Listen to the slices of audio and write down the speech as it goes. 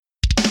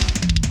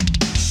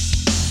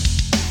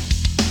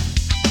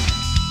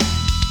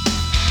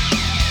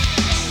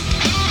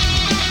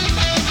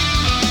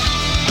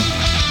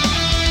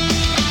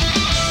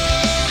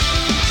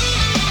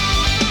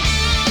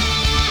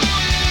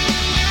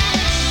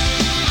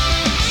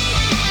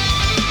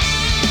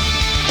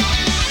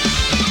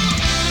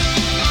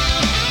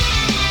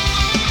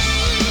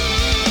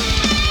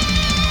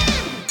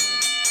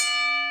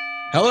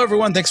Hello,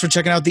 everyone. Thanks for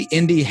checking out the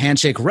Indie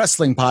Handshake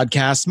Wrestling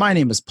Podcast. My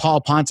name is Paul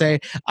Ponte.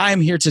 I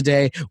am here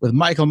today with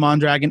Michael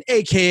Mondragon,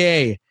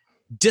 a.k.a.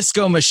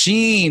 Disco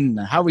Machine.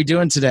 How are we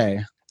doing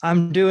today?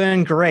 I'm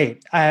doing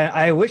great.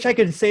 I wish I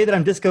could say that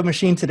I'm Disco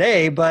Machine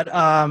today, but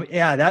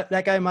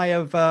that guy might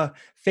have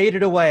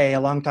faded away a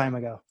long time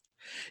ago.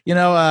 You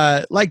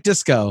know, like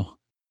disco,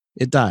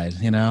 it died.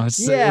 You know,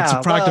 it's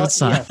a product of its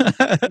time.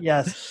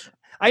 Yes.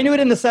 I knew it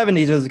in the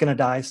 70s it was going to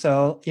die.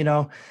 So, you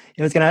know,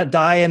 it was going to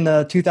die in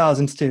the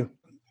 2000s too.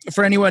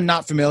 For anyone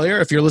not familiar,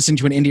 if you're listening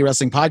to an indie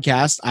wrestling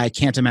podcast, I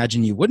can't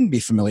imagine you wouldn't be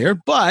familiar,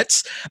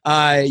 but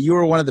you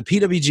were one of the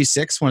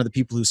PWG6, one of the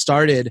people who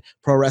started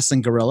Pro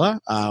Wrestling Guerrilla,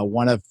 I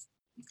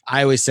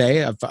always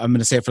say, I'm going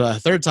to say it for the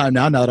third time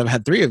now that I've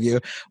had three of you,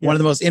 one of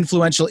the most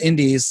influential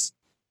indies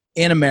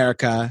in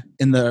America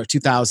in the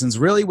 2000s,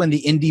 really when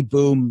the indie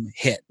boom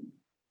hit.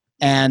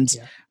 And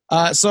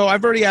so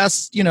I've already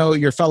asked,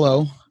 your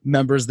fellow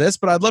members this,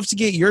 but I'd love to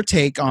get your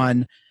take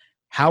on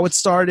how it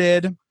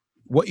started,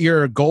 what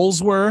your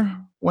goals were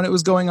when it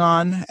was going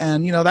on,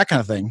 and, that kind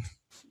of thing.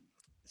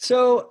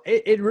 So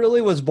it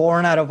really was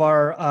born out of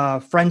our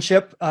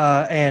friendship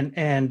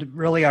and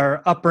really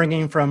our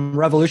upbringing from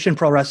Revolution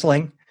Pro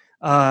Wrestling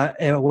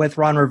with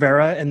Ron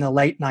Rivera in the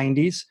late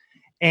 90s.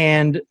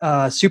 And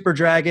Super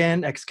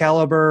Dragon,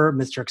 Excalibur,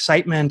 Mr.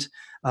 Excitement,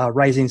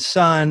 Rising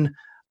Sun.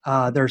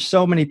 There's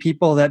so many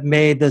people that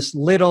made this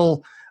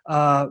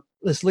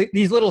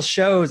these little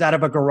shows out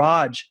of a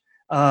garage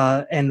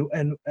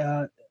and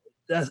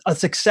a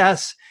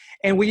success.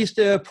 And we used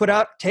to put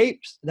out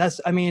tapes. That's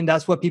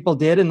what people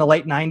did in the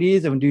late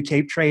 90s and do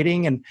tape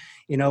trading. And,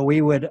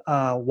 we would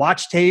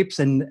watch tapes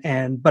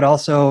but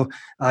also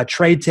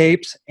trade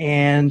tapes.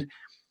 And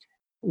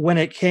when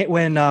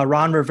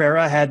Ron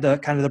Rivera had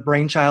the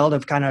brainchild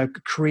of kind of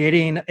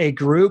creating a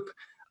group,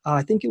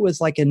 I think it was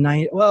like it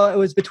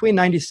was between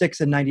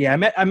 96 and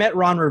 98. I met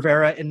Ron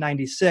Rivera in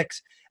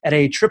 96 at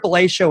a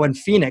AAA show in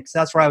Phoenix.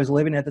 That's where I was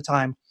living at the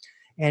time.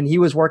 And he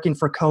was working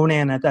for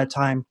Conan at that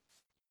time.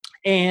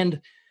 And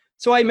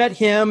so I met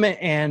him,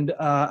 and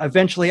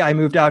eventually I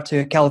moved out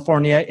to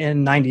California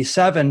in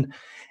 97.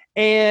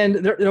 And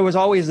there was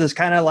always this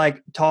kind of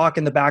like talk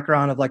in the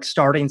background of like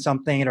starting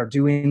something or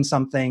doing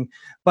something,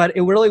 but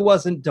it really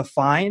wasn't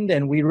defined.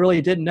 And we really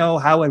didn't know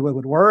how it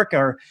would work,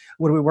 or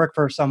would we work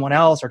for someone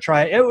else or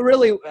try it. It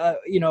really,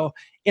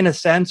 in a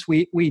sense,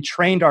 we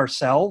trained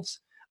ourselves.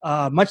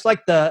 Much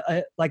like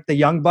the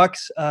Young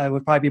Bucks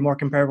would probably be more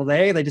comparable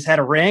today. They just had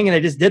a ring and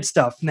they just did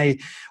stuff, and they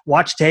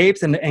watched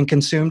tapes and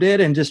consumed it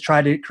and just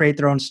tried to create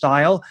their own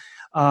style.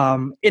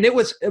 And it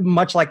was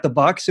much like the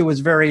Bucks. It was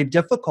very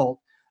difficult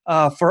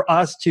for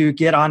us to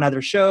get on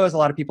other shows. A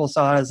lot of people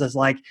saw us as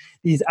like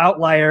these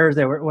outliers.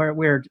 We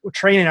were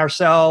training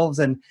ourselves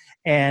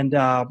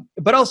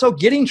but also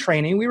getting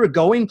training. We were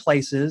going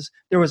places.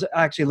 There was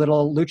actually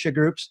little lucha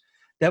groups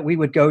that we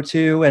would go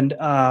to and,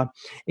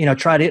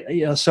 try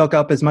to soak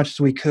up as much as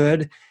we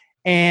could.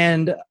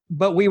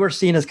 But we were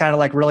seen as kind of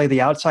like really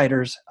the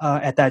outsiders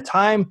at that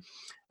time.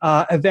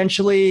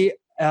 Eventually,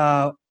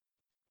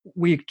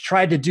 we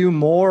tried to do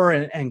more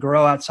and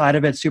grow outside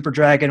of it. Super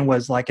Dragon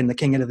was like in the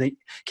King of the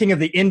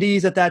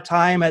Indies at that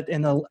time.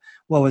 99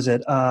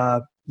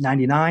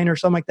 or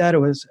something like that.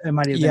 It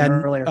might have been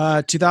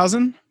earlier.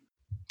 2000.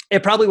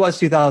 It probably was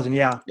 2000.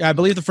 Yeah. Yeah, I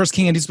believe the first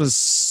King Indies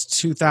was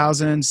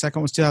 2000.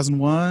 Second was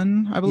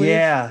 2001. I believe.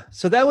 Yeah.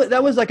 So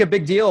that was like a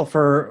big deal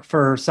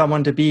for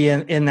someone to be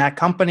in that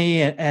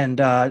company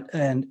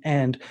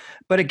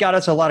but it got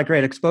us a lot of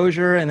great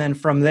exposure. And then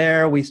from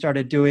there we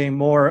started doing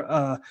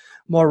more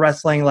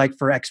wrestling like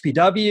for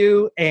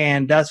XPW.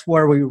 And that's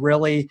where we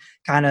really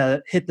kind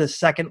of hit the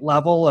second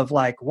level of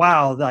like,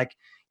 wow, like,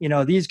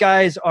 these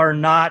guys are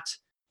not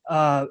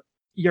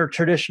your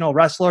traditional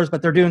wrestlers,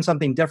 but they're doing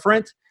something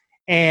different.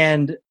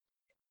 And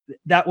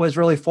that was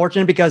really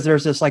fortunate because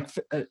there's this like,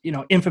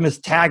 infamous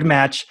tag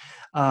match,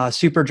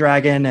 Super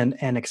Dragon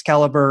and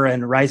Excalibur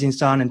and Rising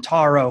Sun and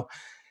Taro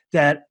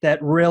that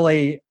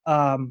really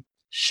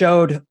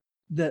showed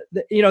that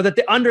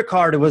the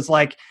undercard was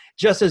like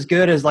just as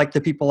good as like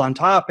the people on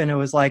top. And it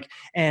was like,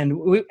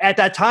 at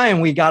that time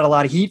we got a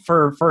lot of heat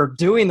for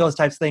doing those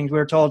types of things. We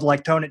were told to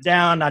like tone it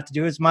down, not to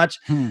do as much,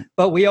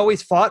 but we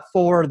always fought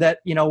for that.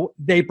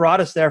 They brought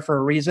us there for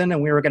a reason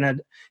and we were going to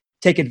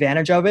take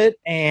advantage of it.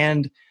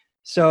 And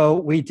so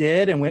we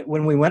did. And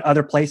when we went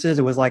other places,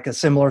 it was like a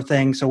similar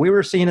thing. So we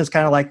were seen as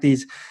kind of like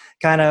these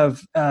kind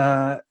of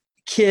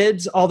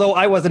kids, although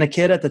I wasn't a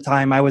kid at the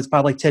time. I was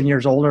probably 10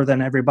 years older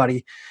than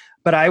everybody.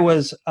 But I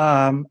was,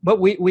 but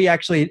we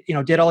actually,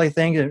 did all these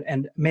things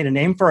and made a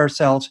name for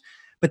ourselves.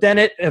 But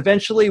then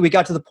eventually we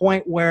got to the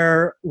point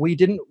where we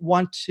didn't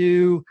want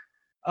to,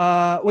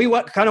 kind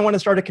of want to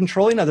start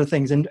controlling other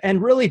things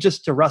and really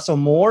just to wrestle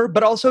more,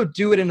 but also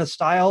do it in a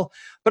style,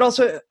 but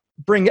also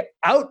bring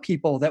out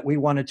people that we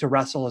wanted to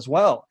wrestle as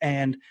well.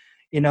 And,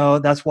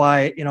 that's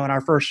why, in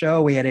our first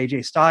show, we had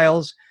AJ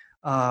Styles.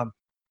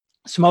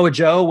 Samoa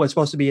Joe was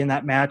supposed to be in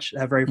that match,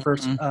 that very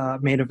first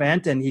main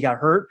event, and he got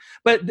hurt.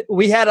 But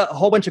we had a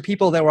whole bunch of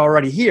people that were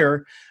already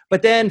here.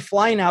 But then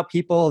flying out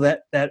people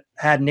that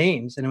had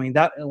names, and I mean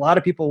that a lot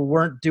of people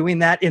weren't doing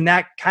that in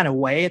that kind of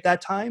way at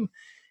that time.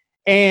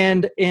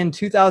 And in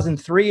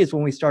 2003 is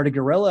when we started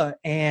Guerrilla,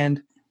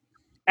 and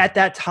at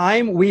that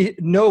time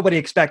nobody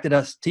expected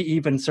us to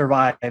even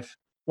survive.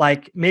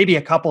 Like maybe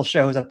a couple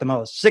shows at the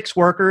most. 6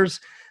 workers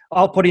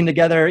all putting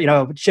together,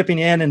 shipping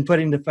in and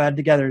putting the fed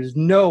together. There's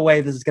no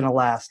way this is going to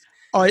last.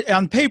 Oh,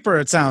 on paper,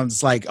 it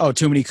sounds like,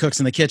 too many cooks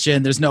in the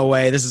kitchen. There's no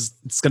way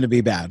it's going to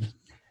be bad.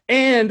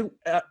 And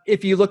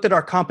if you looked at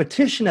our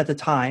competition at the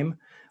time,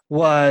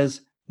 was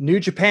New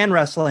Japan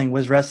Wrestling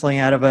was wrestling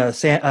out of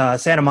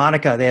Santa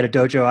Monica. They had a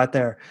dojo out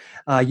there.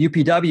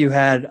 UPW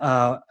had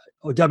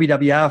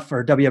WWF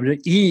or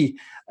WWE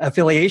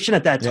affiliation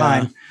at that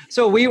time. Yeah.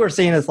 So we were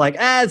seeing as like,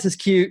 this is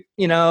cute,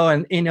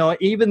 and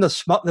even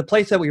the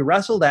place that we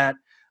wrestled at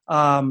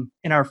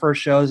in our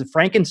first shows,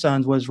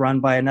 Frankensons, was run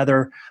by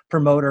another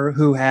promoter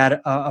who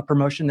had a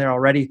promotion there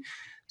already.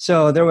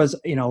 So there was,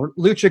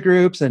 lucha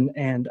groups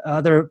and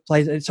other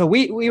places. So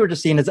we were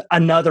just seen as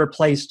another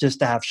place just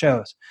to have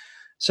shows.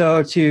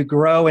 So to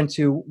grow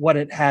into what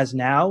it has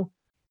now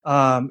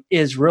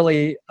is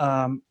really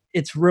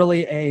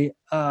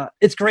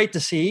it's great to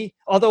see.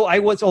 Although I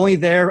was only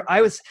there,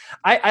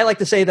 I like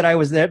to say that I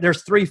was there.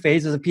 There's 3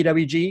 phases of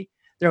PWG.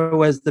 There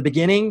was the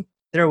beginning,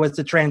 there was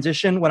the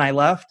transition when I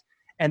left,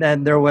 and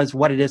then there was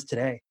what it is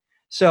today.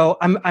 So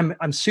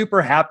I'm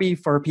super happy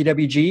for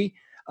PWG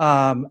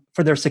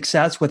for their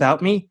success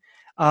without me.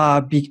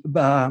 And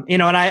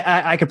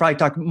I could probably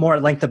talk more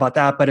at length about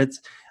that, but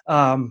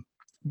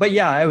but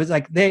yeah, it was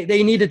like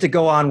they needed to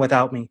go on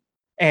without me,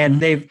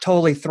 and they've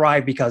totally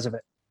thrived because of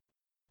it.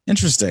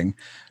 Interesting.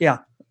 Yeah.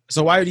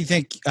 So why do you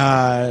think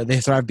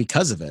they thrived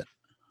because of it?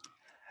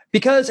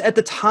 Because at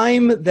the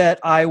time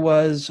that I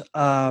was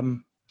at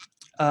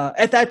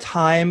that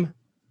time,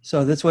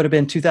 so this would have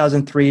been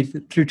 2003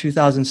 through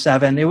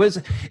 2007. It was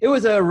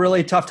a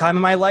really tough time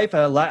in my life,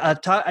 a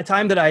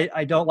time that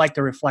I don't like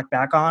to reflect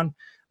back on.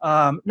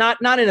 Not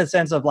in a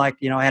sense of like,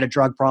 I had a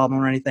drug problem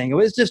or anything. It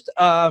was just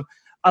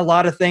a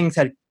lot of things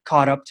had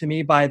caught up to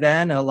me by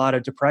then, a lot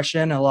of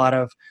depression, a lot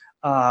of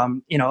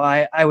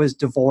I was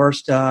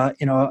divorced,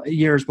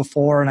 years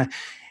before, and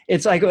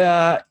it's like,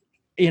 I'm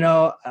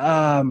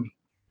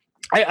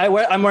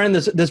wearing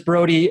this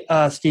Brody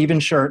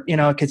Stevens shirt,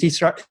 because he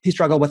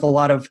struggled with a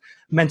lot of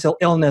mental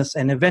illness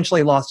and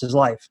eventually lost his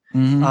life.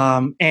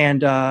 I'd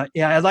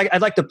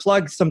like to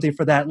plug something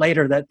for that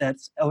later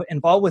that's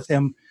involved with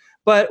him.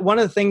 But one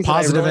of the things,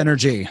 positive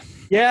energy.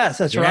 Yes,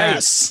 that's right.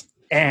 Yes.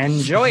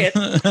 Enjoy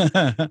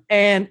it.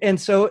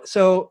 and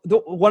so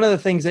one of the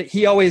things that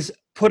he always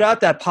put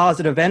out, that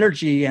positive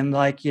energy, and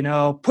like,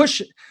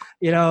 push,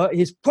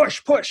 he's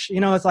push,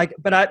 it's like,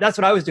 but that's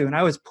what I was doing.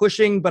 I was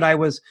pushing, but I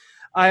was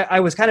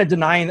kind of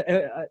denying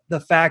the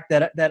fact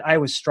that I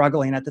was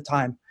struggling at the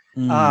time.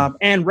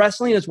 And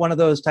wrestling is one of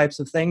those types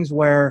of things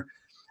where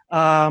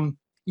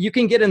you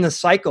can get in the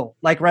cycle.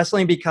 Like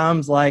wrestling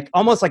becomes like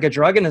almost like a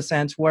drug in a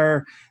sense,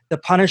 where the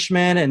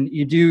punishment and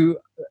you do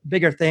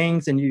bigger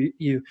things and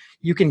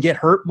you can get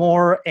hurt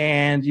more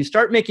and you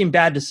start making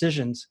bad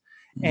decisions.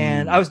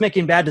 And I was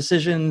making bad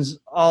decisions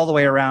all the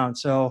way around.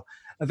 So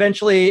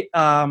eventually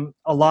a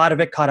lot of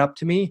it caught up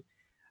to me.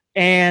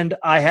 And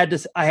I had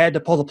to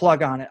pull the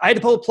plug on it. I had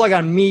to pull the plug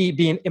on me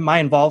being in my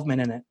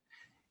involvement in it.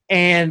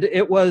 And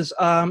it was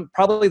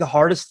probably the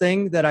hardest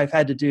thing that I've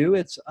had to do.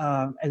 It's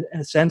in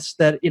a sense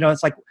that,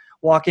 it's like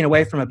walking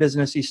away from a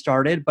business you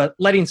started, but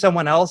letting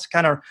someone else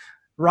kind of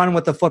run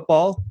with the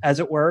football, as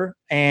it were.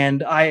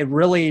 And I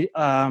really,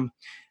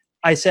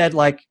 I said,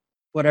 like,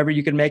 whatever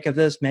you can make of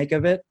this, make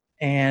of it.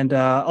 And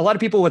a lot of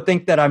people would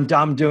think that I'm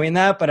dumb doing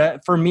that.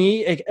 But for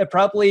me, it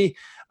probably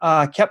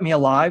kept me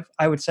alive,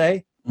 I would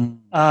say.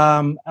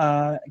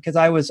 Because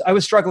I was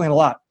struggling a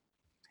lot,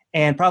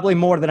 and probably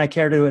more than I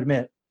care to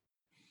admit.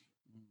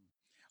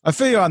 I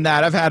feel you on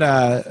that. I've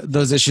had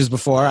those issues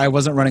before. I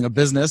wasn't running a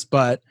business,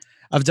 but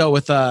I've dealt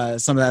with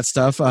some of that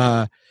stuff.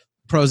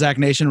 Prozac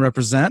Nation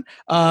represent.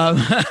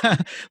 But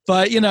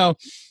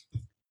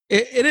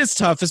it is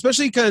tough,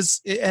 especially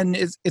because, and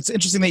it's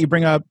interesting that you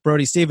bring up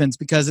Brody Stevens,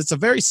 because it's a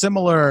very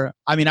similar.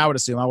 I mean, I would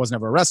assume, I was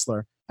never a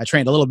wrestler. I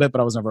trained a little bit,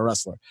 but I was never a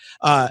wrestler.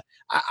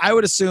 I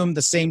would assume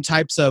the same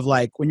types of,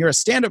 like, when you're a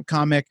stand-up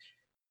comic,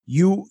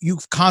 you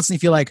constantly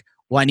feel like,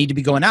 well, I need to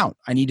be going out.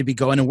 I need to be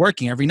going and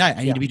working every night.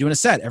 I need to be doing a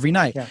set every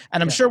night. Yeah.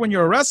 And I'm sure when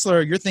you're a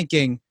wrestler, you're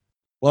thinking,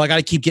 well, I got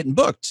to keep getting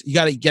booked. You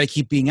got to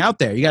keep being out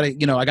there. You got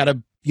to, I got to,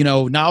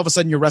 now all of a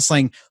sudden you're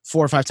wrestling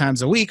 4 or 5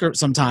 times a week or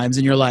sometimes,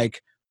 and you're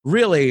like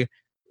really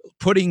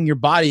putting your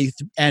body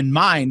and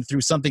mind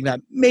through something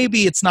that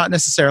maybe it's not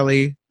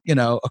necessarily,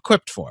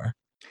 equipped for.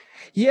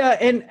 Yeah,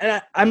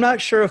 and I'm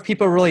not sure if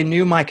people really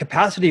knew my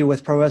capacity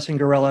with Pro Wrestling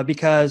Guerrilla,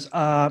 because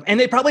and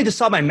they probably just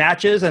saw my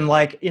matches and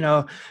like,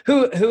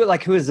 who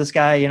is this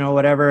guy,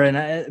 whatever.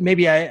 And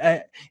maybe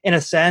I in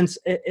a sense,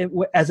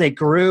 as I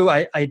grew,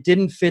 I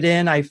didn't fit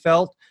in. I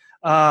felt,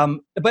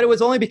 but it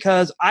was only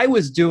because I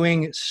was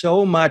doing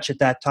so much at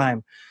that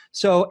time.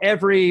 So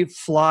every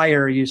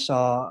flyer you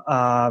saw,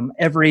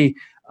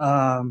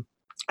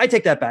 I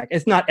take that back.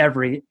 It's not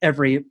every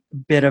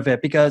bit of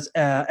it, because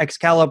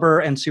Excalibur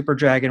and Super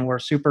Dragon were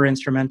super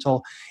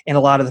instrumental in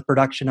a lot of the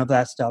production of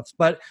that stuff.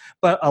 But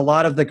a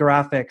lot of the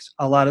graphics,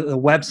 a lot of the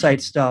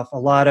website stuff, a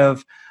lot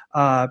of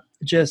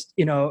just,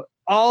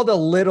 all the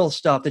little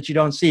stuff that you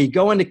don't see.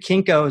 Go into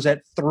Kinko's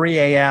at 3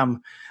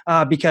 a.m.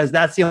 Because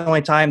that's the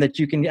only time that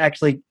you can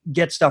actually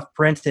get stuff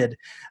printed.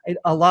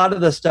 A lot of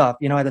the stuff,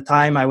 at the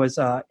time I was,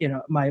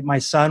 my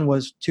son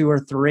was 2 or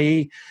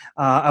 3.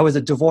 I was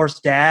a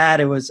divorced dad.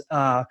 I was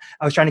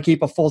trying to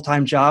keep a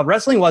full-time job.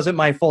 Wrestling wasn't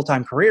my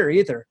full-time career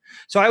either.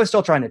 So I was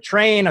still trying to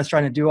train. I was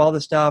trying to do all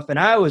this stuff. And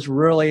I was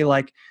really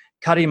like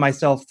cutting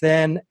myself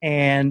thin,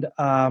 and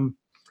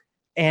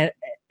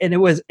it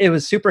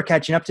was super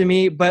catching up to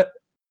me. But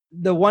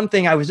the one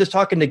thing, I was just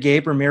talking to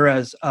Gabe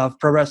Ramirez of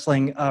Pro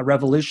Wrestling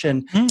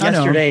Revolution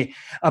yesterday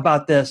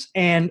about this.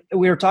 And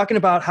we were talking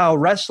about how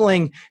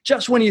wrestling,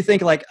 just when you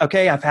think like,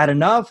 okay, I've had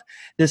enough,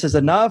 this is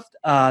enough.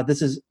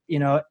 This is,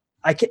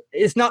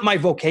 it's not my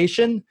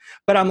vocation,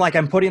 but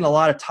I'm putting a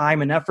lot of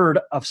time and effort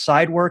of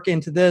side work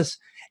into this.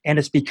 And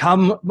it's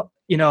become,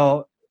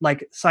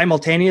 like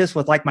simultaneous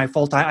with like my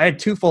full-time. I had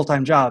 2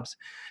 full-time jobs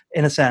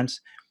in a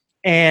sense.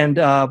 And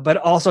but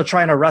also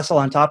trying to wrestle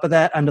on top of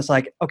that. I'm just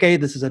like, okay,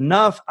 this is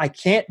enough. I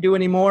can't do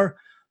anymore.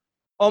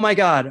 Oh my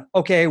God.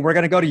 Okay, we're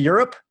gonna go to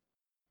Europe.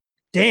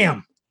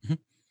 Damn.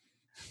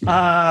 Okay,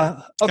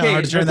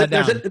 hard to turn that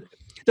down.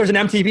 There's an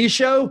MTV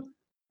show.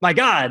 My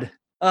God.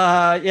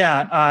 We're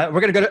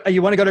gonna go to.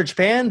 You want to go to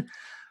Japan?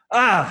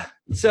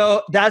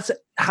 So that's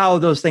how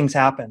those things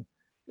happen.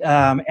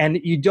 And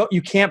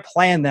you can't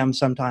plan them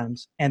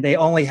sometimes, and they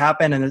only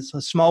happen, and it's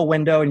a small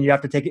window, and you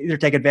have to either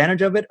take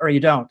advantage of it or you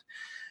don't.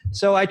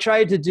 So I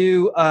tried to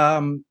do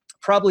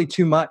probably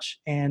too much,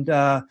 and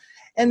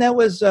that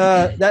was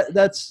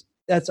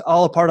that's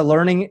all a part of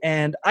learning,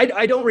 and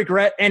I don't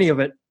regret any of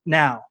it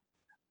now.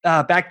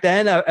 Back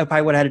then, I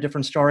probably would have had a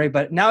different story,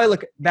 but now I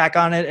look back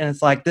on it, and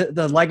it's like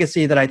the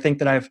legacy that I think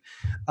that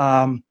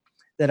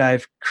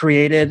I've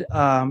created,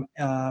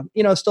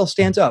 still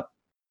stands up.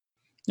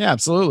 Yeah,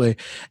 absolutely,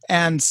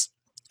 and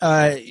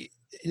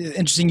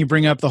interesting you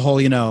bring up the whole,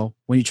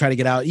 when you try to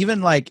get out,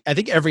 even like, I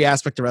think every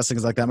aspect of wrestling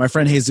is like that. My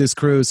friend Jesus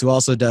Cruz, who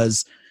also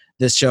does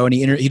this show, and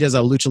he does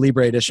a Lucha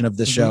Libre edition of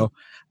this show.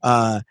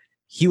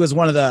 He was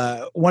one of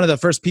the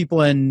first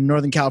people in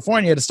Northern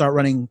California to start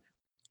running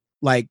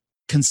like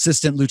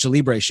consistent Lucha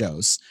Libre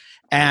shows.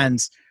 And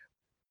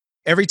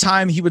every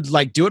time he would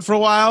like do it for a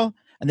while,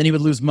 and then he would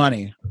lose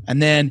money,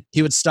 and then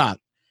he would stop,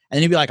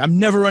 and he'd be like, I'm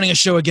never running a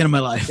show again in my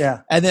life.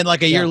 Yeah. And then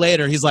like a year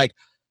later, he's like,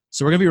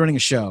 so we're going to be running a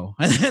show.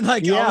 And then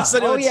like all of a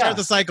sudden it would start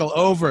the cycle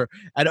over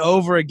and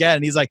over again.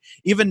 And he's like,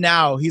 even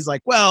now he's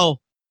like, well,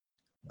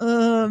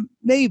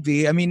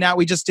 maybe. I mean, now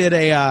we just did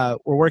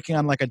we're working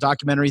on like a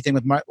documentary thing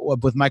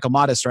with Michael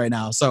Modest right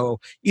now. So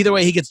either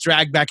way, he gets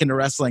dragged back into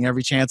wrestling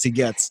every chance he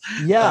gets.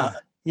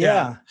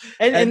 Yeah.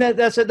 And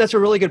that's a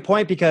really good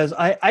point, because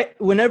I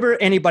whenever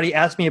anybody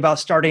asks me about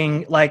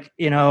starting like,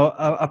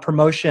 a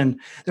promotion,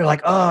 they're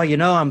like, oh,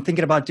 I'm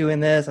thinking about doing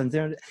this. And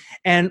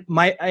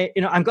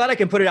I'm glad I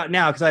can put it out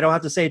now, because I don't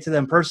have to say it to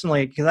them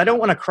personally, because I don't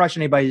want to crush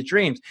anybody's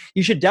dreams.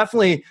 You should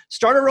definitely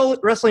start a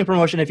wrestling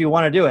promotion if you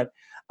want to do it.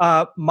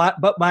 But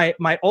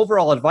my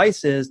overall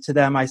advice is to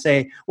them, I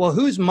say, well,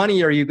 whose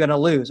money are you going to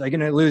lose? Are you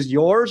going to lose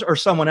yours or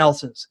someone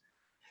else's?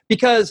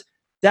 Because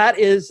that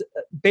is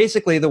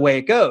basically the way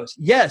it goes.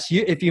 Yes,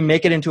 if you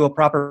make it into a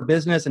proper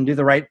business and do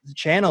the right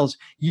channels,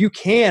 you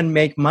can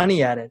make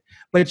money at it.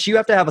 But you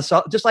have to have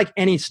just like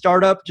any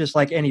startup, just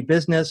like any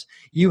business,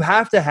 you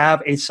have to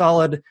have a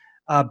solid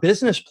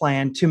business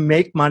plan to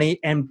make money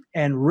and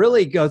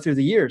really go through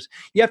the years.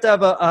 You have to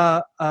have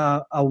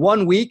a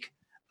 1 week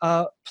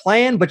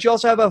plan, but you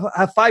also have a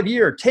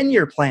 5-year,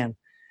 10-year plan.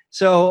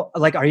 So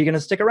like, are you going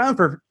to stick around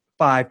for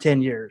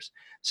 5-10 years?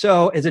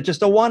 So is it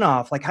just a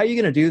one-off? Like, how are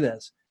you going to do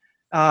this?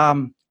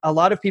 A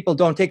lot of people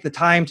don't take the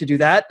time to do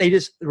that. They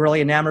just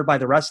really enamored by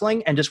the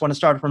wrestling and just want to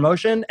start a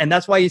promotion. And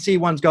that's why you see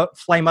ones go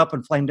flame up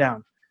and flame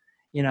down,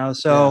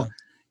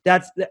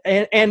 that's,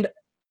 and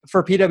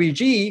for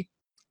PWG,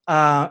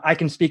 I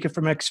can speak it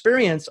from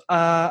experience.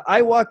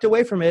 I walked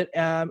away from it,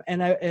 and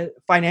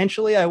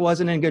financially I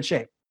wasn't in good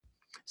shape.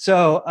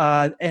 So,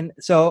 but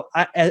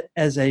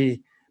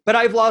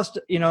I've lost,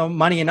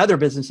 money in other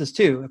businesses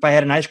too. If I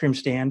had an ice cream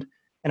stand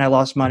and I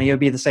lost money, it would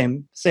be the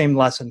same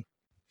lesson.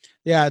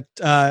 Yeah,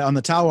 on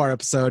the Talwar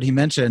episode, he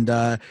mentioned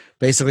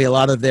basically a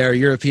lot of their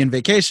European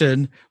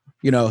vacation,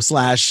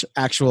 /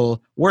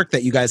 actual work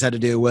that you guys had to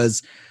do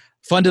was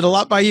funded a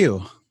lot by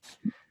you.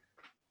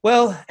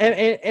 Well,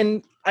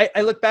 and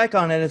I look back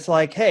on it, it's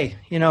like, hey,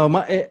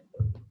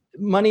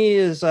 money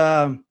is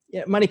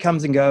money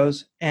comes and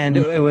goes, and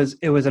it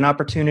was an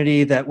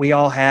opportunity that we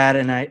all had,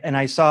 and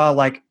I saw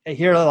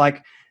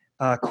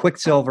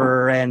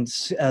Quicksilver and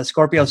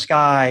Scorpio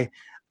Sky,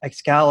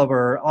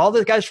 Excalibur, all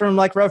the guys from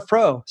like Rev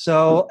Pro.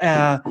 So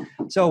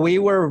we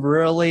were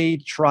really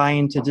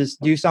trying to just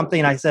do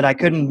something. I said I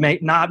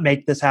couldn't not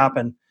make this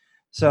happen.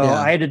 So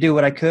I had to do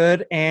what I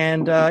could.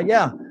 And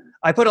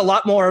I put a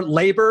lot more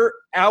labor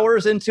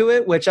hours into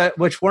it, which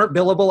weren't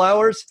billable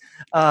hours.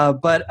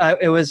 But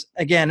it was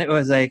I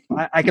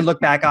can look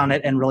back on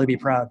it and really be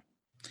proud.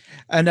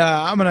 And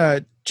I'm going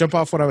to jump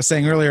off what I was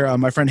saying earlier.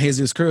 My friend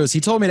Jesus Cruz, he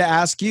told me to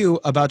ask you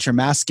about your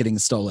mask getting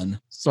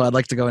stolen. So I'd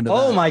like to go into that.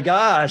 Oh my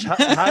gosh.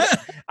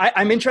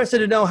 I'm interested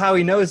to know how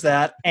he knows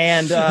that.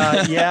 And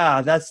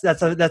yeah, that's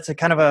a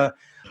kind of a,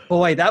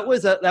 boy, that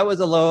was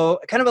a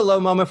low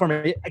moment for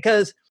me,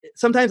 because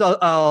sometimes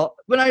I'll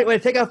when I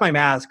take off my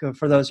mask,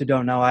 for those who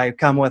don't know, I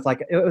come with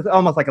it was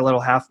almost like a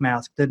little half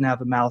mask, didn't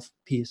have a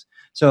mouthpiece.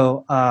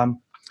 So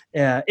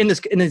in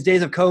these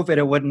days of COVID,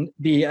 it wouldn't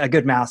be a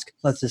good mask.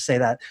 Let's just say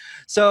that.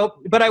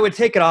 So, but I would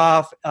take it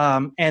off,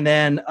 and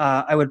then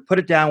I would put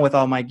it down with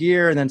all my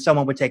gear, and then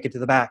someone would take it to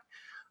the back.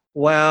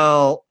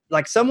 Well,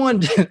 like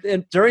someone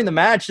during the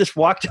match just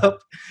walked up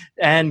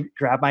and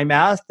grabbed my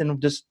mask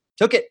and just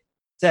took it.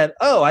 Said,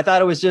 "Oh, I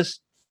thought it was just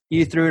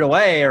you threw it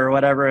away or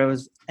whatever it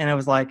was." And it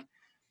was like,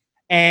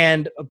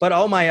 but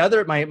all my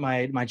other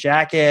my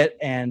jacket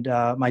and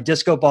my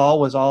disco ball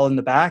was all in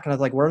the back, and I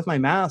was like, "Where's my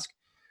mask?"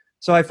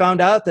 So I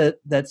found out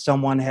that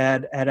someone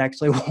had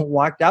actually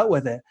walked out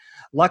with it.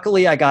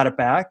 Luckily, I got it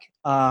back.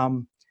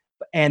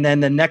 And then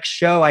the next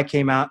show I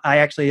came out, I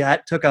actually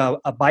took a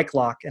bike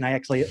lock and I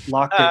actually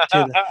locked it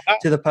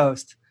to the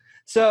post.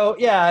 So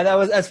yeah,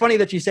 that's funny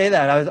that you say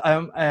that.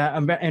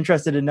 I'm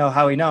interested to know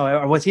how he know,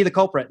 or was he the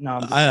culprit? No,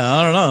 I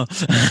don't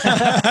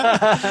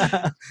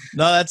know.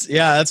 No,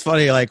 that's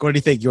funny. Like, what do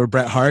you think? You were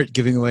Bret Hart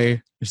giving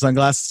away your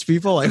sunglasses to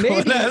people? Like,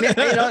 maybe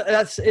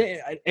that's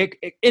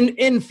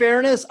in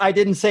fairness. I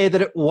didn't say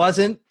that it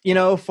wasn't,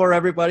 for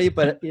everybody,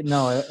 but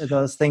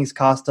those things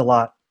cost a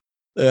lot.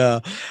 Yeah.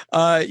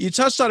 You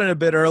touched on it a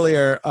bit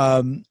earlier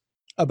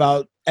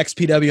about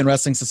XPW and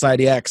Wrestling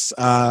Society X.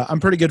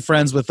 I'm pretty good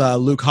friends with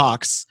Luke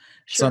Hawx.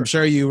 Sure. So I'm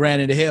sure you ran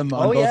into him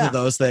on both of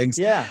those things.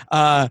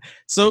 Yeah.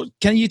 So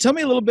can you tell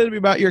me a little bit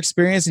about your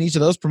experience in each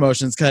of those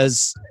promotions?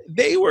 Because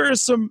they were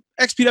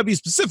XPW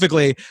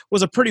specifically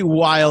was a pretty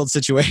wild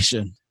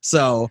situation.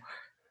 So,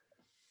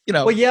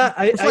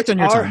 reflect on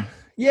your time.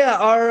 Yeah,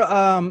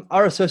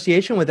 our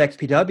association with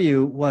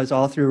XPW was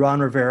all through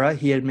Ron Rivera.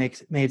 He had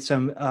made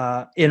some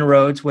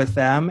inroads with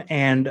them,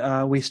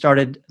 and we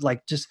started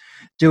just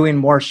doing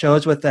more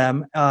shows with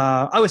them.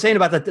 I was saying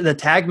about the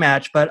tag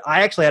match, but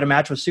I actually had a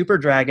match with Super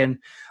Dragon,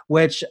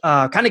 which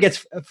kind of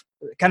gets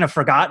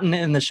forgotten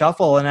in the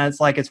shuffle, and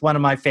it's one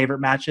of my favorite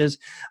matches.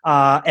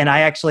 And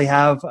I actually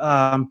have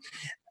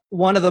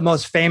one of the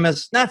most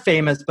famous, not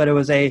famous, but it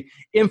was a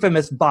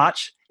infamous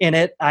botch in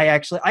it. I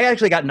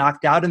actually got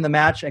knocked out in the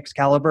match.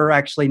 Excalibur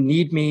actually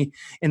kneed me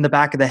in the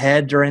back of the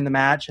head during the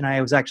match, and I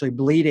was actually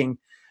bleeding.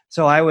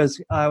 So I was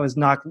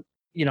knocked,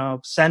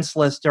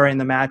 senseless during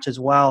the match as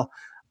well.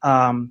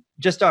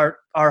 Just our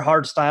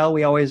hard style.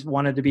 We always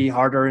wanted to be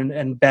harder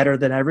and better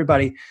than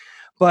everybody.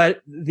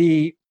 But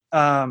the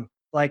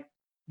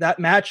that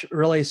match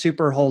really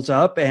super holds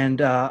up, and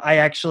I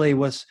actually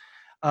was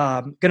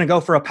going to go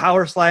for a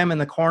power slam in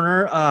the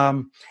corner,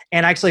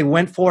 and actually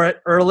went for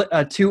it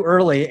too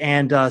early,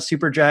 and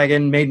Super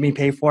Dragon made me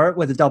pay for it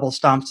with a double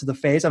stomp to the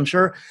face.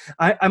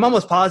 I'm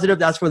almost positive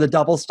that's where the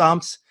double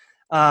stomps,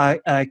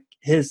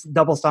 his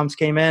double stomps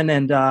came in,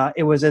 and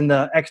it was in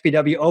the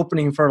XPW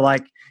opening for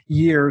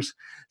years.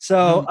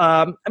 So,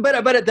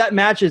 but that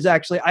match is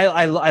actually,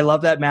 I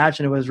love that match,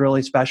 and it was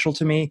really special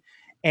to me.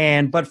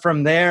 But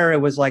from there, it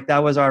was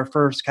that was our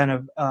first kind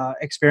of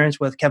experience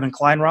with Kevin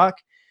Kleinrock.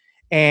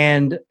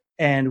 And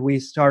we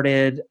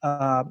started,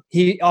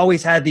 he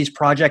always had these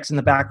projects in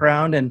the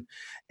background,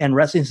 and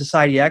Wrestling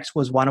Society X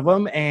was one of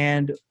them.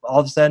 And all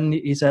of a sudden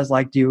he says,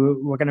 we're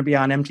going to be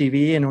on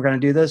MTV and we're going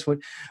to do this.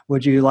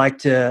 Would you like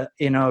to,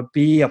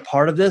 be a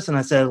part of this? And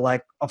I said,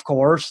 of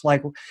course,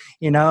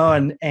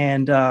 and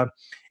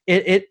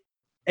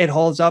it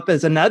holds up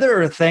as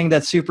another thing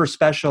that's super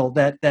special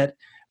that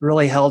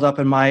really held up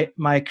in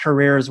my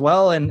career as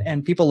well.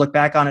 And people look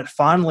back on it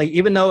fondly,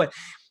 even though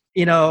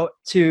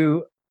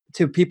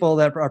to people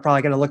that are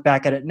probably going to look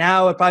back at it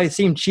now, it probably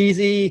seemed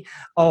cheesy,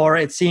 or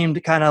it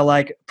seemed kind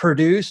of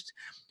produced,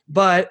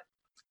 but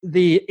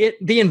the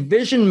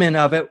envisionment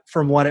of it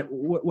from what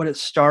it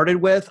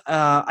started with,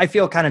 I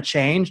feel kind of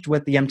changed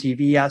with the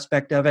MTV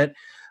aspect of it.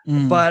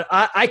 But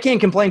I can't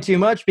complain too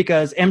much,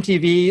 because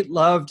MTV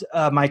loved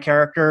my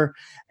character,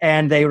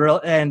 and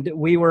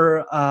we were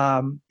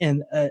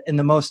in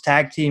the most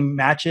tag team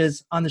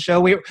matches on the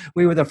show. We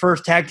were the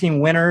first tag team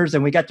winners,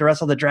 and we got to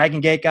wrestle the Dragon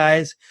Gate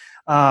guys.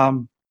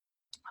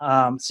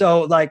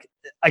 So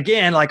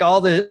again,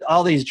 all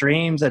these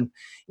dreams, and,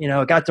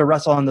 got to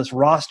wrestle on this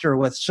roster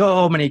with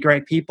so many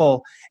great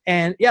people.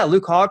 And yeah,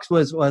 Luke Hawx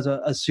was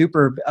a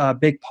super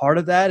big part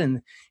of that.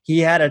 And he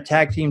had a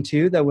tag team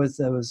too, that was,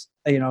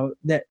 or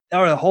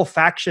a whole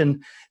faction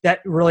that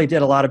really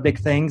did a lot of big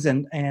things.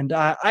 And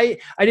I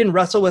didn't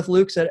wrestle with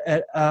Luke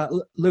at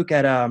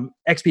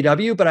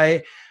XPW,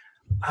 but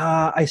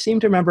I seem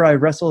to remember I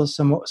wrestled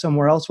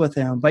somewhere else with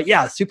him. But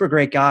yeah, super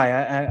great guy.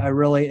 I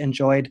really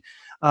enjoyed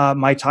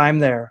my time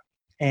there,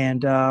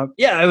 and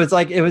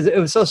it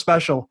was so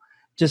special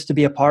just to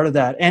be a part of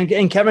that. And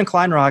Kevin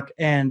Kleinrock,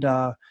 and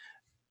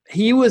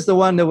he was the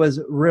one that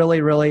was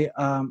really, really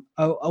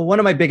one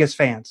of my biggest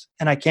fans.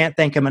 And I can't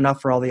thank him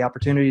enough for all the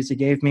opportunities he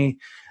gave me.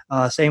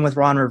 Same with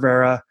Ron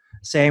Rivera,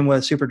 same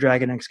with Super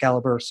Dragon and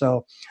Excalibur.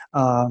 So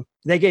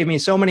they gave me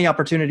so many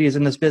opportunities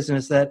in this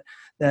business that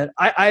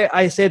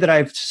I say that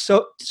I've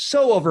so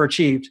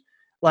overachieved,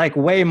 like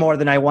way more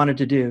than I wanted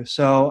to do.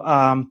 So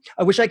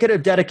I wish I could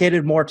have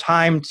dedicated more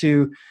time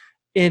to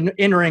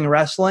in-ring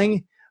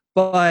wrestling,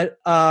 but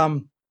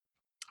that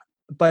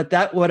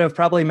would have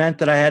probably meant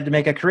that I had to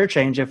make a career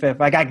change if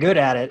I got good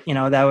at it.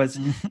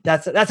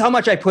 That's how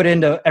much I put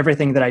into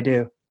everything that I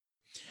do.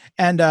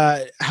 And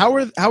how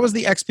was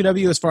the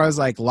XPW as far as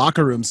like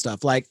locker room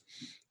stuff? Like,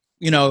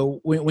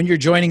 when you're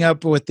joining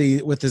up with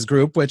this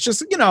group, which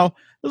just,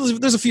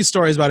 there's a few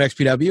stories about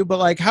XPW, but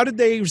like, how did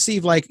they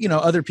receive like,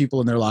 other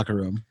people in their locker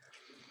room?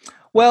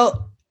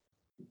 Well,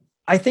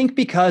 I think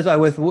because I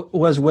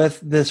was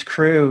with this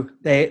crew,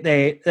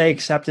 they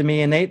accepted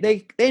me, and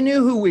they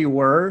knew who we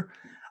were.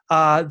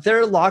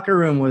 Their locker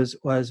room was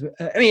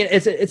I mean,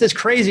 it's as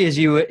crazy as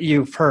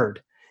you've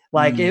heard.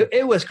 Like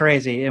it was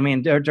crazy. I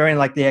mean, during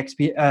like the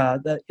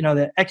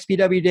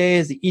XPW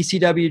days, the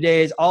ECW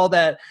days, all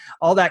that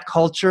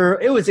culture,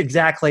 it was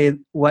exactly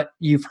what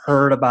you've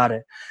heard about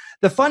it.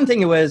 The fun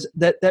thing was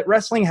that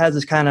wrestling has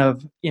this kind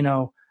of,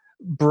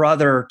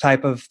 brother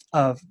type of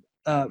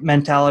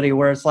mentality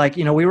where it's like,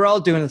 we were all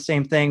doing the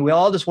same thing. We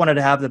all just wanted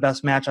to have the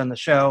best match on the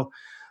show.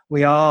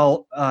 We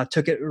all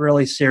took it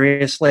really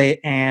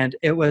seriously, and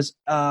it was,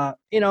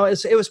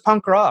 it was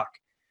punk rock.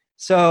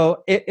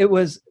 So it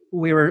was,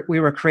 we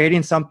were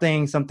creating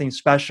something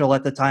special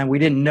at the time. We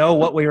didn't know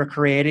what we were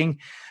creating,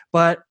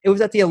 but it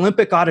was at the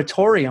Olympic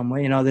Auditorium,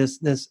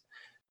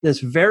 this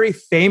very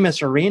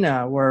famous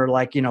arena where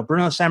like,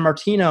 Bruno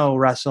Sammartino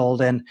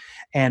wrestled and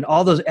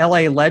all those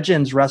LA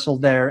legends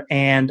wrestled there,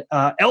 and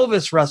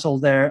Elvis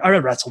wrestled there.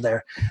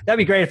 That'd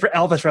be great if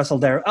Elvis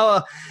wrestled there.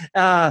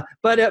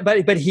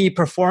 But he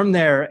performed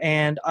there,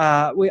 and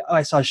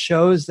I saw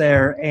shows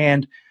there,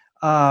 and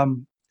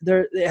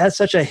it has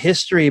such a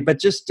history. But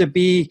just to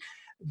be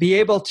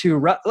able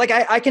to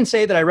I can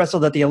say that I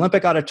wrestled at the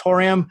Olympic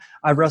Auditorium.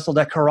 I've wrestled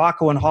at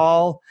Korakuen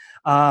Hall.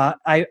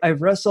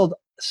 I've wrestled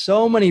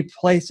so many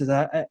places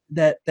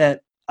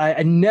that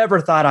I never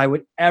thought I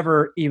would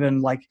ever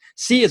even like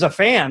see as a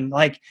fan.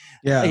 Like,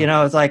 yeah.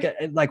 It's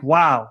like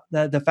wow,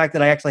 the fact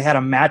that I actually had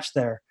a match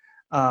there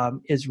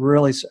is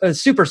really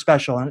super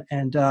special,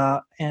 and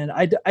I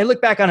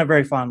look back on it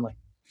very fondly.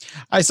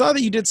 I saw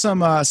that you did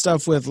some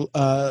stuff with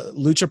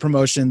Lucha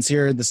Promotions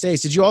here in the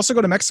States. Did you also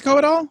go to Mexico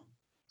at all?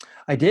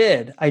 I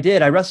did.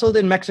 I wrestled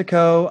in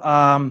Mexico.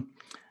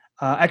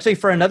 Actually,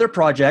 for another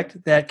project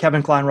that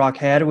Kevin Kleinrock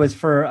had, was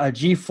for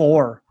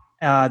G4.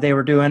 They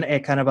were doing a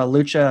kind of a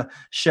lucha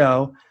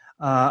show.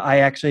 I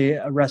actually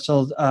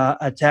wrestled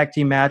a tag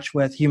team match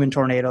with Human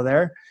Tornado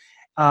there.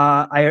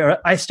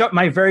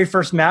 My very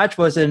first match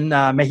was in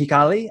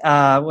Mexicali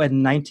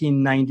in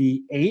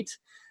 1998,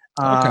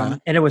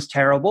 and it was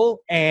terrible,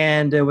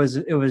 and it was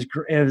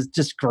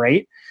just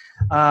great.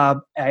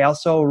 I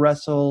also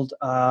wrestled.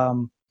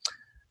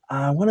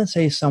 I want to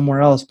say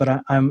somewhere else,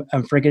 but I'm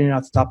forgetting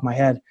off the top of my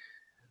head.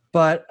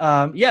 But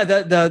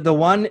the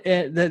one,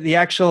 the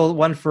actual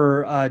one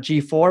for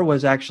G4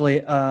 was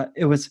actually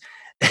it was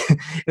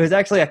it was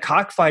actually a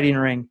cockfighting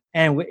ring,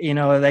 and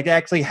they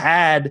actually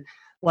had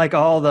like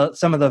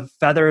some of the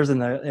feathers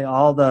and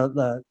all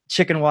the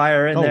chicken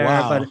wire in there.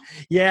 Wow. But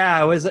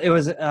yeah,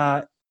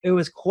 it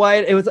was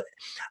quite.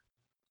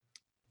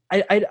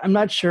 I'm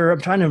not sure.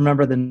 I'm trying to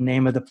remember the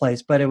name of the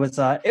place, but it was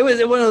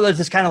one of those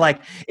just kind of like,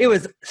 it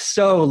was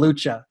so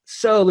lucha.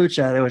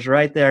 It was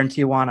right there in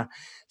Tijuana.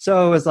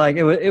 So it was like,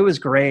 it was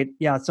great.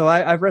 Yeah. So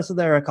I've wrestled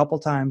there a couple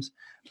times,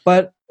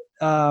 but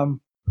I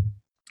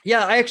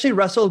actually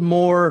wrestled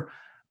more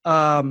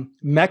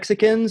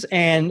Mexicans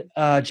and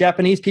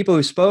Japanese people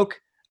who spoke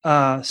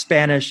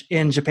Spanish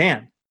in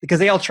Japan, because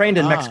they all trained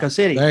in Mexico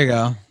City. There you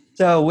go.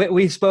 So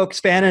we spoke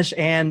Spanish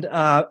and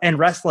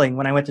wrestling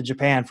when I went to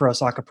Japan for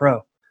Osaka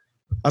Pro.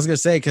 I was gonna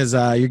say, because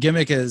your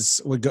gimmick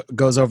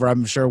goes over,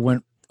 I'm sure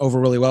went over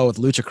really well with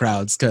lucha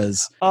crowds,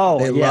 because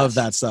they love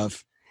that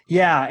stuff.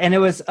 Yeah, and it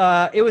was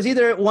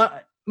either one.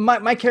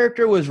 My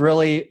character was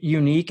really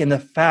unique in the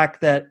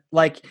fact that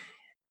like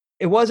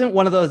it wasn't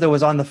one of those that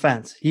was on the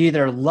fence. You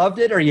either loved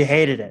it or you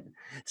hated it.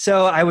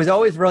 So I was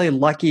always really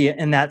lucky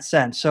in that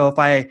sense. So if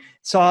I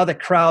saw the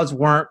crowds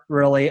weren't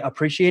really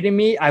appreciating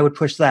me, I would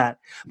push that.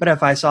 But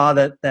if I saw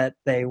that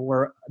they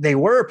were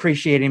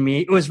appreciating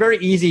me, it was very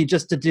easy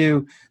just to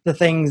do the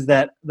things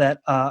that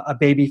a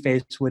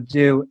babyface would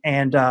do,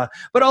 and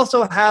but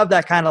also have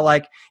that kind of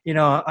like,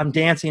 I'm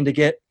dancing to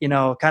get,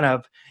 kind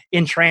of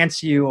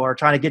entrance you or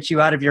trying to get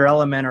you out of your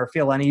element or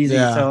feel uneasy.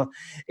 Yeah. So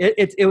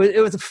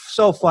it was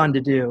so fun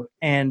to do.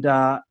 And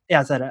I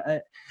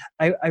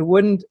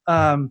wouldn't.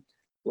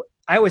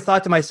 I always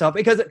thought to myself,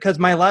 because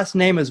my last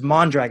name is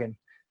Mondragon,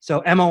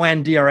 so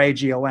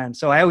Mondragon.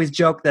 So I always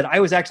joke that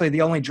I was actually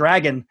the only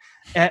dragon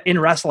in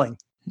wrestling.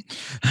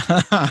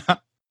 And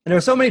there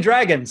were so many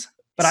dragons,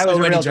 but I was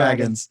a real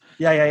dragon.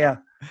 Yeah.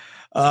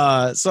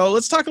 So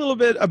let's talk a little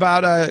bit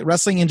about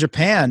wrestling in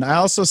Japan. I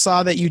also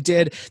saw that you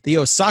did the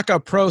Osaka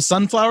Pro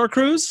Sunflower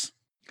Cruise.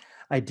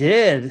 I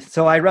did.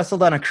 So I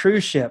wrestled on a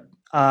cruise ship.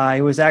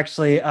 It was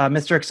actually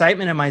Mr.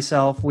 Excitement and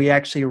myself. We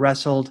actually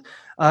wrestled.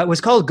 It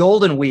was called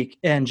Golden Week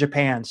in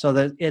Japan. So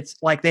that it's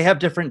like they have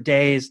different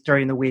days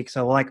during the week.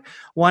 So like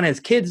one is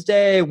Kids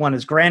Day, one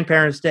is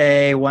Grandparents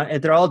Day.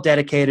 They're all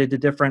dedicated to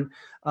different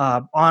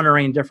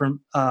honoring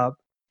different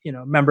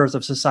members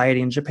of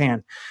society in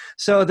Japan.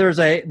 So there's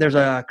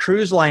a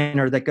cruise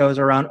liner that goes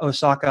around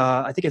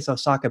Osaka. I think it's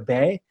Osaka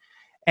Bay,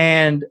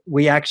 and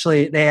they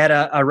had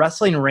a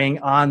wrestling ring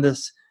on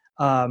this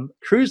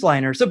cruise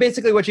liner. So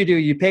basically what you do,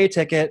 you pay a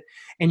ticket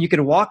and you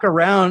could walk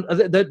around.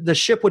 The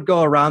ship would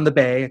go around the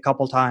bay a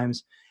couple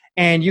times,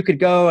 and you could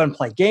go and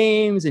play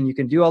games and you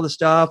can do all the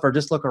stuff or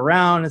just look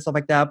around and stuff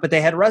like that. But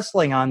they had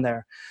wrestling on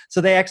there.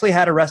 So they actually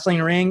had a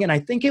wrestling ring. And I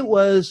think it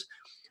was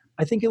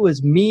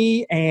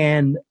me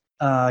and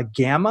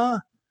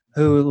Gamma,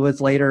 who was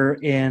later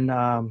in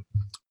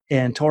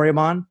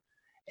Toryumon,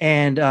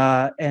 and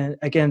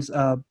against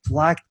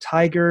Black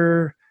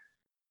Tiger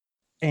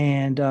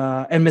and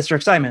Mr.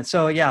 Excitement.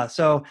 So yeah,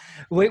 so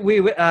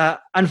we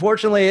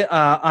unfortunately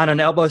on an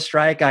elbow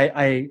strike,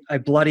 I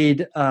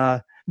bloodied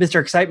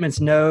Mr. Excitement's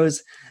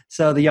nose.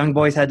 So the young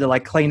boys had to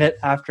like clean it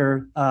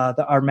after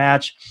our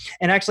match.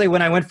 And actually,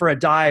 when I went for a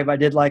dive, I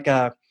did like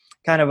a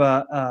kind of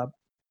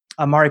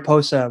a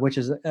mariposa, which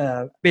is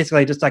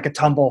basically just like a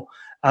tumble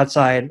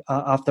outside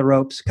off the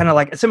ropes, kind of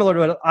like similar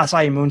to an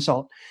Asai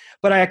moonsault.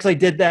 But I actually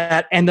did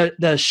that, and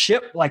the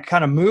ship like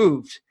kind of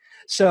moved.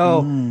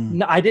 So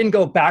I didn't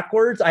go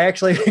backwards. I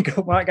actually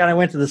kind of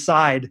went to the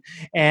side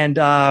and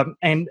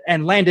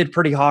landed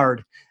pretty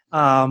hard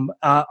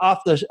off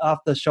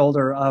the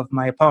shoulder of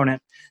my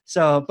opponent.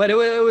 So, but it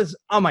was,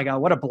 oh my God,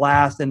 what a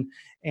blast! And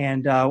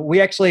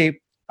we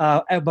actually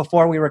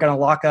before we were going to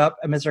lock up,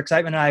 Mr.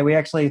 Excitement and we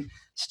actually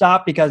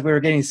stopped because we were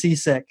getting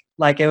seasick.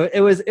 Like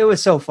it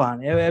was so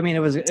fun. It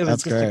was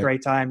just a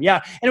great time.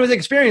 Yeah, and it was an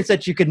experience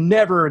that you could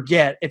never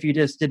get if you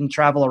just didn't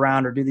travel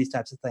around or do these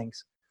types of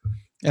things.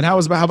 And how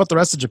about the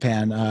rest of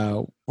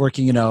Japan?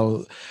 Working,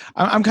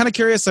 I'm kind of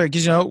curious,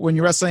 because when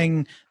you're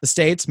wrestling the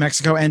States,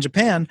 Mexico, and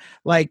Japan,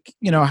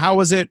 how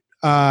was it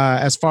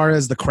as far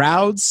as the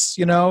crowds?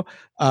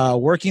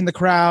 Working the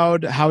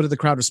crowd, how did the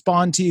crowd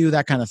respond to you?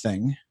 That kind of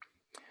thing.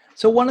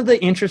 So one of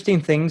the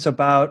interesting things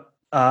about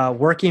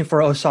working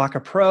for Osaka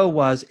Pro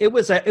was it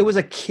was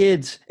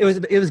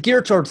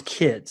geared towards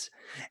kids,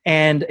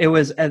 and it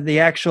was the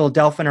actual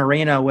Delphin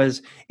Arena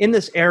was in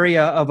this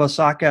area of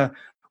Osaka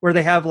where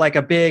they have like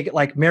a big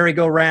like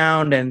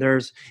merry-go-round, and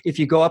if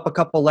you go up a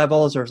couple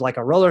levels, there's like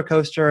a roller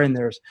coaster, and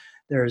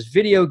there's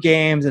video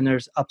games, and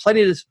there's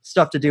plenty of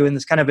stuff to do in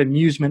this kind of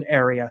amusement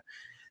area.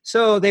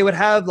 So they would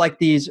have like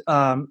these,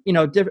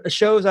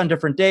 shows on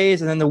different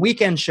days, and then the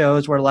weekend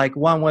shows were like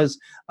one was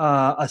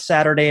a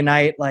Saturday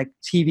night like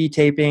TV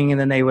taping, and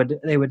then they would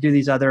do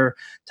these other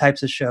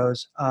types of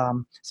shows.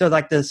 So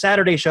like the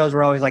Saturday shows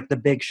were always like the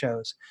big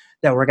shows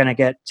that were going to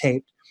get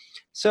taped.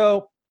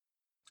 So,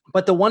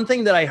 but the one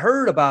thing that I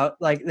heard about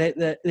like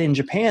in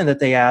Japan that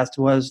they asked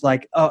was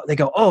like, they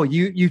go, oh,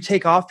 you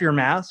take off your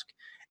mask,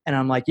 and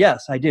I'm like,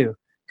 yes, I do.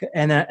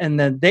 And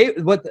then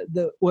what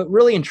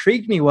really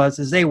intrigued me was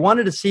they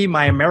wanted to see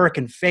my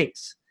American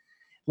face,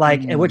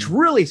 which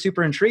really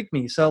super intrigued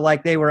me. So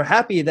like they were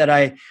happy that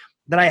I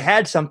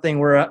had something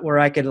where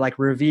I could like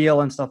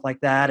reveal and stuff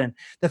like that. And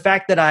the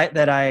fact that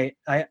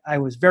I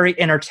was very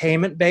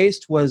entertainment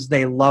based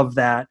they loved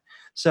that.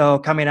 So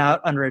coming out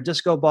under a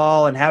disco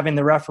ball and having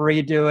the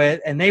referee do it,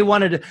 and they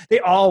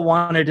all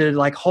wanted to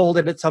like hold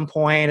it at some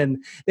point, and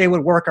they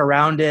would work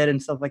around it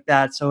and stuff like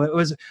that. So it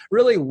was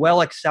really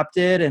well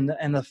accepted,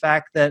 and the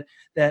fact that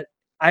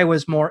I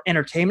was more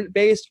entertainment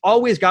based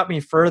always got me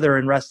further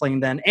in wrestling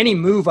than any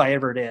move I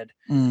ever did.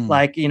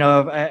 Like you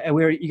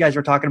guys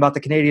were talking about the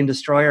Canadian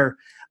Destroyer,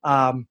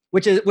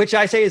 which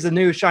I say is the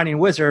new Shining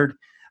Wizard,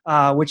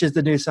 which is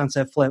the new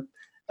Sunset Flip,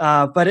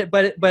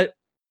 but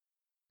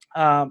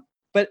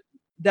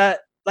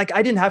that like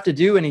I didn't have to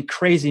do any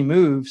crazy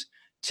moves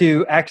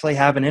to actually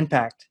have an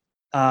impact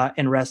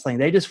in wrestling.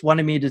 They just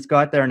wanted me to just go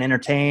out there and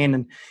entertain.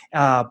 And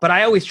but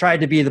I always tried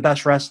to be the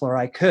best wrestler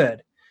I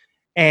could.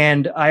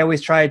 And I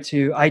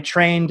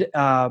trained,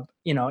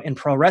 in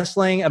pro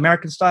wrestling,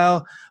 American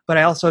style, but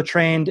I also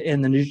trained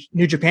in the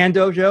New Japan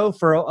Dojo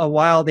for a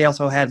while. They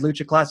also had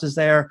lucha classes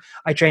there.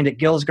 I trained at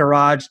Gil's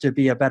Garage to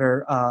be a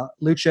better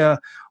lucha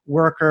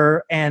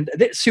worker. And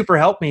it super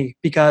helped me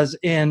because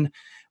in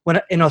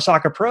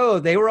Osaka Pro,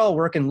 they were all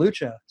working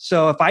lucha.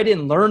 So if I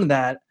didn't learn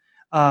that,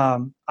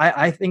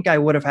 I think I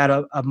would have had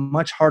a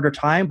much harder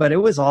time, but it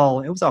was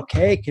all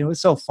cake. It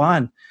was so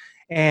fun.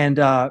 And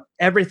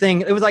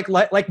everything, it was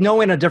like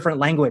knowing a different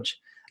language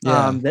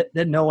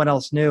that no one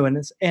else knew.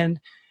 And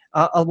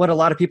what a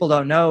lot of people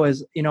don't know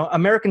is,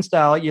 American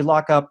style, you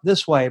lock up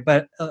this way,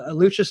 but a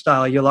lucha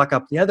style, you lock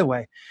up the other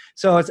way.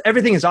 So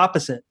everything is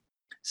opposite.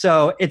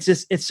 So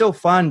it's so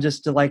fun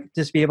just to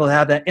be able to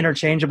have that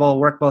interchangeable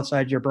work both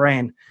sides of your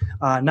brain,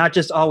 not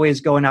just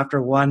always going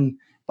after one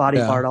body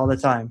part all the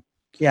time.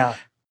 Yeah.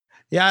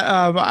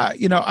 Yeah,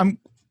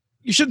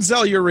 you shouldn't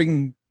sell your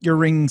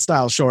ring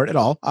style short at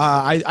all.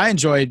 I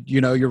enjoyed,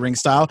 your ring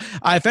style.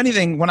 If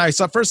anything, when I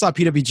first saw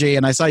PWG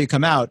and I saw you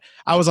come out,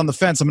 I was on the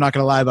fence. I'm not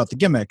going to lie about the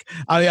gimmick.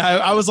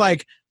 I was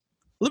like,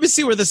 let me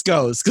see where this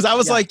goes. Because I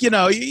was like,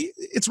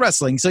 it's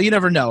wrestling, so you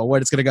never know where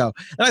it's going to go.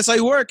 And I saw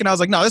you work, and I was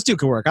like, no, this dude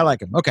can work. I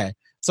like him. Okay.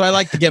 So I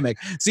like the gimmick.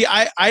 See,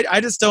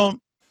 I just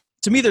don't,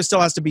 to me, there still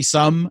has to be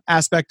some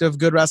aspect of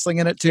good wrestling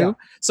in it too. Yeah.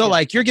 So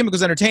like your gimmick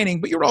was entertaining,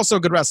 but you're also a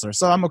good wrestler.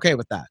 So I'm okay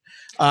with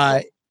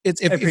that.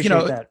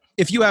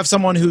 If you have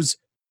someone who's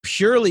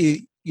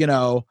purely,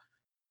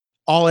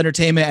 all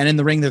entertainment and in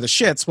the ring, they're the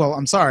shits. Well,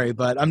 I'm sorry,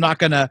 but I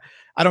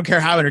don't care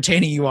how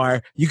entertaining you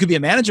are. You could be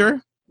a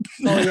manager.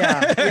 Oh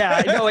yeah.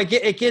 Yeah. No,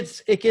 it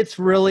gets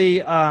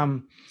really,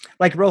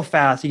 like real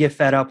fast. You get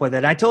fed up with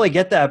it. I totally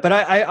get that. But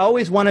I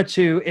always wanted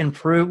to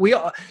improve.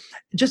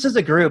 Just as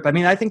a group, I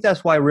mean, I think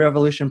that's why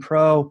Revolution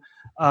Pro,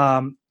 we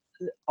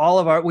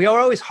are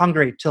always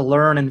hungry to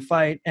learn and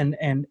fight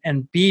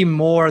and be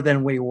more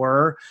than we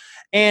were.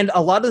 And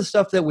a lot of the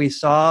stuff that we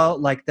saw,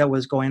 like that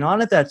was going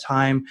on at that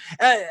time,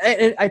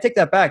 I take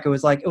that back. It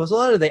was a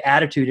lot of the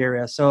attitude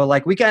area. So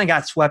like we kind of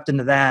got swept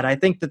into that. I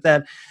think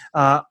that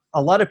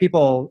a lot of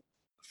people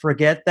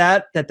forget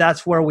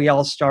that's where we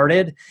all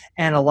started.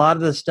 And a lot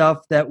of the stuff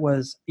that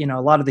was, a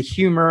lot of the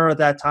humor at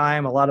that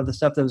time, a lot of the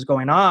stuff that was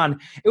going on,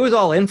 it was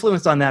all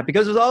influenced on that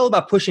because it was all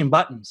about pushing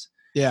buttons.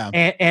 Yeah.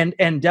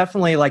 And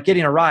definitely like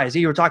getting a rise.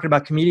 You were talking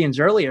about comedians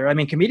earlier. I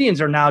mean,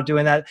 comedians are now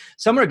doing that.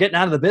 Some are getting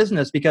out of the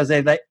business because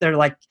they're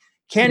like,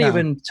 can't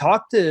even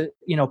talk to,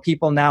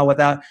 people now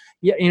without,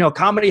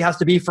 comedy has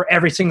to be for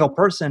every single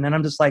person. And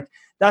I'm just like,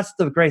 that's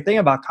the great thing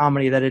about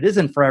comedy, that it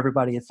isn't for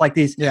everybody. It's like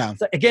these,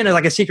 again, it's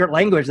like a secret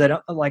language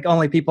that like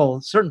only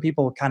certain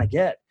people kind of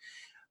get.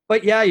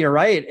 But yeah, you're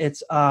right.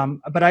 It's,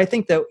 but I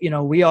think that,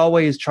 we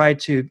always try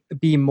to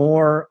be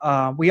more,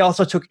 we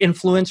also took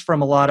influence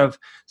from a lot of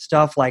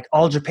stuff like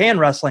All Japan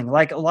Wrestling.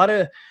 Like a lot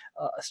of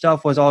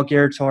stuff was all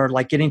geared toward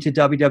like getting to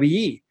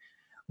WWE.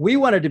 We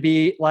wanted to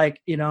be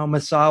like,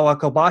 Misawa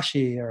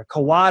Kobashi or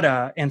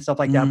Kawada and stuff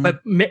like that, but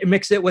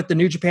mix it with the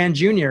New Japan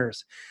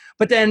Juniors.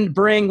 But then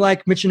bring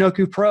like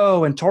Michinoku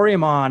Pro and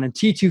Toryumon and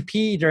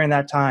T2P during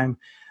that time.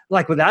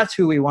 Like, well, that's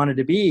who we wanted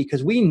to be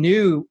because we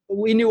knew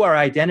our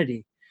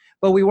identity.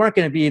 But we weren't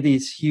going to be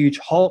these huge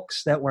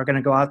hulks that were going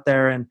to go out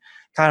there and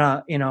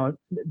kind of,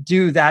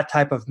 do that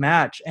type of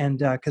match. And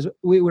because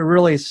we were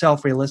really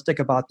self-realistic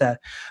about that.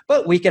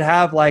 But we could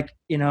have like,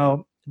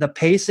 the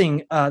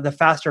pacing, the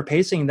faster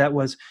pacing that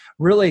was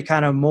really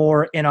kind of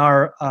more in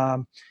our,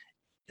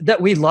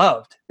 that we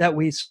loved, that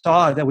we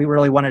saw, that we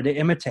really wanted to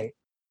imitate.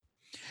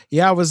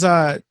 Yeah, I was,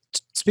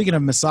 speaking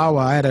of Misawa,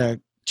 I had a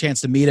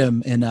chance to meet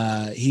him and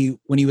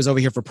when he was over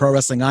here for Pro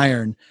Wrestling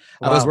Iron.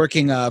 Wow. I was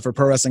working for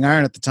Pro Wrestling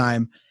Iron at the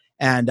time.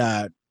 And,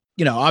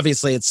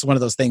 obviously it's one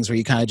of those things where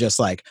you kind of just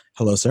like,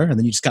 hello, sir. And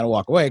then you just kind of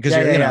walk away because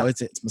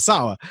it's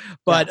Misawa.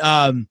 But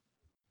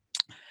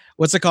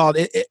what's it called?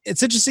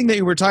 It's interesting that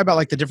you were talking about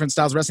like the different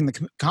styles of wrestling,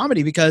 the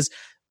comedy, because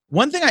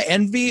one thing I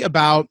envy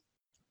about,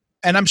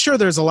 and I'm sure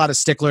there's a lot of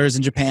sticklers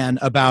in Japan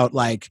about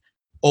like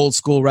old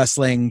school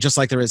wrestling, just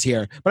like there is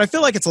here. But I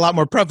feel like it's a lot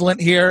more prevalent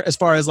here as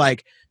far as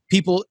like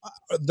people,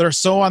 they're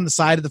so on the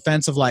side of the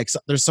fence of like,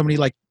 there's so many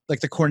like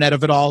the cornet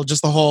of it all,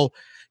 just the whole,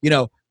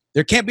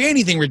 there can't be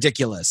anything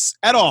ridiculous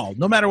at all,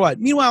 no matter what.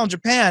 Meanwhile, in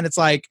Japan, it's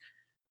like,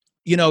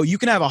 you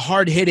can have a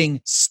hard-hitting,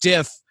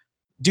 stiff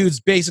dudes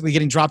basically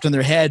getting dropped on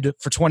their head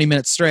for 20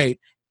 minutes straight.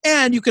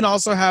 And you can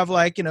also have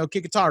like,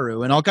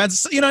 Kikitaru and all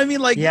kinds of, you know what I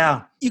mean? Like,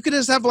 you could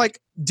just have like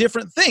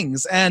different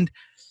things. And,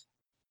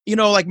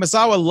 like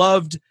Misawa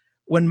loved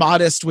when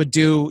Modest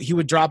he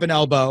would drop an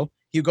elbow.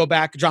 He would go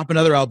back, drop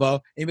another elbow,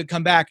 and he would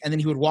come back, and then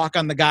he would walk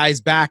on the guy's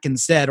back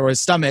instead, or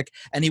his stomach,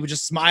 and he would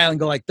just smile and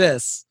go like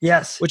this.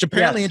 Yes. Which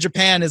apparently in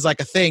Japan is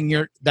like a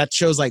thing that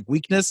shows like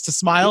weakness to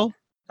smile.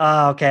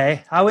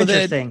 Okay. How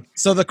interesting.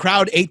 So the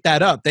crowd ate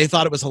that up. They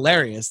thought it was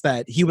hilarious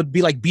that he would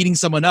be like beating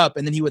someone up,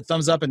 and then he would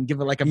thumbs up and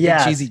give it like a big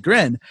cheesy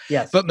grin.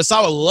 Yes. But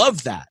Misawa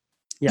loved that.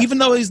 Yes. Even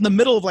though he's in the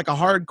middle of like a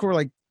hardcore,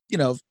 like,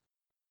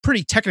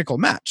 pretty technical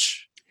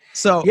match.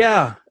 So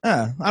I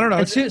don't know.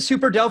 And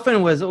Super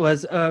Delphin was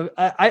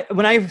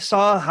when I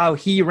saw how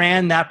he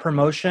ran that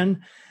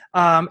promotion,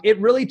 it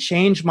really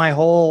changed my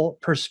whole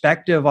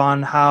perspective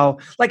on how,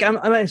 like, I'm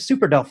a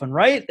Super Delphin,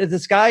 right?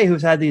 This guy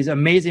who's had these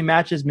amazing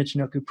matches,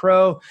 Michinoku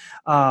Pro,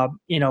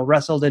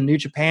 wrestled in New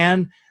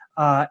Japan,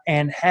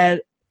 and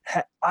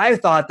I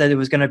thought that it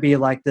was going to be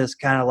like this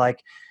kind of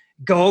like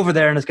go over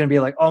there and it's going to be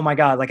like, oh my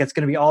God, like it's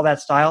going to be all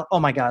that style. Oh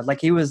my God. Like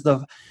he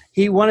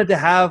wanted to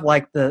have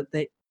like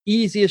the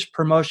easiest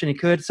promotion he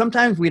could.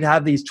 Sometimes we'd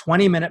have these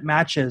 20-minute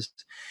matches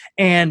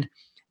and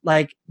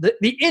like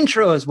the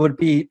intros would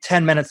be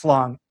 10 minutes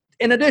long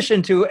in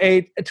addition to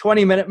a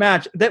 20-minute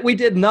match that we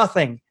did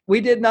nothing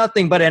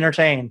but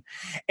entertain.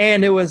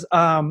 And it was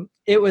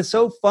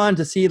so fun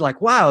to see like,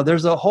 wow,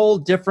 there's a whole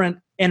different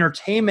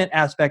entertainment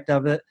aspect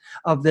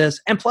of this.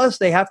 And plus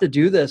they have to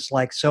do this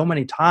like so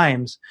many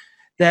times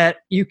that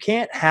you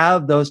can't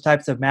have those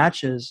types of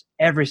matches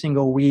every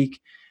single week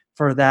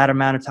for that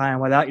amount of time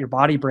without your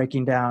body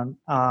breaking down.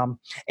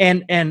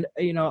 And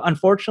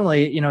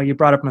unfortunately, you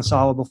brought up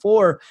Misawa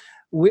before.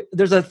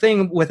 There's a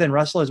thing within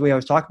wrestlers we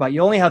always talk about.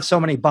 You only have so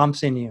many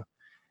bumps in you,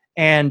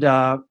 and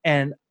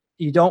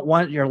you don't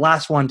want your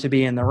last one to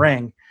be in the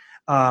ring.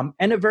 And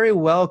it very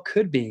well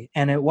could be,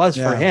 and it was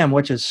for him,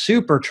 which is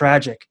super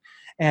tragic.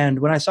 And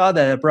when I saw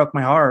that, it broke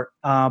my heart.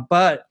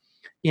 But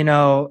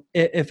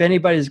if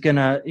anybody's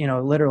gonna,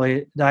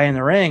 literally die in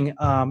the ring,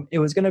 it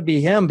was gonna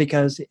be him,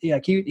 because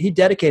he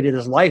dedicated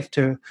his life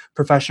to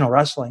professional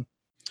wrestling.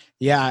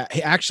 Yeah,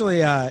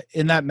 actually,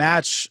 in that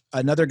match,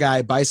 another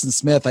guy, Bison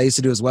Smith, I used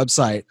to do his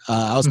website.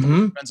 I was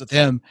friends with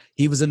him.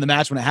 He was in the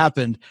match when it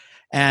happened,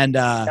 and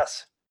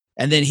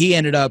and then he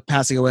ended up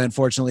passing away,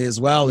 unfortunately,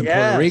 as well in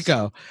Puerto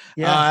Rico.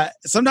 Yeah.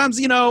 Sometimes,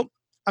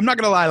 I'm not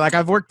gonna lie. Like,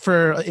 I've worked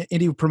for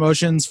indie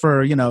promotions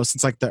for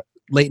since like the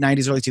late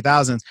 '90s, early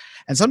 2000s,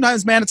 and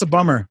sometimes, man, it's a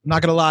bummer. I'm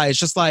not gonna lie. It's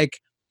just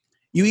like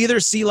you either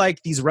see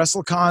like these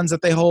WrestleCons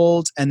that they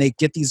hold, and they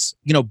get these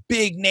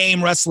big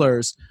name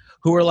wrestlers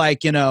who are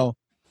like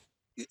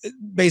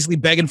basically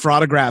begging for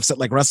autographs at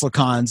like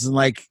WrestleCons,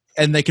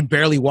 and they can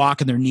barely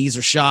walk and their knees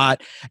are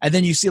shot. And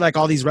then you see like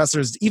all these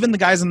wrestlers, even the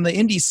guys in the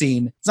indie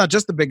scene, it's not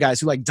just the big guys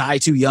who like die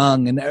too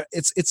young. And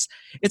it's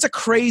a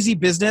crazy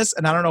business.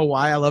 And I don't know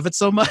why I love it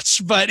so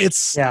much, but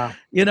it's,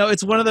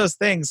 it's one of those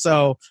things.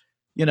 So,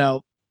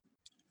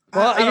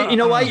 well, you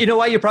know why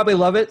you probably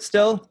love it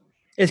still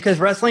is because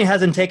wrestling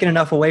hasn't taken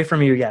enough away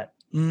from you yet.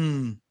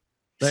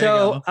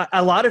 So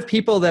a lot of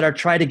people that are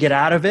trying to get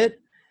out of it,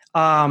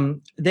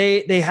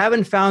 they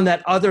haven't found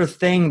that other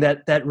thing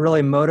that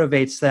really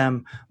motivates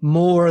them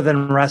more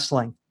than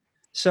wrestling.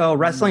 So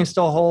wrestling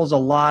still holds a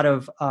lot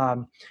of,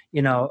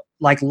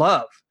 like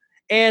love.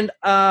 And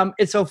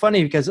it's so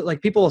funny because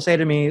like people will say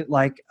to me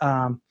like,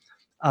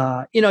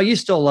 you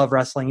still love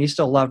wrestling. You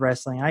still love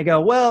wrestling. I go,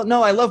 well,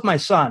 no, I love my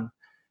son.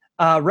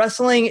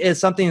 Wrestling is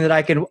something that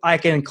I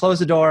can close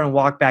the door and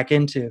walk back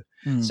into.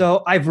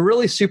 So I've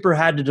really super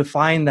had to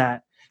define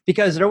that.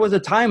 Because there was a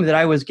time that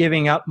I was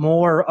giving up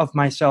more of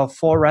myself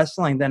for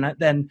wrestling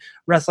than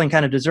wrestling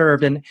kind of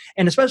deserved, and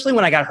especially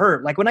when I got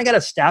hurt, like when I got a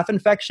staph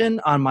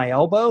infection on my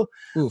elbow.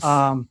 It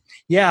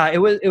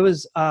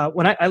was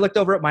when I looked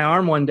over at my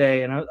arm one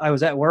day, and I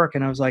was at work,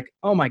 and I was like,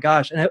 oh my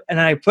gosh, and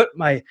I put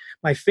my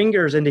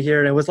fingers into here,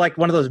 and it was like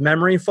one of those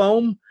memory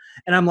foam,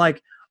 and I'm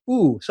like,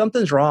 ooh,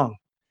 something's wrong.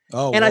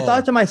 And I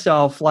thought to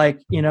myself, like,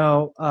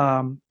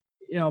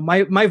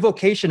 my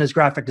vocation is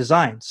graphic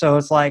design. So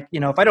it's like,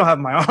 if I don't have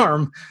my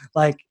arm,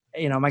 like,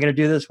 am I going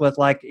to do this with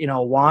like,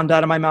 a wand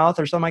out of my mouth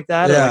or something like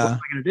that? Yeah. Or like, what am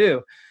I going to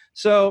do?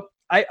 So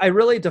I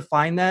really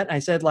defined that. I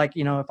said like,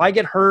 if I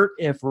get hurt,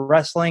 if the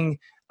wrestling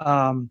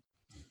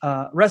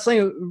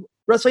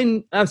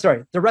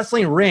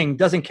ring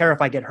doesn't care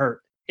if I get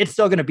hurt. It's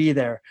still going to be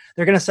there.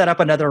 They're going to set up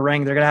another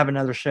ring. They're going to have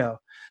another show.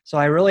 So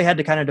I really had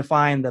to kind of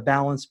define the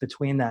balance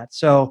between that.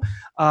 So,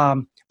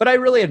 but I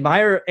really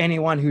admire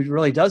anyone who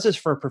really does this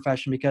for a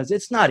profession because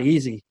it's not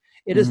easy.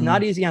 It is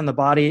not easy on the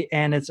body,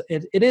 and it's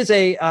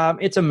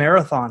a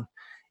marathon.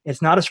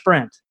 It's not a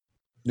sprint.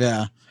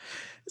 Yeah.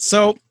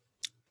 So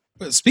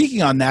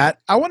speaking on that,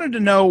 I wanted to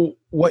know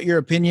what your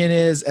opinion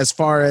is as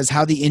far as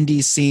how the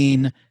indie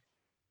scene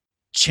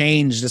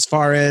changed, as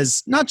far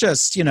as not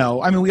just, we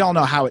all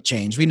know how it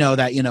changed. We know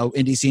that,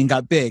 indie scene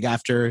got big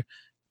after,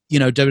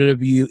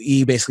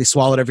 WWE basically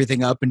swallowed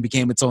everything up and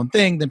became its own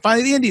thing. Then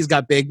finally the indies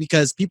got big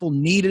because people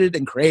needed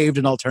and craved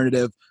an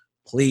alternative.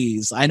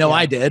 Please. I know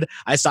I did.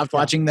 I stopped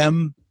watching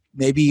them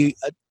maybe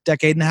a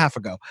decade and a half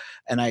ago,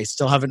 and I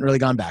still haven't really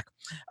gone back.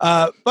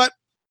 But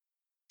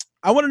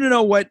I wanted to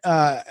know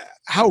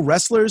how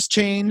wrestlers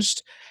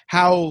changed,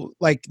 how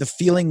like the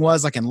feeling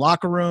was like in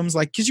locker rooms,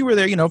 like, cause you were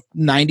there,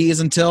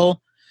 90s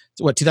until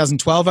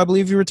 2012, I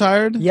believe you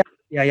retired.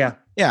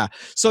 Yeah.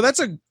 So that's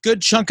a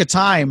good chunk of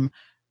time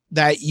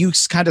that you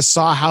kind of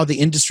saw how the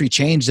industry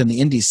changed in the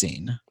indie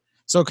scene.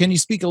 So can you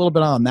speak a little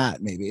bit on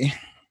that maybe?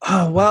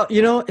 Oh, well,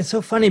 it's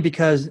so funny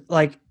because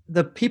like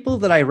the people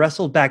that I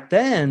wrestled back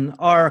then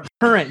are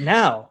current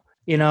now,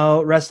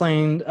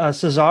 wrestling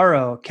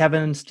Cesaro,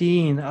 Kevin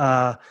Steen,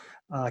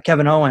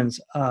 Kevin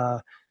Owens,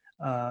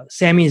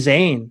 Sami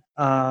Zayn,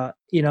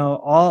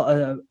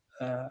 all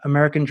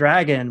American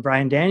Dragon,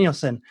 Bryan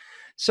Danielson.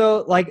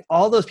 So like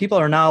all those people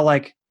are now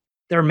like,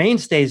 they're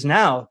mainstays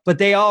now, but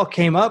they all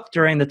came up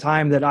during the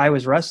time that I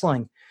was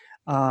wrestling.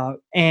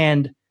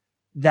 And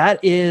that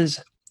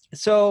is,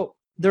 so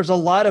there's a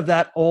lot of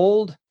that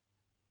old,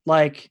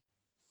 like,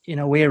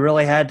 we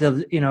really had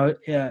to,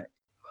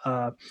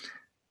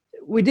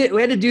 we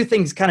had to do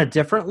things kind of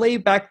differently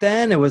back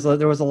then. There was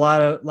a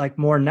lot of like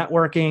more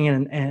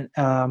networking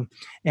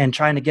and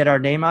trying to get our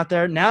name out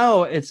there.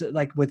 Now it's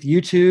like with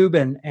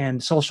YouTube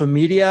and social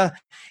media,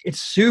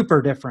 it's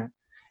super different.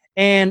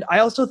 And I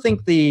also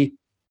think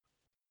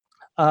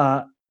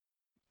I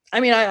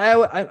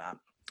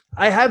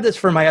have this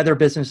for my other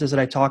businesses that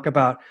I talk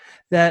about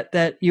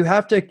that you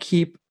have to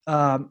keep,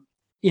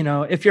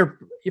 if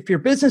your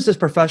business is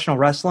professional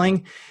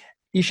wrestling,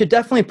 you should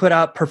definitely put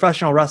out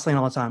professional wrestling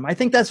all the time. I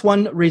think that's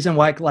one reason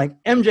why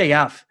like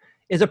MJF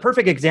is a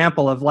perfect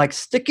example of like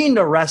sticking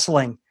to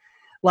wrestling.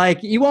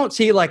 Like you won't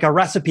see like a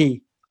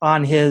recipe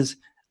on his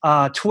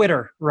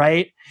Twitter,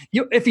 right?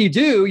 If you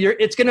do,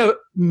 it's going to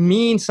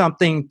mean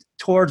something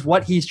towards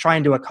what he's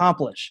trying to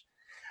accomplish.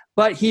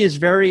 But he is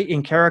very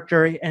in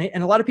character,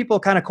 and a lot of people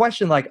kind of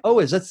question, like, "Oh,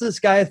 is this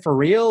guy for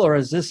real, or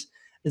is this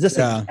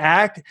an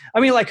act?"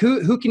 I mean, like,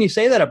 who can you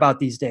say that about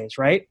these days,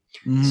 right?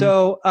 Mm-hmm.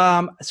 So,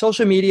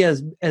 social media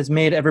has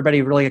made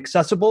everybody really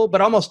accessible,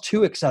 but almost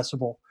too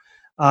accessible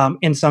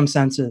in some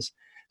senses.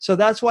 So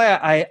that's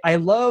why I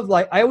love,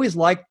 like, I always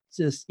liked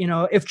this. You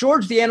know, if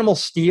George the Animal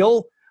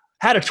Steele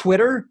had a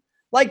Twitter,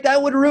 like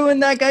that would ruin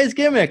that guy's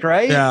gimmick,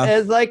 right? Yeah.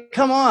 It's like,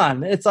 come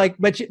on. It's like,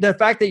 but the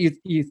fact that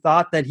you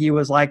thought that he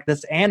was like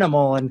this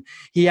animal and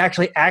he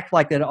actually acted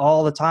like that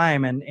all the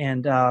time,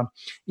 and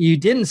you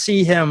didn't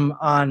see him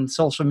on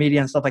social media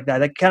and stuff like that.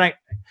 That kind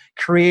of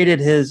created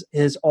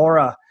his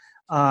aura.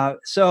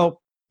 So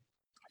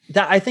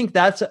that, I think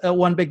that's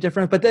one big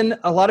difference. But then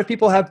a lot of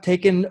people have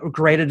taken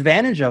great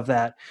advantage of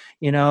that.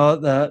 You know,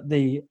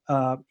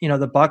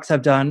 the Bucks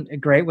have done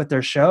great with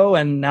their show,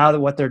 and now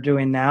what they're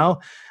doing now.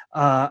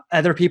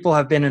 Other people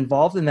have been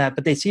involved in that,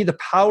 but they see the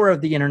power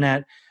of the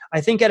internet. I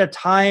think at a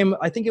time,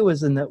 I think it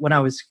was when I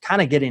was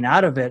kind of getting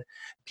out of it,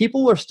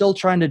 people were still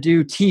trying to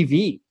do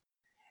TV,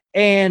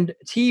 and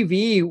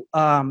TV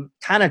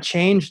kind of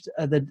changed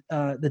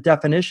the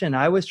definition.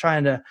 I was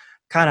trying to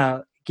kind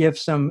of give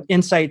some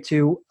insight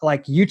to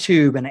like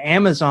YouTube and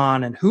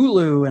Amazon and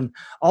Hulu and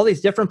all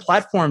these different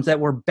platforms that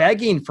were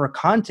begging for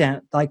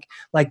content like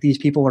these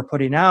people were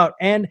putting out.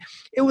 And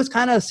it was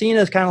kind of seen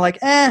as kind of like,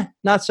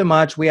 not so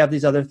much. We have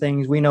these other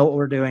things. We know what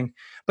we're doing.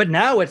 But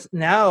now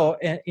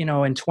you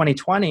know, in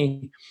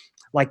 2020,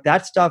 like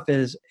that stuff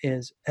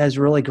has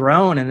really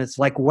grown, and it's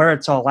like where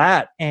it's all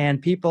at.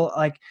 And people,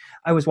 like,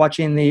 I was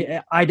watching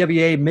the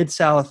IWA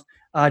Mid-South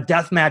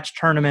Deathmatch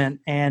Tournament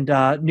and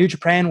New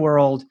Japan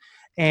World,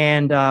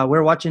 and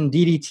we're watching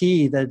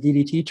DDT. The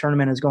DDT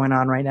tournament is going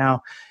on right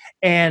now,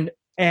 and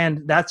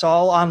that's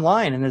all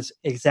online, and is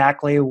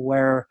exactly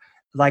where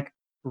like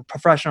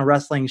professional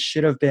wrestling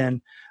should have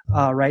been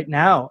right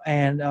now,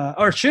 and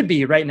or should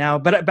be right now.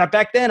 But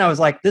back then, I was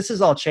like, this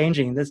is all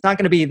changing. It's not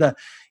going to be the,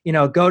 you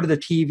know, go to the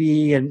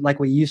TV and like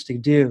we used to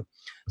do.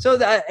 So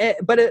that,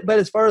 but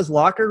as far as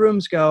locker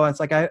rooms go, it's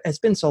like it's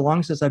been so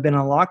long since I've been in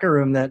a locker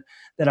room that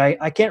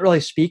I can't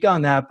really speak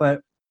on that,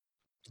 but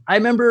I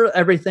remember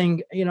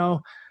everything, you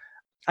know.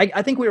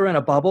 I think we were in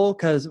a bubble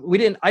because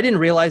I didn't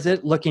realize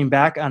it looking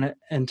back on it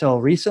until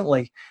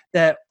recently,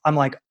 that I'm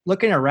like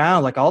looking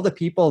around, like all the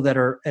people that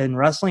are in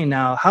wrestling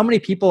now, how many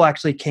people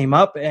actually came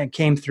up and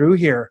came through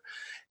here?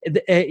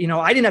 You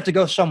know, I didn't have to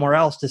go somewhere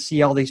else to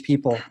see all these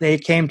people. They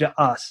came to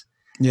us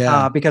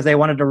because they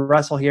wanted to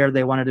wrestle here.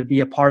 They wanted to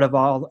be a part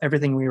of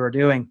everything we were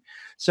doing.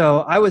 So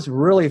I was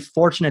really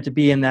fortunate to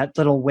be in that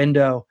little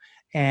window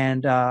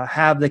and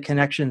have the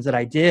connections that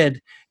I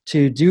did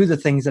to do the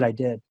things that I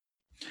did.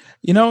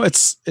 You know,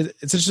 it's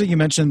interesting you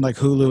mentioned like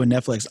Hulu and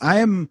Netflix. I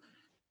am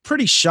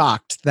pretty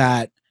shocked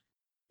that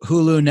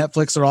Hulu,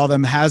 Netflix, or all of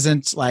them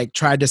hasn't like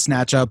tried to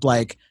snatch up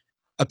like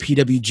a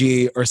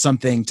PWG or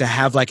something to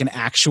have like an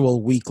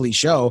actual weekly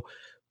show.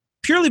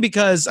 Purely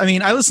because, I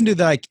mean, I listened to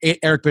the like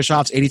Eric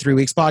Bischoff's 83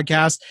 Weeks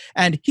podcast,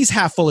 and he's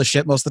half full of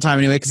shit most of the time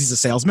anyway because he's a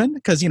salesman,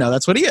 because, you know,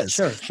 that's what he is.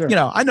 Sure. You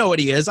know, I know what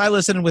he is. I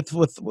listen with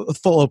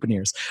full open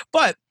ears.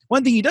 But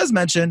one thing he does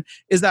mention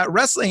is that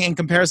wrestling, in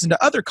comparison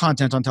to other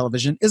content on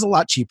television, is a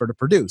lot cheaper to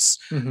produce,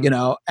 you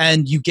know,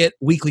 and you get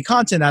weekly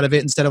content out of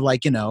it instead of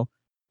like, you know,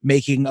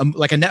 making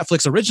like a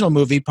Netflix original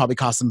movie probably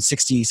cost them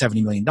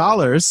 $60-70 million.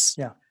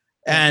 Yeah.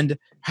 And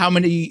how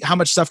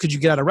much stuff could you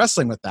get out of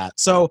wrestling with that?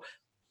 So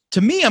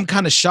to me, I'm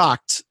kind of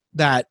shocked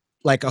that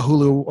like a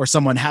Hulu or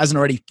someone hasn't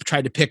already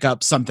tried to pick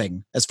up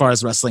something as far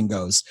as wrestling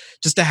goes,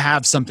 just to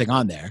have something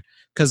on there.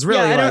 Because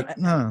really,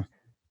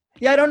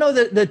 yeah, I don't know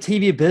the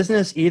TV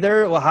business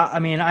either. Well, I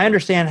mean, I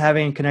understand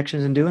having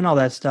connections and doing all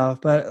that stuff,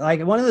 but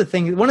like one of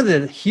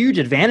the huge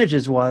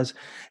advantages was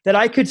that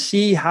I could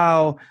see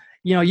how,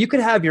 you know, you could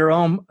have your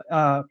own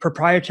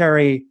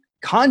proprietary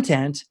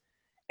content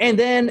and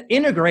then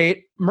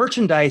integrate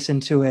merchandise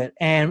into it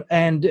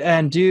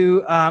and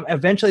do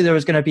eventually there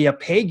was going to be a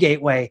pay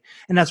gateway,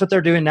 and that's what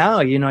they're doing now.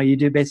 You know, you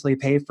do basically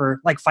pay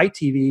for like Fight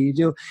TV,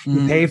 you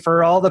pay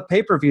for all the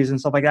pay-per-views and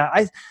stuff like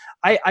that.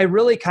 I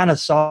really kind of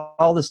saw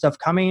all this stuff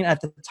coming at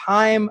the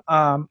time.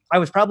 I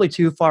was probably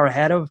too far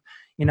ahead of,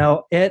 you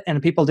know, it,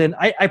 and people didn't.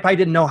 I probably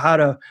didn't know how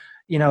to,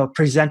 you know,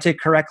 present it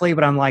correctly.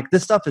 But I'm like,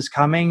 this stuff is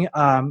coming.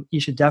 You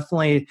should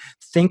definitely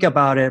think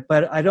about it.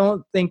 But I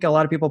don't think a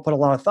lot of people put a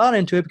lot of thought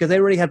into it because they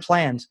already had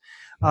plans.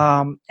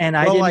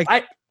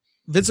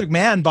 Vince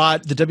McMahon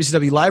bought the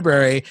WCW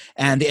library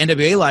and the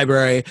NWA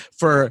library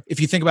for, if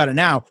you think about it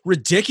now,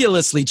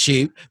 ridiculously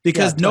cheap,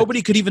 because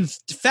nobody could even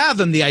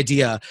fathom the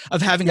idea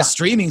of having a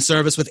streaming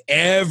service with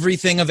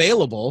everything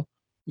available.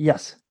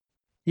 Yes.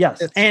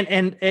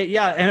 And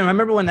I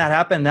remember when that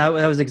happened, that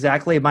was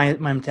exactly my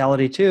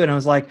mentality too. And I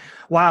was like,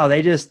 wow,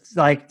 they just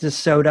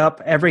sewed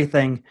up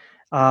everything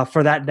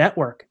for that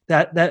network.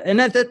 That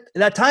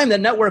time, that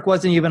network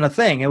wasn't even a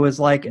thing. It was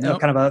like Nope.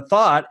 kind of a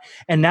thought,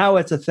 and now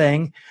it's a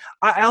thing.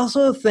 I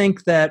also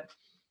think that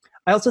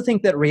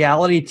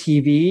reality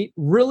TV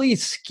really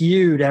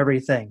skewed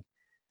everything.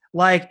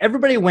 Like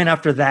everybody went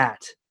after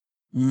that,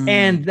 Mm.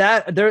 and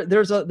that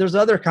there's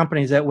other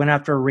companies that went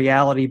after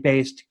reality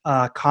based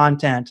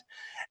content,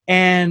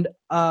 and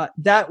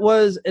that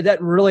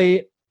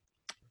really.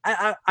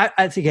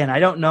 Again, I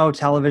don't know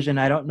television.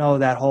 I don't know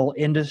that whole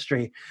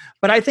industry,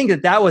 but I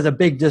think that was a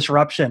big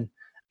disruption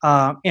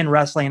in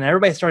wrestling. And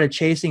everybody started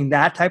chasing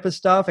that type of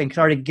stuff and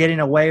started getting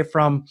away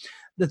from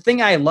the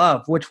thing I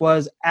love, which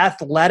was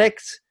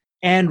athletics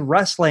and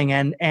wrestling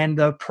and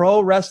the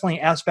pro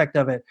wrestling aspect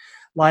of it.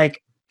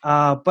 Like,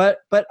 but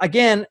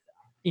again,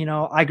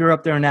 I grew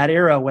up there in that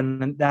era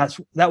when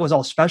that was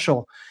all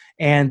special.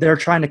 And they're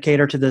trying to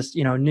cater to this,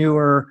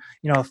 newer,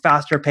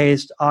 faster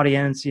paced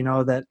audience,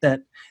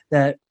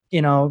 that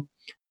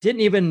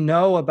didn't even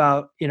know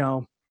about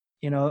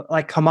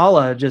like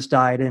Kamala just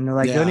died and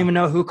like don't Yeah. even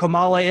know who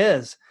Kamala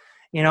is,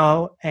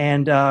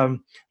 and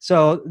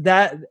so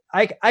that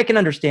I can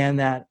understand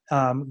that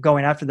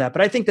going after that,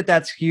 but I think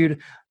that's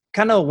skewed.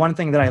 Kind of one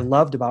thing that I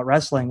loved about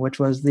wrestling, which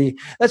was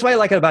that's why I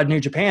like it about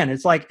New Japan.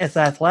 It's like it's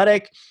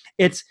athletic.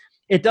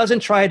 It doesn't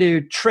try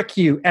to trick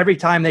you every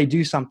time they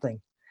do something.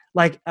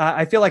 Like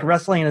I feel like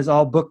wrestling is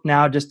all booked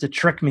now just to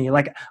trick me.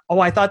 Like, oh,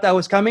 I thought that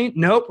was coming.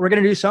 Nope, we're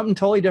gonna do something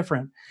totally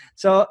different.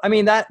 So I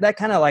mean that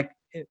kind of like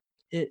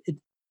it,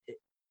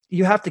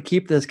 you have to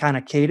keep this kind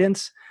of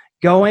cadence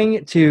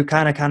going to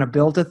kind of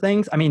build to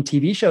things. I mean,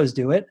 TV shows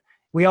do it.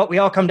 We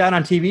all come down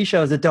on TV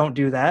shows that don't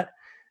do that.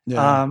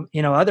 Yeah.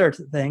 Other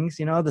things.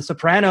 The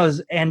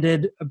Sopranos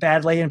ended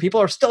badly, and people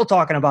are still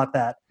talking about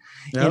that.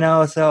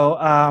 Yep.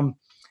 So.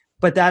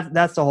 But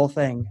that's the whole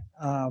thing.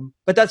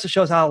 But that just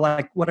shows how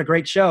like what a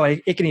great show.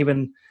 It can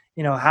even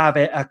have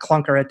a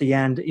clunker at the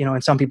end.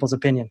 In some people's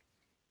opinion.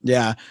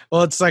 Yeah.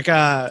 Well, it's like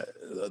The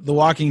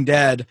Walking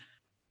Dead.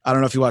 I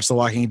don't know if you watched The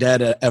Walking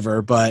Dead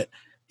ever, but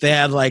they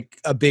had like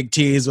a big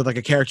tease with like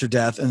a character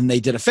death, and they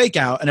did a fake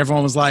out, and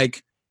everyone was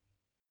like,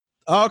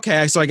 oh,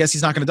 okay, so I guess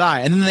he's not going to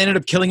die. And then they ended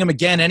up killing him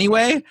again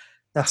anyway.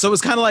 So it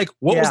was kind of like,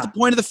 what was the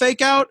point of the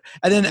fake out?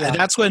 And then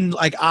that's when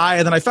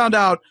I found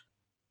out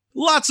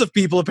lots of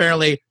people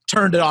apparently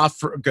turned it off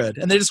for good,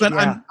 and they just went,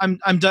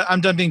 I'm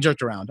done being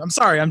jerked around. I'm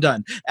sorry, I'm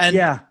done.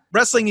 And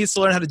wrestling needs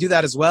to learn how to do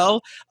that as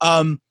well.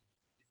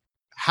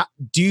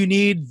 Do you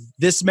need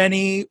this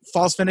many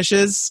false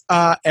finishes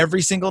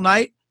every single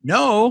night?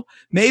 No,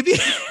 maybe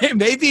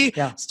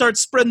start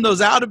spreading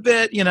those out a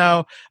bit.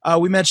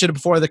 We mentioned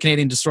before the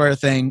Canadian Destroyer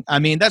thing. I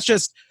mean, that's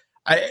just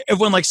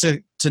everyone likes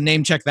to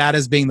name check that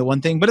as being the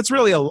one thing, but it's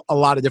really a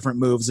lot of different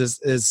moves.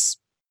 Is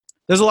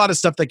there's a lot of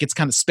stuff that gets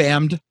kind of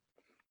spammed.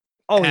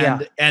 Oh,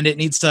 and it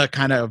needs to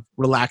kind of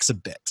relax a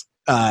bit.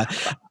 I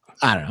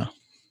don't know.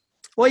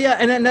 Well, yeah,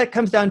 and then that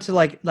comes down to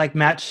like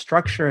match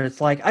structure. It's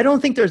like I don't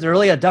think there's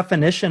really a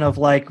definition of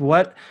like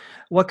what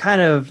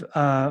kind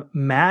of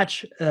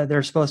match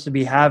they're supposed to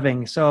be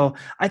having. So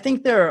I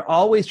think they're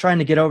always trying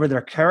to get over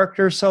their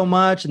characters so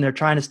much, and they're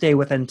trying to stay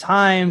within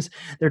times.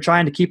 They're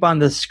trying to keep on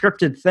the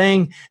scripted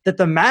thing that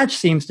the match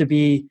seems to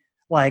be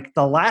like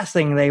the last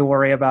thing they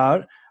worry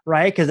about.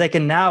 Right, because they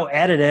can now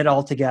edit it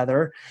all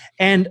together,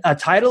 and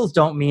titles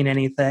don't mean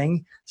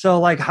anything. So,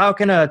 like, how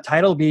can a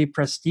title be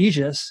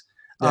prestigious?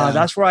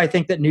 That's where I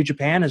think that New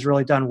Japan has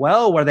really done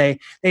well, where they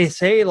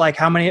say like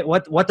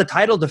what the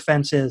title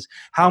defense is,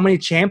 how many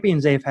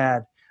champions they've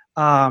had.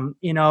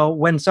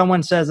 When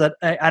someone says that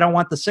I don't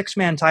want the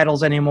 6-man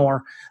titles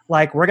anymore,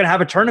 like we're going to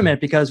have a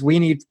tournament because we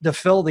need to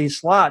fill these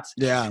slots.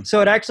 Yeah. So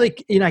it actually,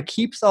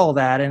 keeps all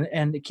that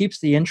and it keeps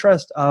the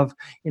interest of,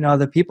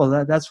 the people.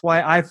 That's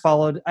why I've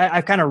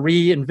kind of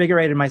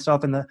reinvigorated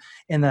myself in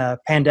the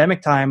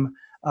pandemic time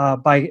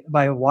by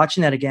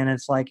watching that again.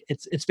 It's like,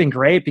 it's been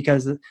great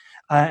because,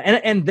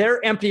 and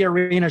their empty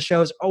arena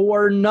shows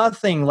were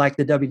nothing like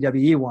the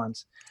WWE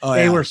ones. Oh,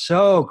 they were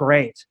so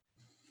great.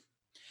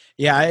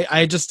 Yeah,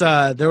 I just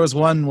there was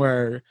one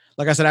where,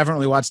 like I said, I haven't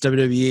really watched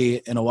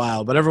WWE in a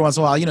while, but every once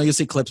in a while, you'll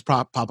see clips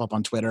pop up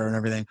on Twitter and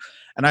everything.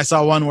 And I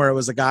saw one where it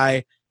was a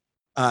guy,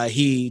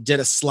 he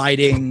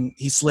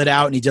slid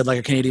out and he did like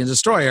a Canadian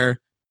Destroyer,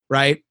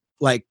 right?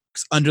 Like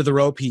under the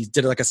rope, he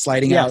did like a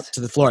sliding out to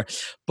the floor.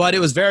 But it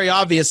was very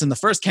obvious in the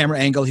first camera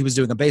angle, he was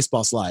doing a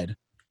baseball slide.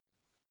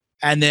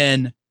 And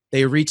then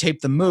they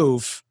retaped the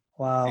move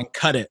and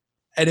cut it.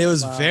 And it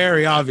was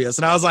very obvious.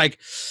 And I was like,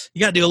 you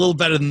got to do a little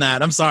better than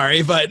that. I'm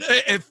sorry. But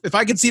if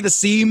I could see the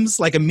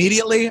seams like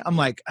immediately, I'm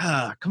like,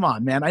 come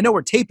on, man. I know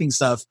we're taping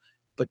stuff,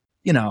 but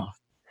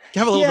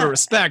have a little bit of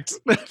respect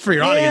for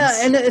your audience.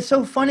 Yeah. And it's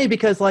so funny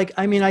because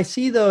I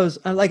see those,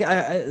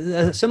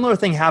 a similar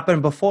thing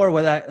happened before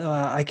with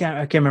I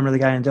can't remember the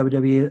guy in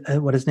WWE,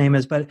 what his name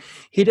is, but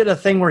he did a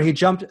thing where he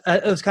jumped.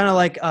 It was kind of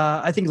like,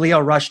 I think Leo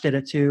Rush did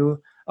it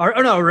too. Or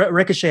no,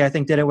 Ricochet, I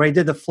think, did it, where he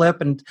did the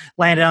flip and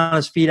landed on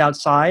his feet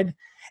outside.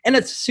 And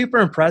it's super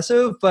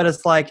impressive, but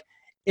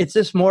it's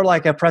just more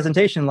like a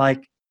presentation.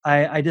 Like,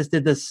 I just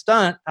did this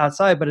stunt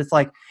outside, but it's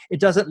like, it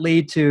doesn't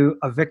lead to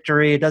a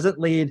victory. It doesn't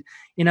lead,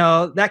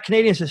 that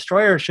Canadian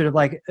destroyer should have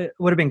it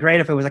would have been great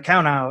if it was a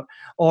count out,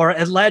 or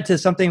it led to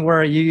something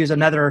where you use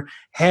another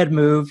head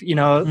move,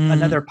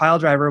 another pile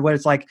driver, where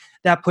it's like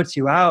that puts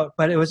you out.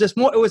 But it was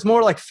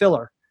more like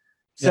filler.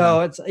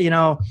 So it's,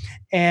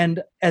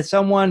 and as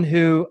someone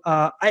who,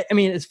 I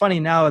mean, it's funny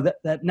now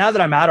that now that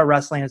I'm out of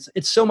wrestling,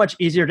 it's so much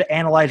easier to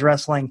analyze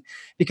wrestling,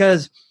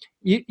 because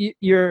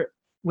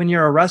when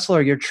you're a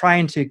wrestler, you're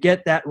trying to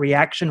get that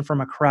reaction from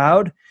a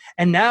crowd.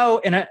 And now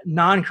in a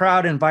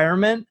non-crowd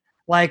environment,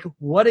 like,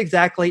 what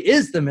exactly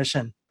is the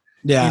mission?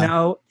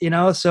 Yeah.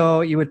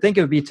 So you would think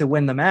it would be to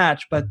win the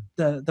match, but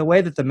the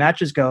way that the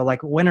matches go,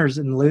 like, winners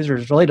and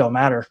losers really don't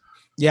matter.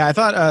 Yeah, I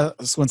thought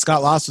when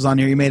Scott Lost was on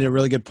here, he made a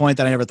really good point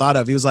that I never thought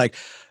of. He was like,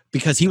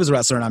 because he was a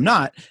wrestler and I'm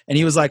not, and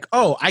he was like,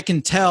 oh, I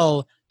can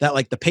tell that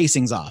like the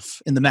pacing's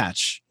off in the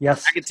match.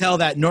 Yes. I can tell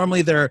that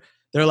normally they're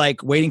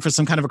like waiting for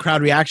some kind of a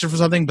crowd reaction for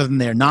something, but then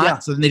they're not. Yeah.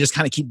 So then they just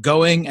kind of keep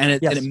going, and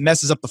it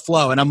messes up the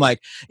flow. And I'm like,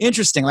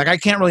 interesting. Like, I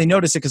can't really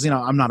notice it because,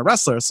 I'm not a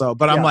wrestler. So,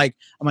 but I'm like,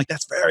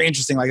 that's very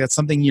interesting. Like, that's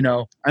something,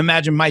 I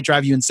imagine might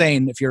drive you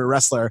insane if you're a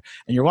wrestler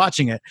and you're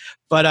watching it.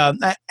 But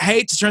I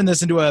hate to turn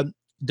this into a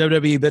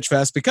WWE bitch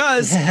fest,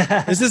 because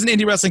this is an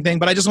indie wrestling thing,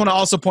 but I just want to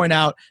also point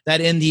out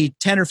that in the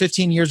 10 or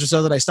 15 years or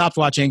so that I stopped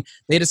watching,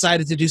 they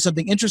decided to do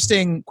something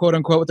interesting, quote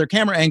unquote, with their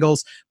camera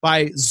angles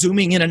by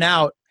zooming in and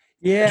out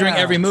during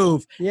every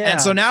move. Yeah. And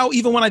so now,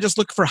 even when I just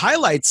look for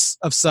highlights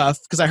of stuff,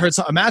 because I heard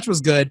a match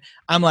was good,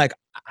 I'm like,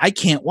 I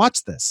can't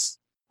watch this.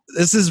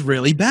 This is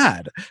really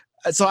bad.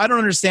 So I don't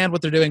understand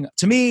what they're doing.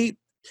 To me,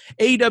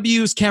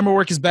 AEW's camera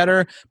work is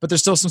better, but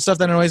there's still some stuff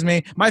that annoys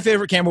me. My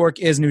favorite camera work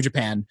is New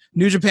Japan.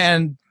 New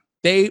Japan,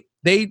 they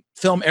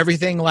film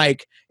everything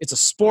like it's a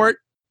sport.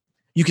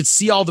 You can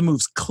see all the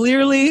moves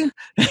clearly.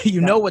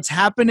 You know what's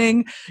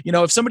happening.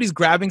 If somebody's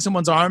grabbing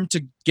someone's arm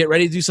to get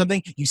ready to do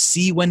something, you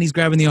see when he's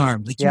grabbing the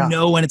arm. Like, you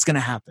know when it's going to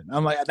happen.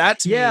 I'm like,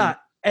 that's me.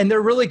 And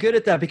they're really good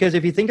at that, because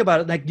if you think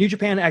about it, like, New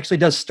Japan actually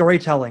does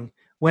storytelling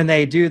when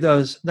they do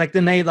those. Like,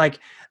 then they like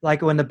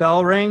when the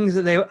bell rings,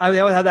 they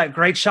always have that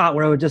great shot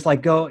where it would just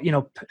like go,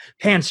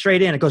 pan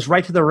straight in. It goes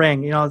right to the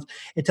ring.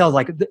 It tells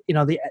like,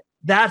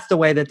 that's the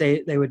way that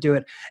they would do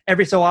it.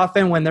 Every so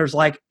often, when there's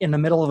like in the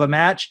middle of a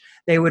match,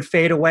 they would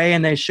fade away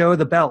and they show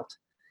the belt.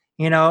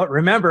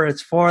 Remember,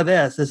 it's for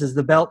this. This is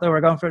the belt that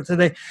we're going for. So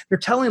they're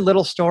telling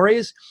little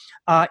stories,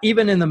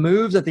 even in the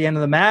moves at the end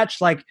of the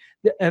match. Like,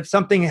 if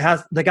something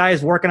the guy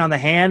is working on the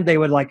hand, they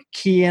would like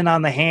key in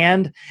on the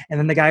hand, and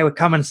then the guy would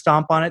come and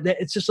stomp on it.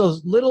 It's just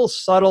those little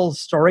subtle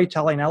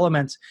storytelling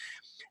elements.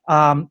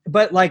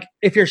 But like,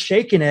 if you're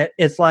shaking it,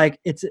 it's like,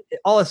 it's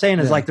all it's saying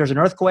is like there's an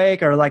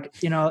earthquake, or like,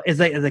 is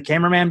the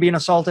cameraman being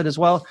assaulted as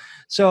well?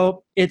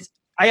 So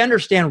I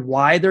understand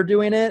why they're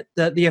doing it.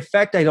 The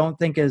effect, I don't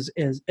think is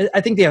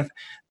I think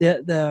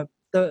the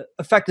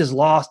effect is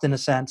lost in a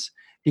sense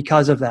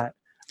because of that.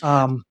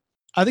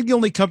 I think the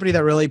only company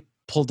that really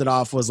pulled it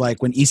off was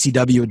like when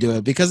ECW would do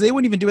it, because they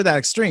wouldn't even do it that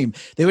extreme.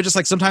 They would just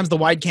like, sometimes the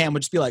wide cam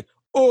would just be like,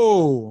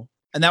 oh,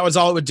 and that was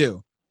all it would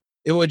do.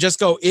 It would just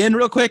go in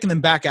real quick and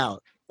then back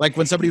out. Like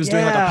when somebody was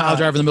doing like a pile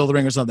driver in the middle of the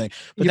ring or something.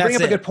 But you bring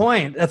up a good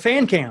point. A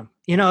fan cam,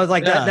 it's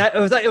like that.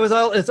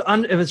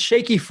 It was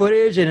shaky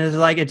footage, and it's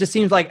like, it just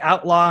seems like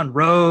outlaw and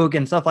rogue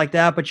and stuff like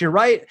that. But you're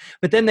right.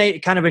 But then they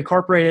kind of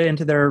incorporated it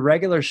into their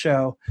regular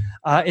show,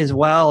 as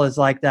well as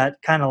like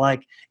that kind of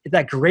like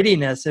that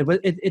grittiness.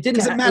 It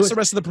didn't. It matched the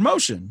rest of the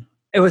promotion.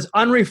 It was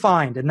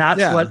unrefined, and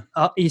that's what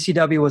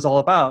ECW was all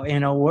about.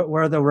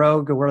 We're the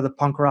rogue, we're the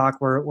punk rock,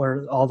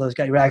 we're all those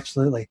guys.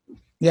 Absolutely.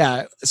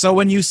 Yeah. So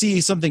when you see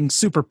something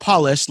super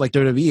polished like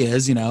WWE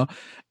is, and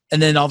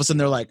then all of a sudden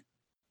they're like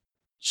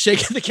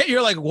shaking the can,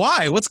 you're like,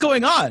 why? What's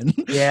going on?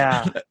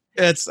 Yeah.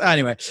 It's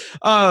anyway.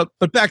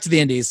 But back to the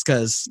indies,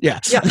 because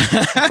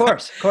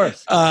of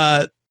course.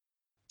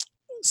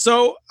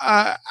 So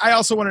I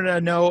also wanted to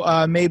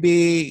know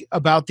maybe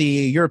about the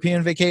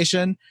European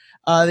vacation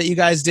that you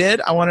guys did.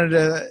 I wanted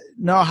to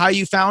know how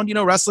you found,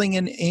 wrestling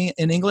in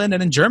England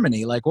and in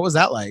Germany. Like, what was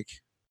that like?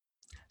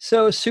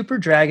 So Super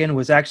Dragon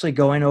was actually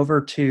going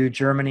over to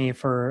Germany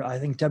for, I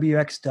think,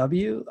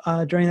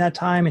 WXW during that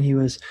time, and he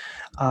was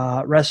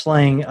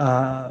wrestling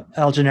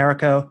El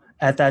Generico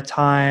at that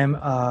time.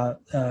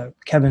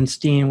 Kevin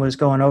Steen was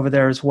going over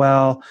there as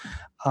well,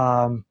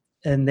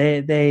 and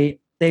they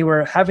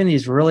were having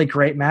these really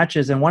great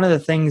matches. And one of the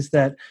things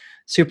that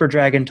Super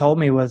Dragon told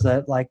me was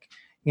that, like,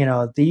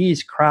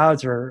 these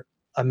crowds are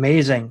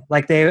amazing.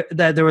 Like, there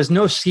was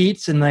no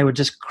seats, and they would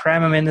just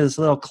cram them into this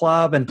little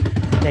club, and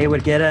they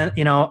would get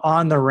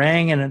on the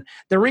ring, and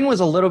the ring was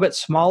a little bit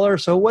smaller,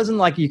 so it wasn't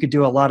like you could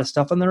do a lot of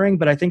stuff on the ring.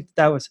 But I think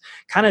that was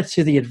kind of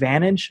to the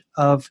advantage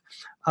of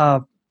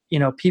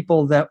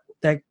people that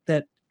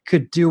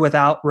could do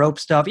without rope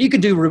stuff. You could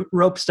do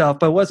rope stuff,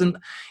 but it wasn't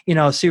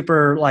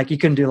super, like, you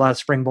couldn't do a lot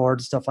of springboards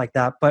and stuff like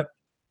that. But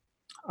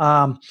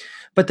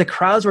the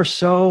crowds were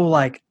so,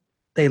 like,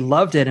 they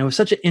loved it. And it was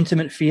such an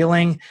intimate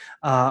feeling.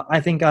 I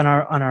think on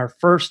our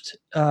first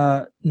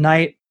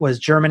night was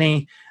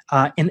Germany.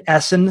 in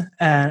Essen,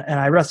 and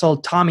I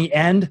wrestled Tommy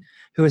End,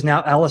 who is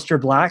now Aleister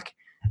Black.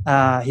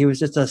 He was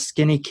just a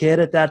skinny kid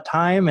at that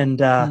time,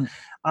 and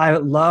I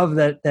love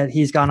that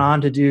he's gone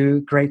on to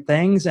do great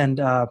things. And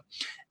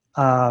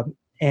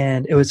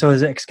it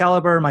was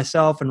Excalibur,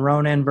 myself, and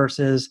Ronan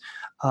versus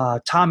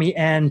Tommy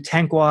End,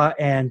 Tenkwa,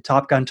 and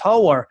Top Gun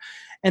Tall War.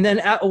 And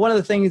then one of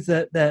the things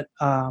that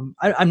I'm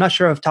not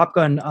sure if Top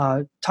Gun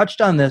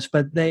touched on this,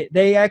 but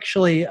they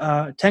actually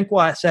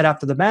Tenkwa said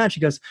after the match, he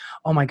goes,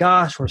 "Oh my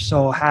gosh, we're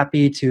so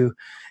happy to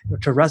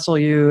wrestle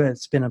you.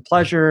 It's been a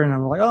pleasure." And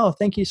I'm like, "Oh,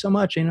 thank you so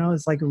much.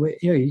 It's like,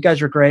 you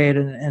guys are great,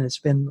 and it's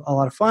been a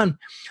lot of fun."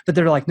 But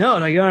they're like,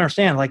 "No, you don't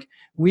understand. Like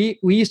we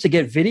used to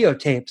get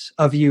videotapes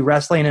of you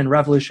wrestling in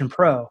Revolution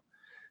Pro."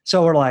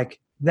 So we're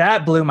like,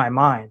 that blew my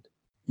mind.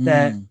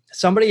 That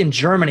somebody in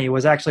Germany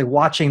was actually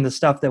watching the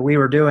stuff that we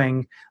were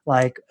doing,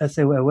 like, let's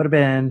say it would have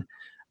been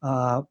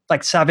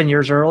like 7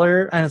 years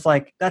earlier. And it's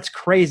like, that's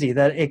crazy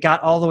that it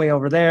got all the way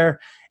over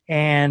there,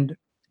 and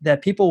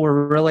that people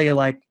were really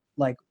like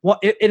what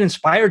it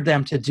inspired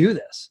them to do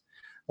this.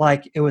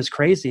 Like, it was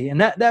crazy. And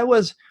that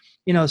was,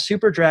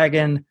 Super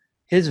Dragon,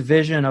 his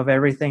vision of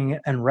everything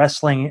and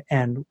wrestling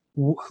and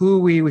who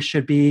we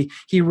should be.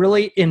 He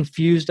really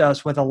infused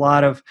us with a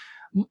lot of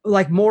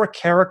like more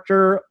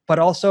character, but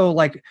also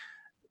like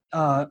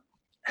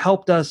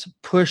helped us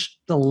push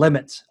the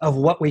limits of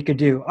what we could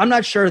do. I'm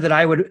not sure that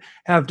I would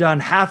have done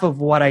half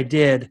of what I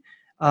did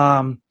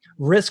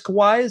risk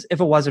wise if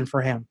it wasn't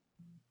for him.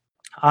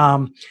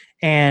 So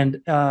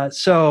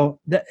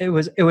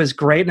it was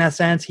great in that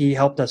sense. He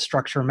helped us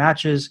structure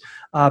matches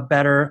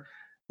better.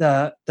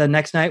 The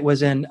next night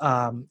was in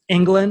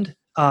England,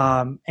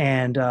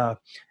 and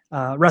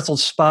wrestled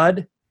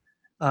Spud,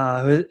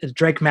 who is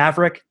Drake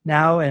Maverick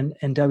now in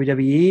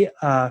WWE.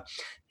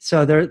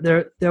 So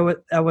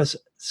that was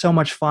so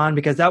much fun,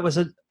 because that was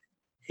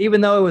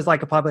even though it was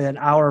like probably an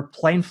hour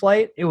plane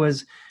flight,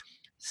 it's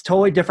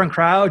totally different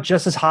crowd,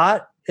 just as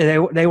hot. They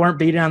weren't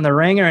beating on the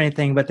ring or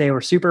anything, but they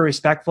were super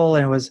respectful,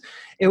 and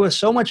it was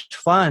so much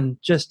fun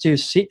just to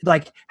see,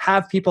 like,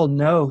 have people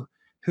know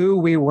who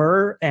we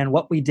were and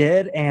what we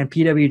did, and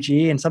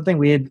PWG, and something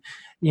we had,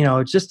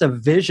 just a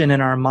vision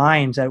in our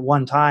minds at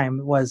one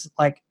time was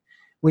like,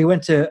 we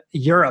went to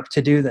Europe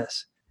to do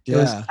this. It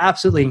was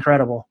absolutely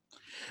incredible.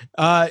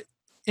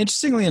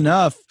 Interestingly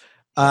enough,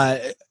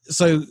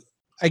 so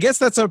I guess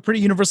that's a pretty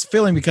universal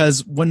feeling,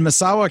 because when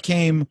Misawa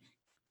came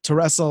to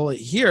wrestle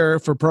here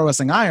for Pro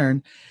Wrestling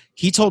Iron,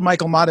 he told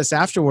Michael Modest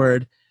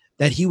afterward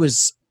that he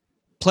was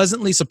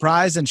pleasantly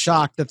surprised and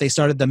shocked that they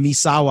started the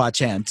Misawa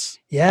chant.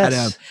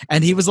 Yes.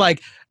 And he was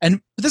like,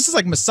 and this is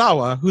like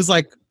Misawa, who's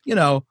like,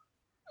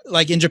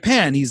 like in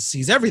Japan,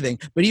 he's everything.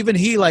 But even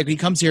he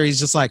comes here, he's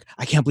just like,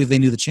 I can't believe they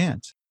knew the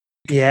chant.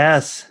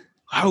 Yes.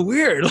 How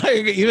weird. Like,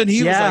 even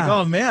he was like,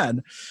 oh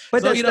man.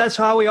 But so, that's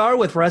how we are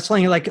with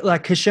wrestling. Like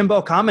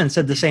Kishimbo Kamen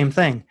said the same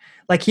thing.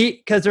 Like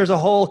because there's a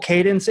whole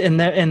cadence in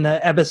the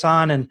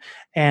Ebisan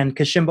and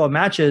Kishimbo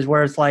matches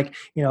where it's like,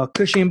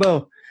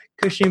 Kushimbo,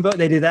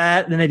 they do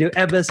that, then they do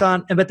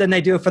Ebisan, but then they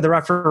do it for the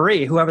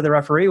referee, whoever the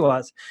referee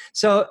was.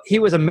 So he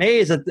was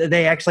amazed that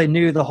they actually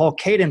knew the whole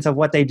cadence of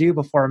what they do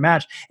before a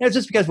match. And it's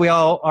just because we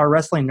all are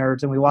wrestling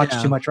nerds and we watch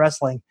too much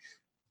wrestling.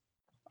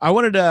 I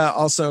wanted to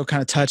also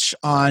kind of touch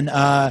on,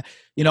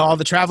 all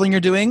the traveling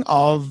you're doing,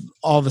 all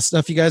the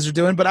stuff you guys are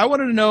doing, but I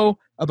wanted to know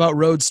about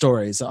road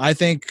stories. I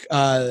think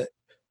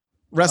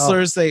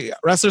wrestlers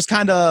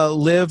kind of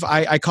live,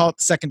 I call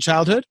it second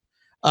childhood,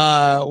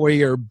 where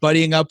you're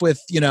buddying up with,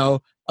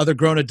 other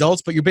grown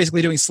adults, but you're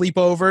basically doing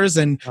sleepovers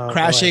and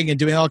crashing and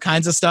doing all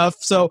kinds of stuff.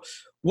 So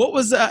what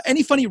was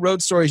any funny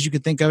road stories you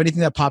could think of, anything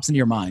that pops into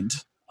your mind?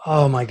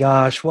 Oh my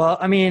gosh. Well,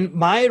 I mean,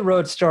 my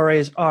road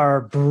stories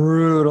are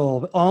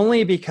brutal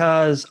only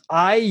because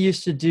I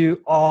used to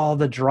do all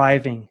the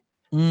driving.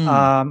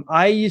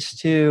 I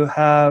used to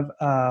have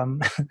a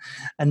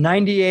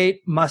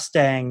 98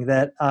 Mustang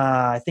that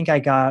I think I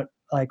got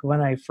like when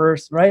I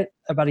first, right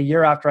about a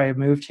year after I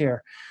moved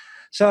here.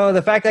 So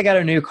the fact I got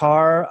a new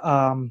car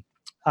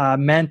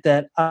meant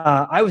that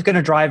I was going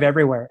to drive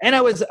everywhere, and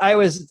I was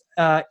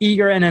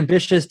eager and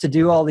ambitious to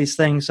do all these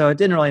things. So it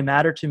didn't really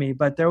matter to me.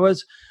 But there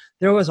was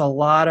a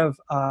lot of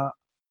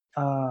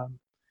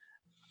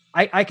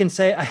I can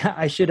say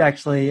I should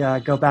actually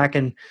go back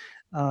and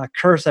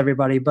curse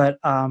everybody, but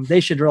they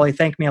should really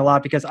thank me a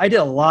lot, because I did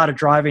a lot of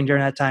driving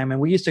during that time. And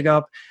we used to go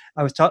up,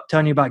 I was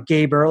telling you about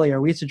Gabe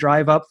earlier. We used to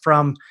drive up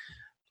from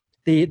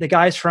the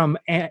guys from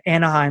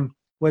Anaheim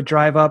would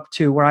drive up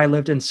to where I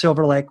lived in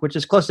Silver Lake, which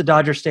is close to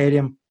Dodger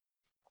Stadium.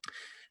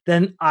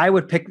 Then I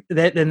would pick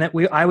that.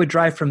 I would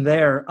drive from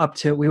there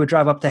we would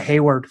drive up to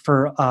Hayward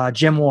for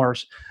Gym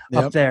Wars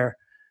up there.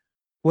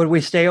 Would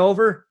we stay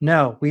over?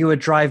 No, we would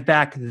drive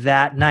back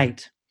that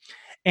night.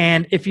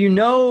 And if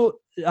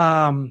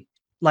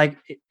like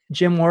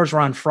Gym Wars were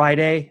on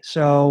Friday.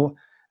 So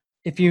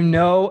if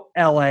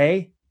LA,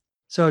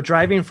 so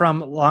driving from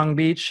Long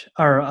Beach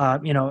or,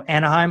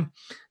 Anaheim,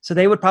 so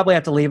they would probably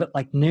have to leave at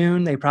like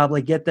noon. They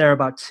probably get there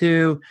about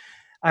 2:00.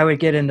 I would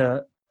get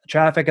into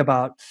traffic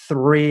about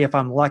 3 if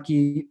I'm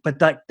lucky, but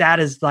that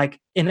is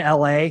like in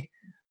LA,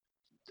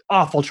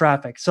 awful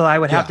traffic. So I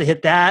would have to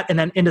hit that and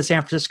then into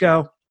San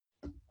Francisco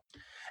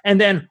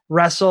and then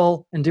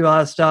wrestle and do all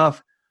that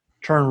stuff,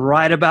 turn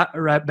right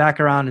back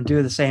around and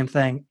do the same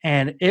thing.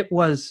 And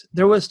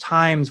there was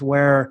times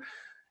where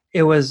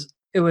it was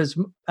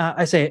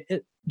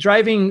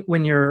driving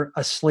when you're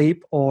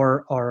asleep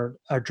or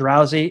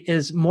drowsy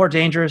is more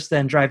dangerous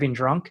than driving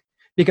drunk,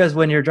 because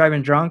when you're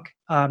driving drunk,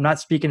 I'm not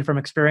speaking from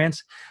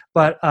experience,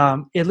 but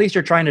at least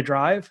you're trying to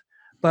drive.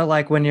 But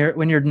like when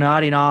you're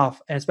nodding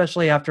off, and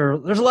especially after,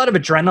 there's a lot of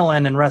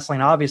adrenaline in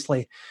wrestling,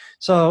 obviously.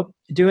 So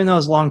doing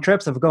those long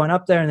trips of going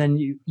up there and then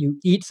you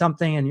eat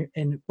something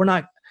and we're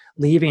not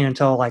leaving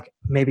until like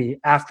maybe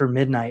after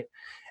midnight,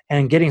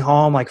 and getting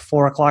home like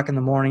 4 o'clock in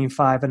the morning,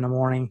 5 in the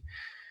morning.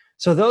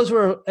 So those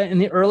were, in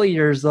the early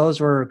years, those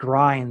were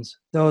grinds.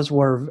 Those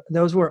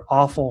were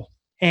awful.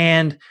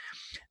 And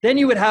then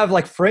you would have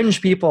like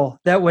fringe people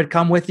that would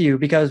come with you,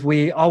 because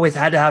we always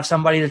had to have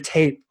somebody to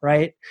tape,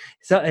 right?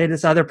 So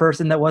this other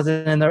person that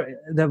wasn't in there,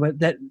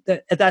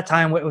 that at that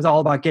time it was all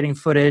about getting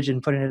footage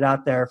and putting it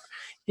out there,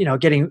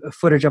 getting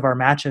footage of our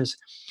matches.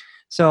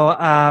 So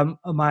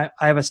I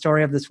have a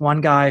story of this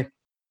one guy.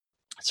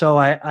 So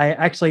I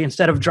actually,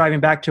 instead of driving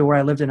back to where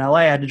I lived in LA,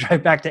 I had to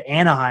drive back to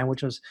Anaheim,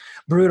 which was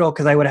brutal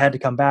because I would have had to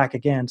come back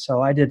again.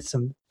 So I did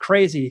some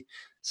crazy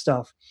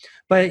stuff.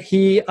 But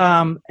he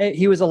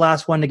was the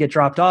last one to get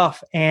dropped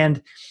off.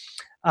 And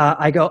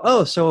I go,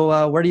 "Oh,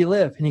 so where do you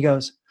live?" And he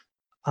goes,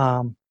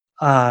 "I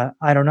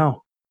don't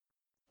know."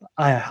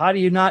 How do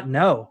you not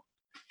know?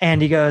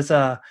 And he goes,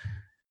 "Yeah."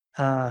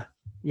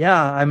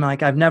 I'm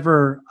like, I've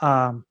never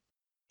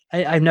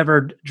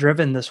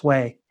driven this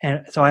way,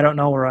 and so I don't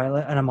know where I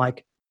live. And I'm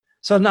like,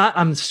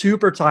 I'm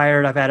super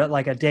tired. I've had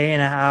like a day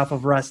and a half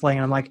of wrestling,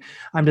 and I'm like,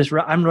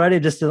 I'm ready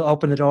just to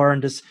open the door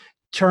and just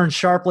turn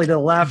sharply to the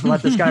left and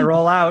let this guy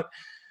roll out.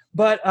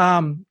 But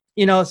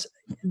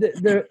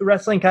the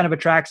wrestling kind of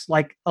attracts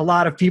like a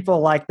lot of people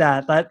like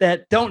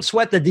that don't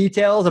sweat the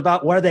details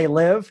about where they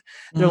live.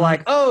 They're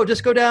like, "Oh,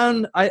 just go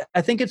down. I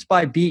think it's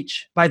by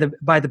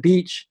the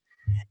beach."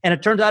 And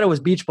it turns out it was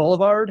Beach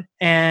Boulevard.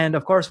 And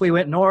of course we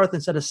went north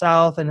instead of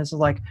south. And it's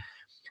like,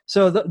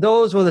 so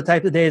those were the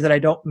type of days that I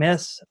don't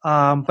miss.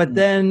 But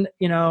then,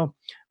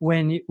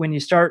 when you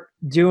start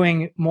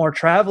doing more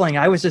traveling,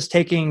 I was just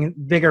taking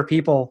bigger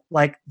people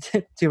like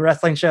to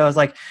wrestling shows.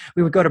 Like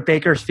we would go to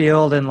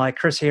Bakersfield and like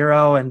Chris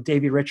Hero and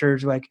Davey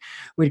Richards, like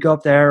we'd go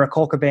up there, or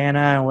Cole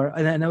Cabana.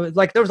 And then it was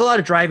like, there was a lot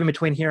of driving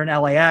between here and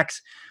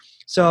LAX.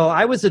 So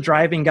I was the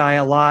driving guy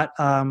a lot,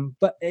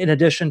 but in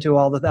addition to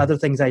all the other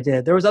things I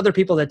did, there was other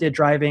people that did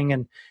driving,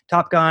 and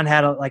Top Gun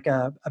had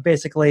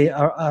basically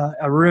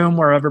a room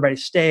where everybody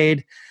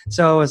stayed.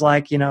 So it was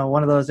like,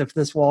 one of those, if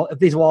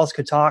these walls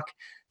could talk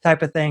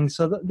type of thing.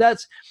 So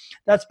that's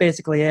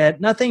basically it.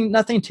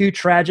 Nothing too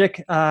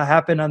tragic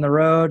happened on the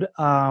road.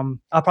 I'll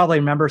probably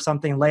remember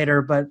something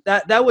later, but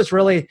that was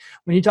really,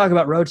 when you talk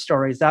about road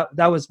stories, that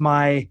was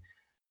my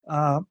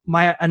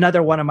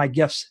another one of my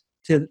gifts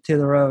to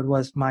the road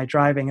was my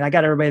driving. And I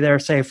got everybody there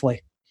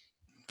safely.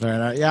 Fair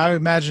enough. Yeah, I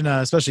imagine,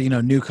 especially,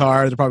 new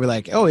car, they're probably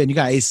like, "Oh, and you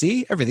got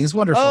AC? Everything's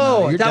wonderful."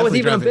 Oh, that was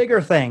even a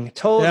bigger thing.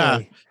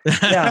 Totally.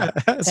 Yeah.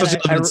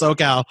 Especially living in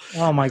SoCal.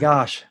 Oh my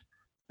gosh.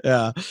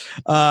 Yeah.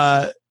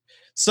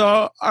 So,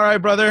 all right,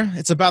 brother,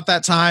 it's about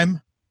that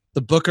time.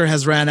 The booker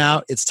has ran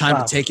out. It's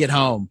time to take it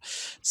home.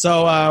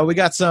 So we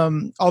got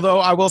some, although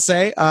I will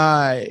say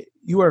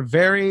you are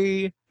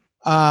very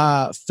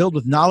filled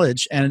with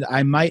knowledge, and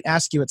I might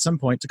ask you at some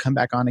point to come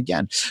back on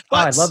again.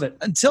 But I love it.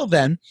 Until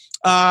then,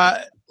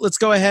 let's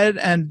go ahead,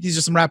 and these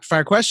are some rapid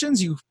fire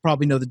questions. You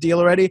probably know the deal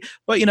already,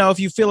 but if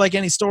you feel like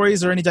any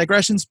stories or any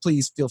digressions,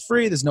 please feel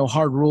free. There's no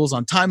hard rules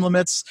on time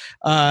limits.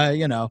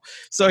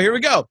 So here we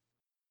go.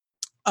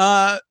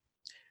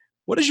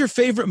 What is your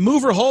favorite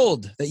move or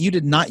hold that you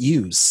did not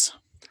use?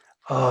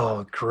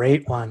 Oh,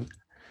 great one.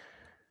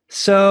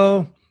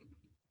 So,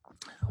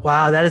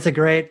 wow, that is a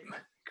great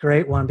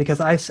one,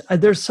 because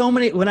there's so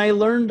many. When I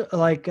learned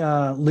like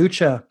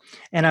lucha,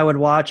 and I would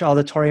watch all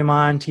the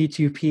Toryumon,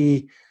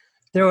 T2P,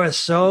 there were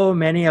so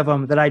many of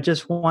them that I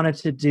just wanted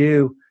to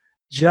do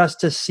just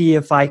to see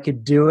if I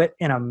could do it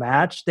in a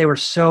match. They were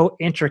so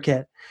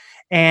intricate.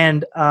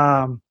 And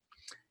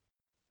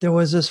there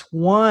was this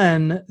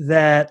one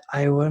that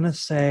I want to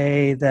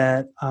say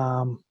that,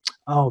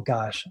 oh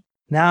gosh,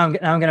 now I'm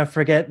going to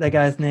forget the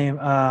guy's name.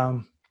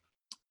 There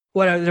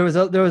was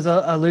a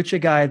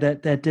lucha guy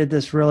that did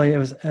this really. It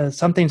was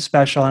something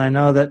special, and I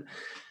know that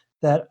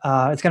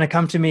it's going to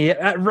come to me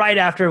right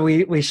after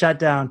we shut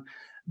down.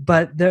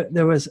 But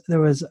there was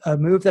a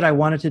move that I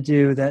wanted to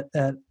do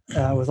that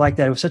was like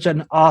that. It was such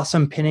an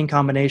awesome pinning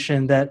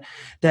combination that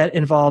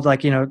involved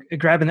like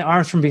grabbing the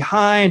arms from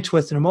behind,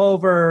 twisting them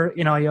over.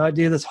 You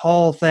do this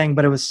whole thing,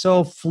 but it was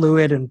so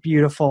fluid and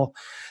beautiful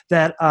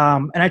that.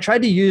 And I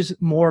tried to use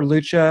more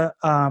lucha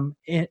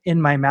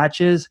in my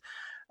matches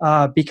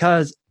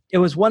because it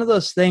was one of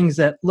those things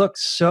that looked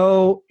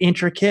so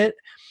intricate,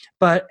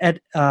 but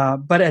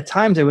at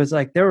times it was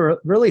like they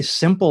were really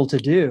simple to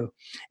do,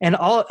 and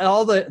all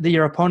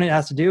your opponent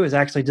has to do is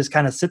actually just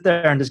kind of sit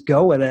there and just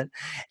go with it,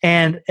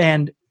 and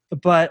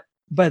but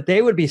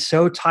they would be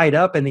so tied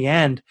up in the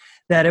end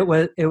that it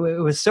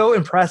was so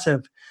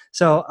impressive.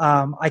 So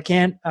I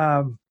can't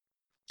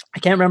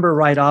remember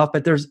right off,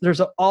 but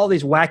there's all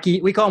these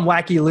wacky, we call them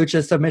wacky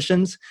lucha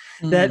submissions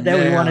that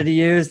we wanted to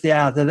use.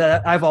 Yeah,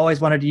 that I've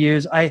always wanted to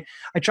use. I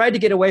tried to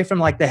get away from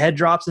like the head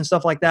drops and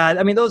stuff like that.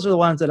 I mean, those are the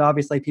ones that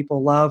obviously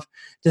people love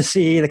to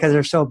see because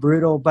they're so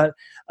brutal. But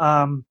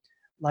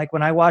like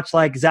when I watch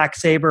like Zack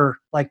Sabre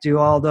like do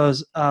all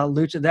those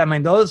lucha, I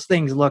mean, those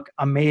things look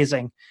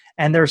amazing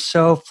and they're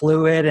so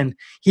fluid, and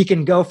he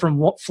can go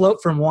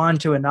float from one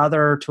to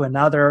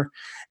another,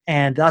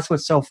 and that's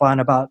what's so fun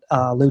about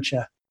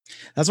lucha.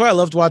 That's why I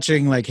loved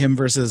watching like him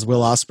versus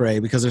Will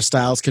Ospreay, because their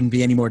styles couldn't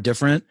be any more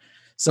different.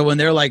 So when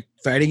they're like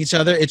fighting each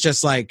other, it's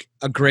just like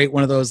a great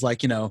one of those,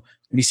 like, you know,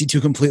 when you see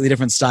two completely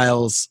different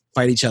styles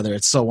fight each other,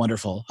 it's so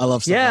wonderful. I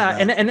love stuff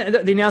like that. And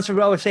the announcer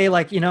would always say,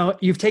 like, you know,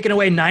 you've taken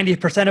away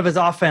 90% of his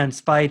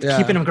offense by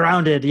keeping him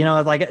grounded. You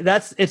know, like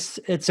it's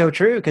so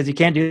true, because you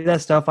can't do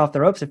that stuff off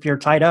the ropes if you're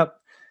tied up.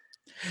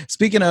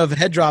 Speaking of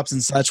head drops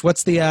and such,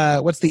 what's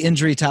the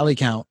injury tally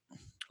count?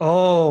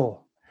 Oh,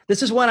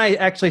 this is one I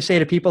actually say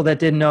to people that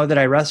didn't know that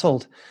I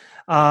wrestled.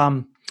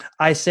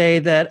 I say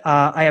that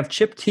I have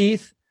chipped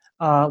teeth,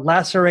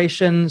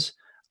 lacerations,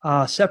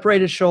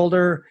 separated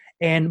shoulder,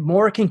 and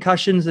more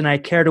concussions than I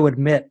care to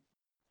admit.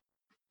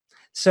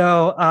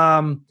 So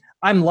I'm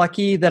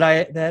lucky that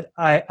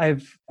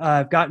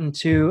I've gotten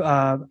to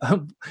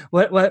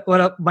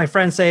what my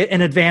friends say,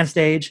 an advanced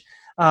age.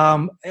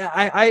 I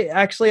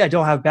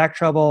don't have back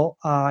trouble.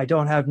 I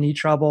don't have knee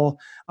trouble.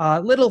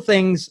 Little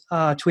things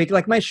tweak,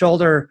 like my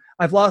shoulder.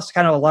 I've lost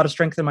kind of a lot of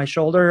strength in my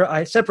shoulder.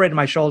 I separated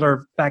my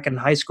shoulder back in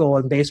high school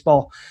in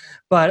baseball,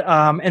 but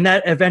and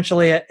that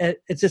eventually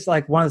it's just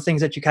like one of the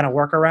things that you kind of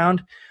work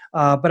around.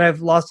 But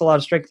I've lost a lot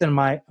of strength in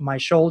my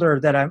shoulder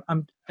that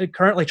I'm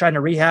currently trying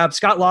to rehab.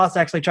 Scott Loss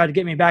actually tried to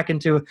get me back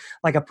into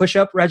like a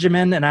push-up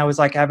regimen, and I was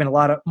like having a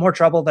lot of more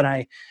trouble than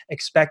I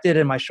expected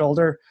in my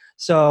shoulder.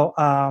 So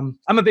I'm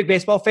a big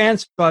baseball fan,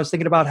 so I was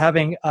thinking about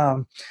having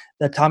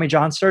the Tommy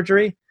John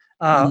surgery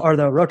or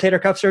the rotator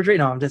cuff surgery.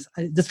 No, I'm just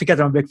because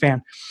I'm a big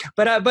fan.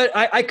 But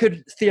I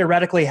could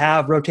theoretically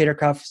have rotator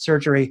cuff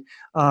surgery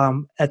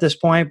at this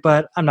point,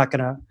 but I'm not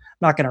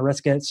gonna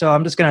risk it. So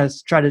I'm just gonna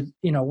try to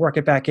work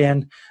it back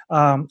in.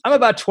 I'm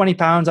about 20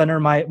 pounds under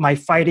my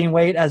fighting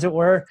weight, as it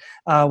were,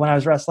 when I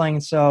was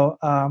wrestling. So,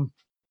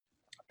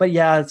 but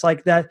yeah, it's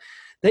like that.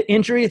 The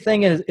injury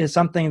thing is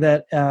something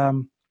that.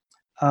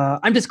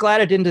 I'm just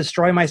glad I didn't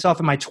destroy myself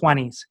in my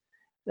 20s.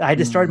 I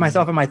destroyed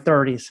myself in my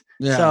 30s.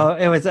 Yeah. So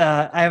it was,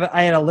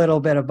 I had a little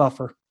bit of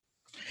buffer.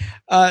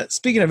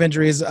 Speaking of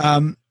injuries,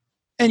 and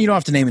you don't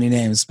have to name any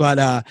names, but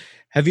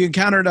have you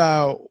encountered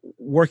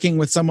working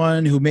with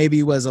someone who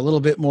maybe was a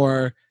little bit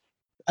more,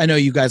 I know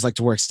you guys like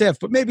to work stiff,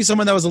 but maybe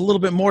someone that was a little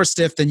bit more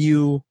stiff than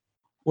you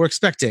were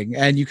expecting,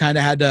 and you kind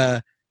of had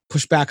to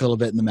push back a little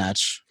bit in the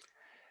match?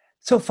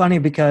 So funny,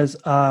 because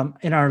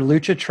in our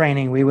lucha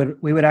training, we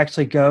would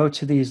actually go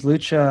to these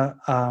lucha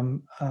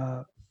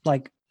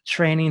like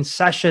training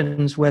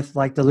sessions with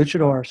like the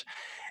luchadors.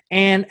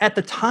 And at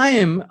the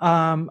time,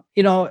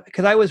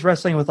 because I was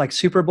wrestling with like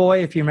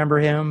Superboy, if you remember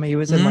him, he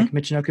was in like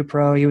Michinoku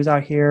Pro. He was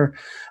out here.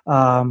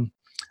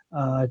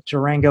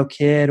 Durango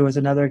Kid was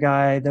another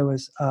guy that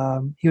was,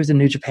 he was in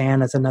New Japan.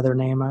 That's another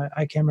name.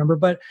 I can't remember.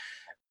 But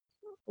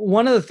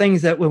one of the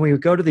things that when we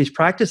would go to these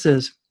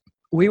practices,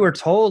 we were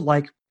told,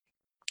 like,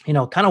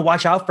 kind of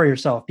watch out for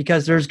yourself,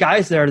 because there's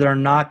guys there that are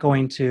not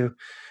going to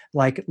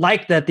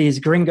like that these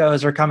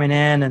gringos are coming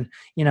in. And,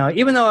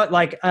 even though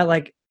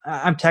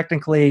I'm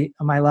technically,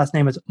 my last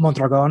name is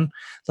Mondragon.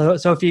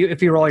 So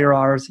if you roll your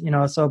R's,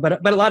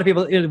 but a lot of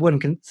people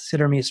wouldn't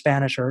consider me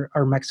Spanish or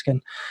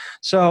Mexican.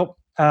 So,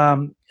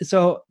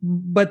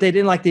 but they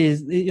didn't like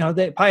these,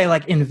 they probably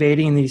like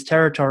invading these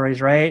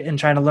territories, right? And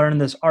trying to learn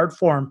this art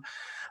form.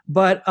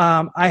 But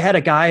I had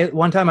a guy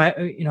one time. I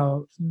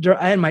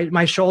had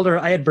my shoulder.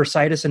 I had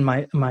bursitis in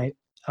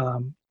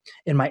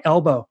my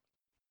elbow,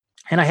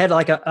 and I had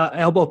like a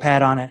elbow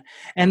pad on it.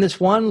 And this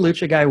one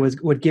lucha guy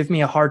would give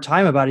me a hard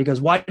time about it. He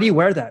goes, "Why do you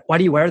wear that? Why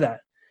do you wear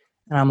that?"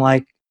 And I'm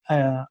like,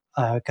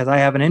 "Because I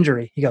have an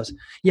injury." He goes,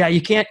 "Yeah,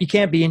 you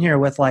can't be in here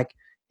with like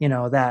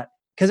that."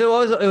 Because it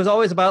was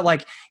always about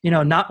like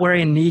not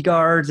wearing knee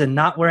guards and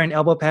not wearing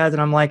elbow pads.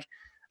 And I'm like,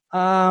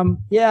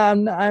 yeah,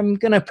 I'm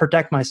going to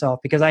protect myself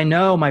because I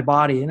know my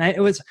body. And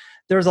there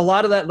was a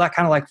lot of that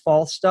kind of like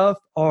false stuff.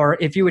 Or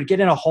if you would get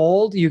in a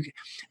hold,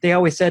 they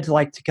always said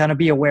to kind of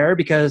be aware,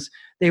 because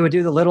they would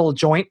do the little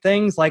joint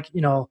things, like,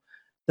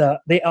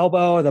 the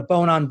elbow or the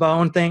bone on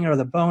bone thing, or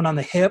the bone on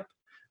the hip.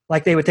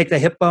 Like they would take the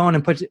hip bone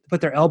and put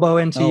their elbow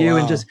into you. Wow.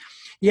 And just,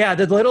 yeah,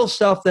 the little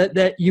stuff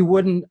that you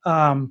wouldn't,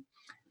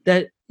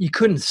 that you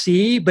couldn't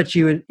see, but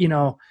you would,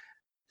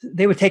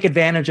 they would take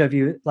advantage of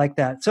you like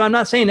that. So I'm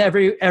not saying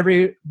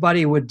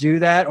everybody would do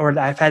that, or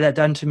I've had that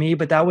done to me,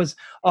 but that was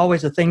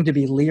always a thing to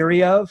be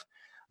leery of.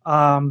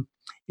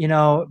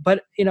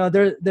 But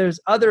there's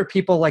other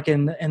people like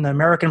in the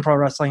American pro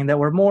wrestling that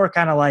were more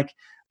kind of like,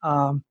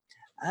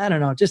 I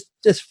don't know,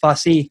 just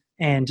fussy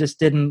and just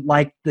didn't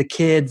like the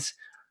kids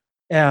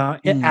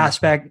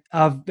aspect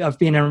of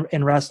being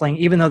in wrestling,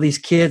 even though these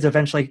kids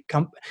eventually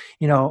come,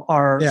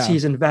 are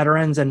seasoned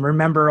veterans and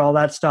remember all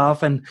that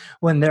stuff. And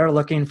when they're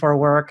looking for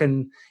work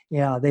and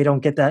they don't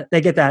get that,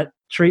 they get that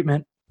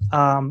treatment.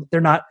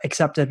 They're not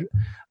accepted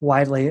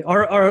widely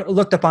or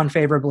looked upon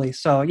favorably.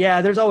 So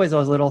yeah, there's always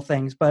those little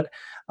things, but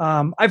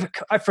I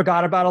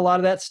forgot about a lot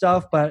of that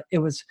stuff, but it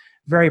was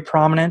very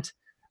prominent.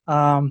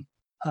 But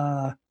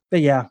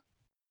yeah.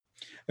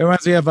 It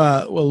reminds me of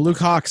Luke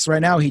Hawx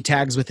right now. He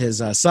tags with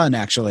his son,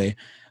 actually.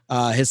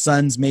 His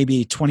son's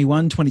maybe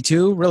 21,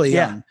 22, really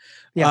young.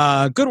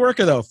 Yeah. Good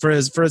worker though, for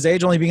his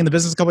age, only being in the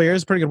business a couple of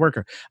years, pretty good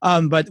worker.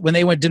 But when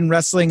they did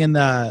wrestling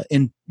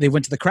they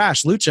went to the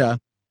Crash Lucha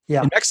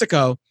in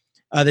Mexico,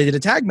 they did a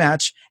tag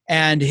match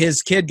and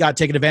his kid got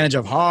taken advantage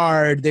of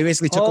hard. They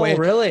basically took away.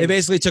 Really? They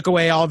basically took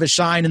away all of his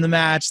shine in the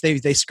match.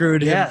 They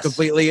screwed him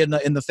completely in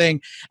the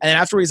thing. And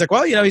afterwards, he's like,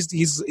 well,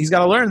 he's got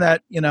to learn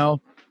that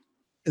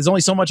there's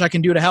only so much I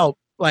can do to help.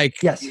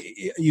 Like, yes,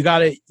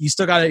 you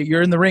still gotta,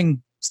 you're in the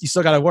ring. You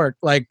still gotta work.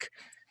 Like,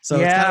 so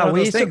it's kind of one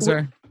of those things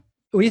where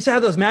we used to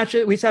have those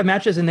matches. We used to have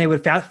matches and they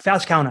would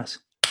fast count us.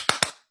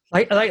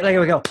 Like,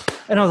 here we go.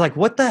 And I was like,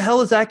 what the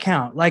hell is that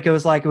count? Like, it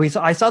was like,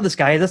 I saw this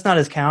guy, that's not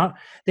his count.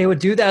 They would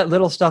do that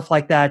little stuff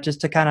like that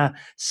just to kind of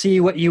see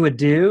what you would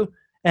do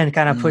and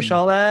kind of push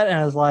all that. And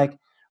I was like,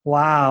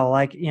 wow,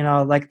 like,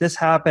 like this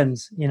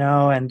happens,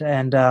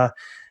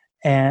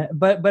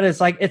 but it's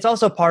like, it's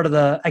also part of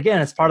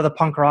it's part of the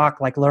punk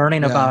rock, like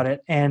learning about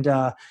it. And,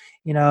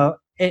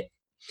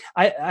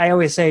 I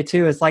always say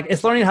too, it's like,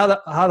 it's learning how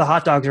the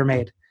hot dogs are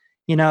made.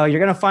 You're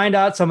going to find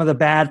out some of the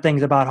bad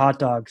things about hot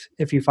dogs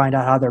if you find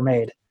out how they're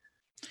made.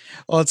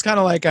 Well, it's kind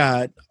of like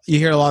you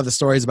hear a lot of the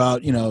stories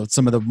about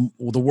some of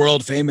the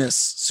world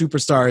famous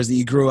superstars that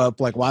you grew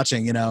up like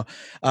watching.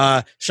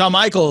 Shawn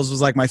Michaels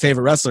was like my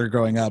favorite wrestler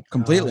growing up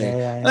completely.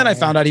 And then I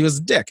found out he was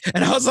a dick,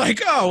 and I was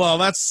like, oh well,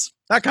 that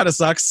kind of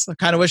sucks. I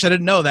kind of wish I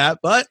didn't know that,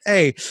 but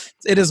hey,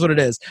 it is what it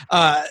is.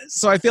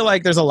 So I feel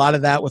like there's a lot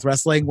of that with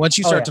wrestling. Once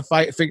you start to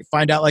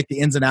find out like the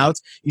ins and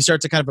outs, you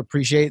start to kind of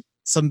appreciate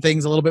some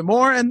things a little bit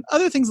more and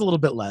other things a little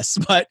bit less.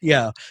 But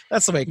yeah,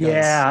 that's the way it goes.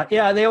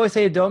 Yeah. They always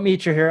say don't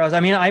meet your heroes. I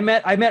mean, I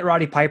met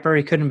Roddy Piper.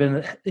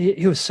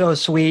 He was so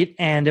sweet,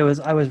 and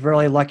I was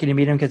really lucky to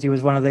meet him because he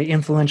was one of the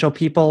influential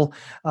people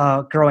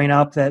growing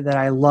up that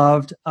I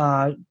loved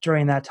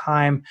during that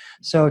time.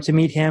 So to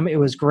meet him, it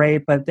was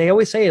great. But they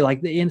always say,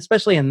 like,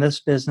 especially in this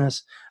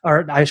business,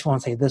 or I just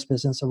want to say this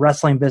business, the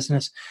wrestling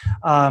business,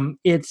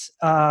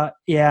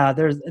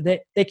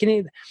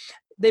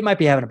 they might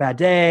be having a bad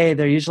day.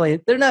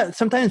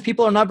 Sometimes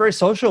people are not very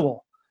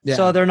sociable. Yeah.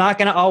 So they're not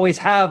going to always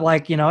have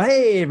like,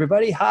 hey,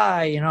 everybody,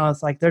 hi,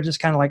 it's like, they're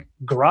just kind of like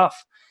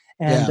gruff,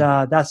 and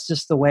that's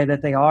just the way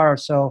that they are.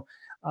 So,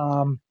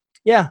 I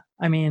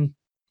mean,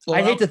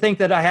 I hate to think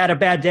that I had a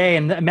bad day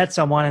and met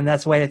someone and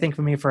that's the way they think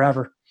of me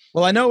forever.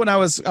 Well, I know when I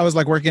was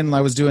like working,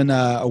 I was doing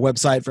a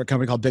website for a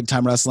company called Big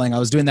Time Wrestling. I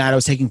was doing that. I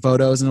was taking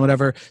photos and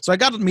whatever. So I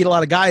got to meet a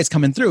lot of guys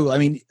coming through. I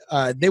mean,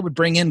 they would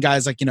bring in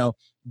guys like,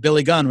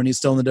 Billy Gunn when he was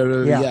still in the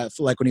WWF,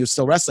 like when he was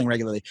still wrestling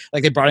regularly.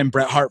 Like they brought in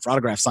Bret Hart for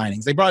autograph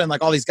signings. They brought in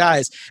like all these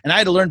guys, and I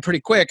had to learn pretty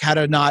quick how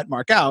to not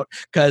mark out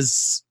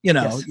because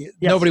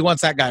nobody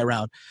wants that guy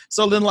around.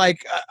 So then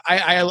like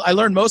I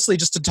learned mostly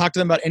just to talk to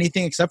them about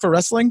anything except for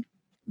wrestling.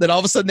 Then all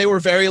of a sudden they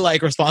were very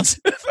like responsive.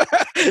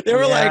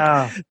 They're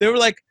like,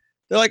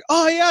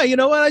 oh yeah, you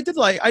know what? I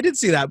did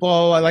see that.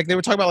 Well, like they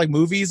were talking about like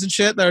movies and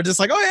shit. They're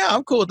just like, oh yeah,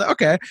 I'm cool with that.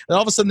 Okay. And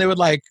all of a sudden they would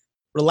like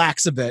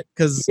relax a bit,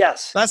 because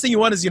last thing you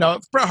want is,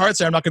 if Bret Hart's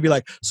there, I'm not gonna be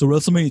like, so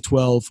WrestleMania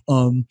 12,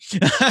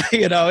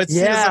 he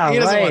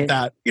doesn't want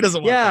that. He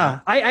doesn't want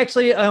that. I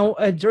actually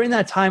during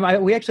that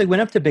time we actually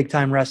went up to Big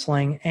Time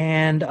Wrestling,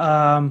 and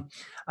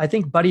I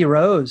think Buddy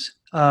Rose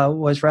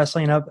was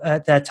wrestling up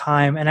at that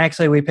time, and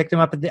actually we picked him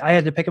up I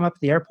had to pick him up at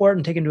the airport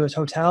and take him to his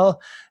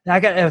hotel.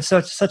 And it was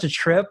such a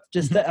trip.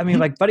 Just I mean,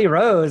 like Buddy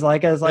Rose,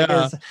 like a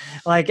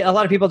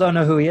lot of people don't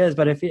know who he is,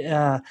 but he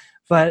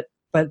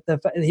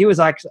was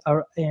like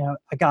a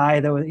guy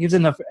that he was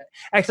in the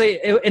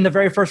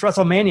very first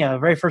WrestleMania,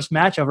 very first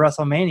match of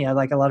WrestleMania.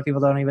 Like a lot of people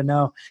don't even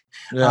know,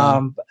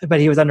 but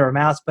he was under a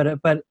mask.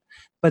 But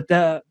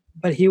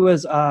he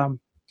was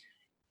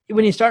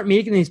when you start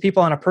meeting these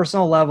people on a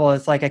personal level,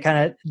 it's like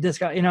this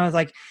guy, it's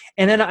like,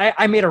 and then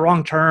I made a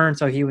wrong turn.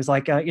 So he was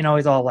like,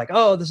 he's all like,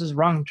 oh, this is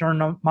wrong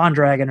turn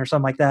Mondragon or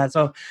something like that.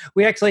 So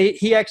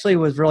he actually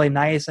was really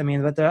nice. I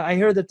mean, but I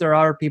hear that there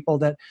are people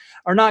that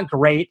are not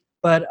great,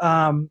 but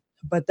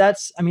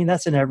that's in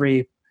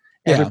every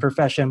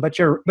profession. But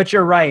you're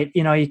right.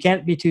 You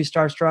can't be too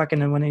starstruck.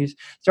 And then when you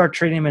start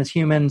treating them as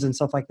humans and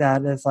stuff like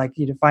that, it's like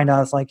you find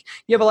out it's like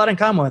you have a lot in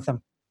common with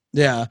them.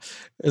 Yeah,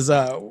 we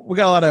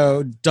got a lot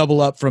of double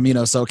up from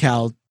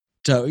SoCal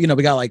we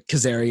got like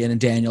Kazarian and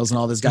Daniels and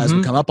all these guys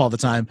would come up all the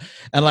time.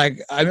 And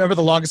like, I remember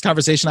the longest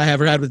conversation I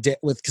ever had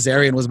with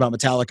Kazarian was about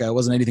Metallica. It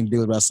wasn't anything to do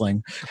with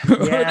wrestling.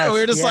 Yes, we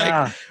were just like,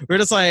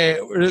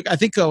 I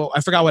think,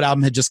 I forgot what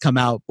album had just come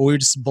out, but we were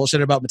just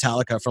bullshitting about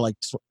Metallica for like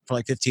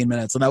 15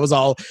 minutes. And that was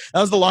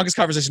the longest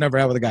conversation I ever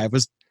had with a guy. It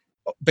was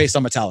based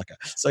on Metallica.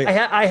 So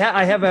yeah. I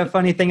have a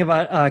funny thing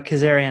about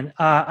Kazarian.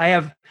 I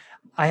have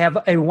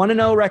a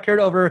 1-0 record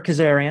over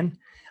Kazarian.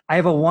 I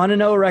have a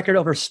 1-0 record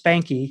over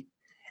Spanky,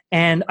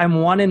 and I'm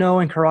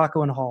 1-0 in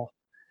Caraco and Hall.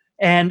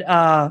 And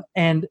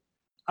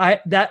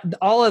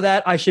all of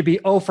that I should be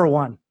 0 for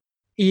 1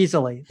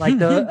 easily. Like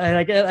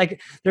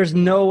there's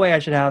no way I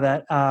should have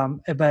that.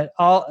 But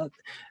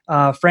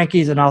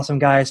Frankie's an awesome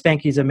guy.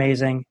 Spanky's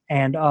amazing,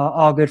 and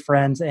all good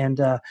friends. And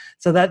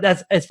so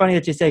it's funny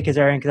that you say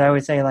Kazarian, because I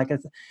always say like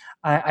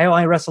I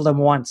only wrestled him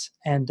once,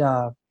 and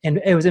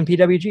it was in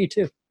PWG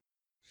too.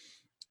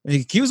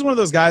 He was one of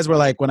those guys where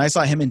like when I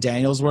saw him and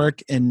Daniels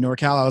work in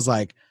NorCal, I was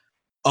like,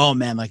 oh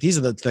man, like these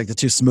are the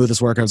two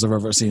smoothest workers I've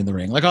ever seen in the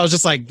ring. Like I was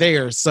just like, they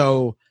are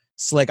so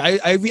slick.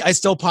 I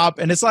still pop,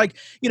 and it's like,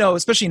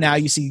 especially now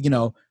you see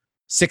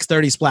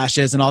 630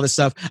 splashes and all this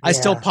stuff. I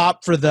still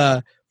pop for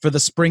the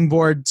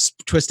springboard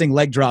twisting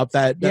leg drop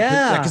that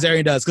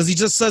Kazarian does, because he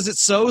just says it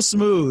so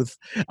smooth.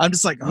 I'm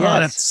just like,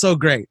 that's so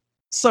great.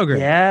 So great.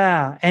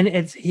 Yeah. And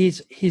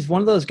he's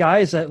one of those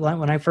guys that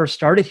when I first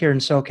started here in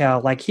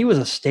SoCal, like he was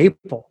a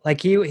staple.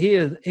 Like he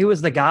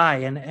was the guy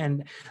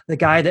and the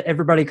guy that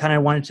everybody kind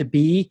of wanted to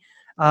be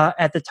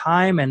at the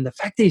time. And the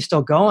fact that he's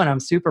still going, I'm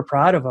super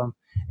proud of him.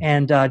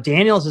 And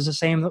Daniels is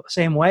the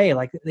same way.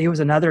 Like he was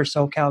another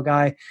SoCal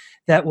guy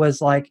that was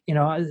like,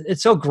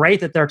 it's so great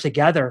that they're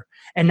together.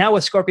 And now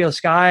with Scorpio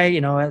Sky,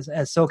 as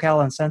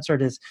SoCal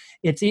Uncensored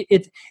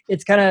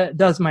it's kind of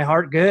does my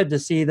heart good to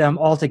see them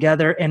all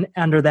together and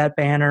under that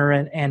banner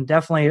and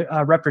definitely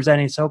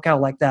representing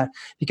SoCal like that,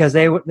 because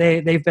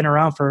they've been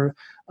around for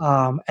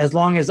as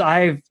long as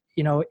I've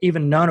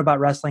even known about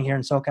wrestling here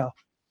in SoCal.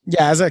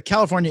 Yeah, as a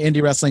California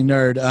indie wrestling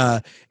nerd,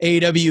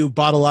 AEW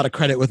bought a lot of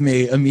credit with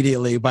me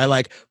immediately by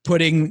like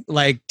putting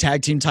like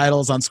tag team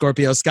titles on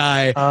Scorpio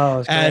Sky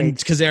and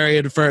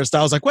Kazarian first.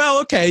 I was like,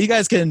 well, okay, you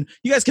guys can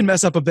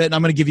mess up a bit, and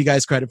I'm going to give you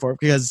guys credit for it,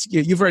 because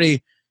you've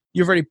already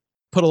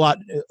put a lot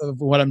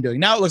of what I'm doing.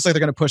 Now it looks like they're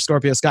going to push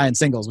Scorpio Sky in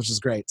singles, which is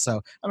great. So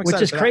I'm excited.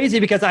 Which is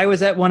crazy, because I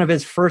was at one of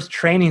his first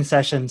training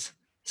sessions,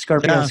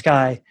 Scorpio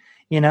Sky.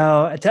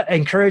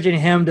 Encouraging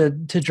him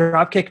to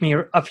drop kick me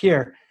up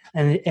here.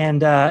 And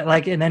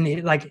then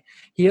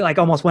he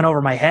almost went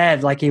over my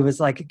head. Like he was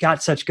like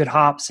got such good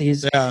hops.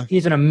 He's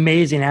an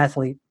amazing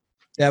athlete.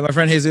 Yeah, my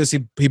friend Jesus,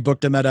 he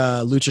booked him at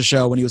a lucha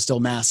show when he was still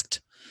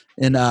masked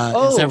in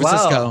San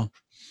Francisco. Wow.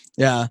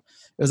 Yeah, it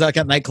was like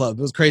a nightclub.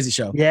 It was a crazy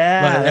show.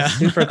 Yeah, that's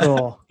super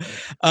cool.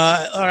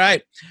 All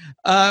right.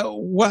 How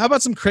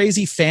about some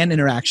crazy fan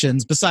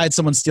interactions besides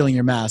someone stealing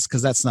your mask?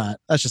 Because that's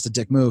just a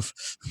dick move.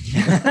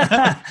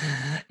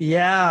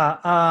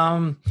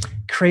 Yeah.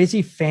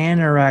 Crazy fan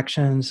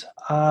interactions.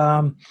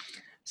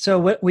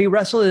 So we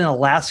wrestled in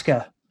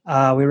Alaska.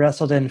 We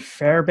wrestled in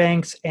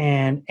Fairbanks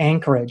and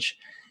Anchorage.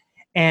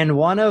 And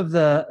one of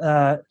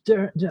the,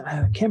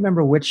 I can't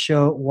remember which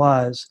show it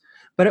was,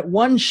 but at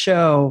one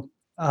show,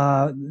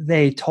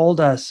 they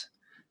told us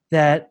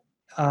that,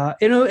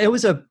 it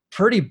was a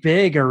pretty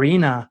big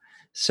arena.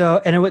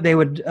 So, and they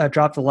would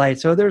drop the light.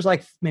 So there's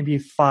like maybe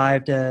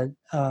 5,000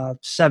 to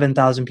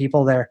 7,000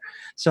 people there.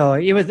 So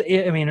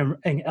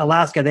in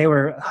Alaska, they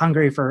were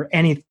hungry for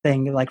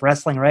anything like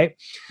wrestling, right?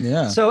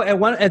 Yeah. So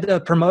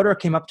the promoter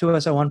came up to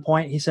us at one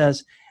point. He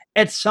says,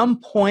 at some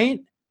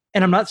point,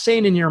 and I'm not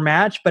saying in your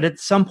match, but at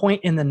some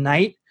point in the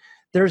night,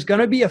 there's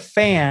going to be a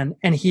fan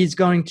and he's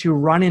going to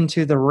run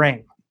into the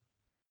ring.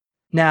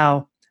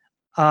 Now,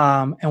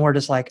 and we're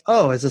just like,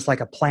 oh, is this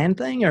like a planned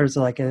thing, or is it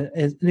like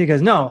he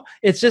goes, no,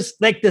 it's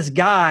just like this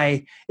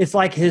guy, it's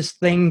like his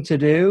thing to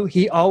do.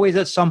 He always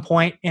at some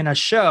point in a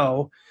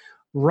show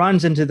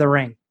runs into the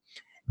ring.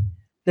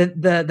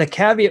 The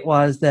caveat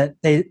was that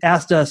they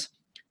asked us,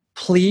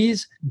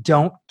 please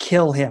don't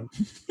kill him.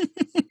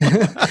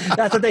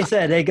 That's what they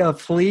said. They go,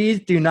 please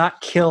do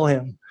not kill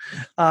him,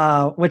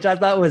 which I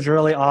thought was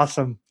really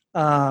awesome.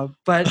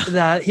 But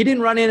he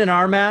didn't run in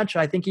our match.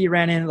 I think he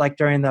ran in like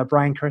during the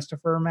Brian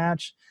Christopher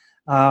match.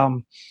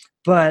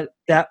 But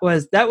that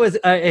was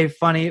a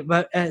funny,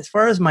 but as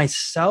far as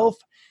myself,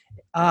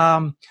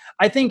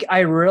 I think I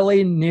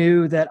really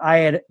knew that I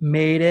had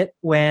made it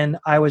when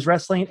I was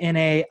wrestling in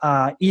a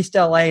East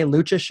LA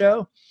lucha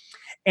show.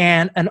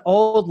 And an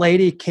old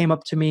lady came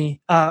up to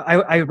me.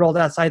 I rolled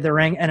outside the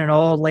ring, and an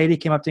old lady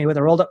came up to me with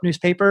a rolled up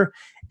newspaper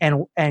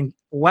and kind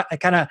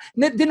of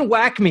didn't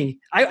whack me.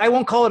 I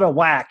won't call it a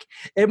whack.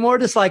 It more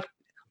just like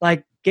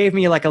gave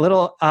me like a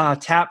little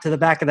tap to the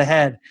back of the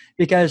head,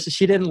 because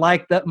she didn't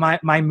like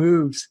my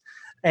moves.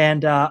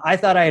 And I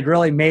thought I had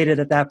really made it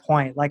at that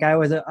point. Like I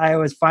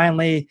was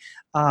finally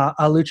a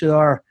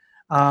luchador.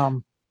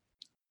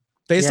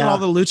 Based on all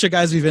the lucha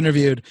guys we've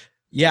interviewed,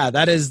 Yeah,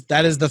 that is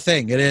the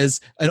thing. It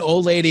is an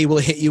old lady will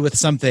hit you with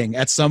something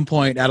at some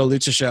point at a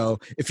lucha show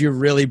if you're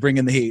really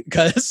bringing the heat.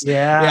 Because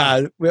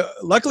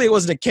luckily it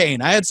wasn't a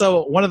cane. I had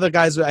one of the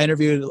guys I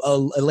interviewed, a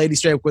lady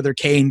straight up with her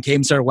cane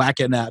came started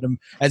whacking at him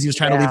as he was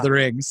trying to leave the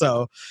ring.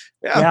 So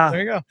there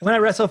you go. When I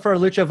wrestled for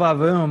Lucha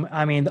Vavoom,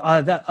 I mean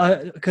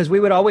because we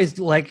would always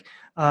like.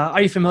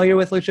 Are you familiar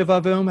with Lucha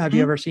Vavoom? Have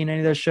you ever seen any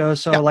of those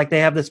shows? So like they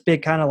have this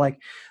big kind of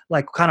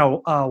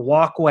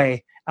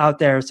walkway out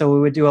there. So we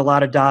would do a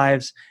lot of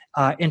dives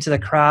into the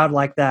crowd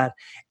like that.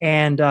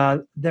 And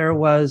there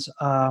was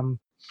some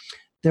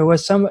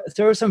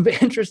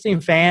interesting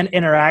fan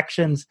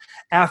interactions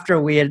after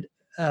we had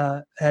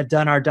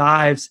done our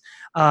dives.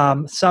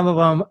 Some of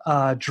them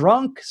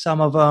drunk,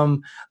 some of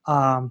them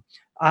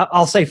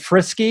I'll say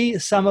frisky,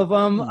 some of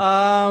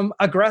them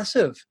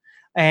aggressive.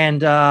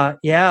 And so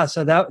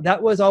that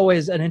was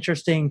always an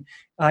interesting.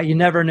 You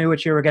never knew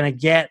what you were going to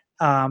get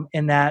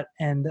in that,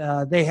 and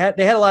they had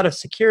a lot of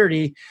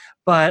security,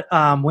 but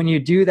when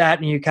you do that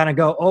and you kind of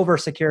go over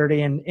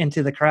security and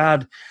into the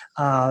crowd,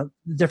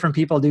 different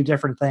people do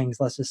different things.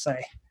 Let's just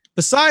say.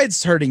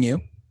 Besides hurting you,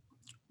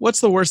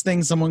 what's the worst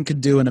thing someone could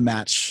do in a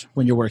match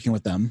when you're working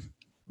with them?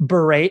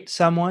 Berate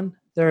someone.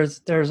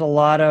 There's a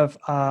lot of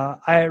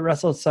I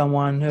wrestled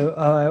someone who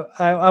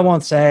I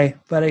won't say,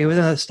 but he was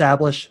an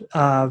established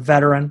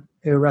veteran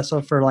who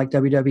wrestled for like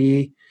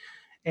WWE,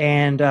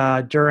 and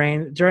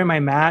during my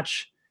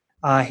match,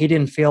 he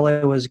didn't feel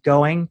it was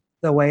going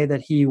the way that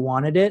he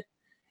wanted it,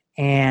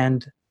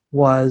 and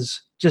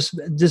was just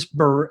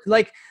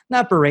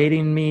not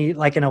berating me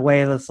like in a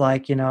way that's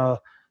like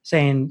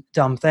saying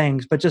dumb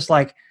things, but just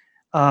like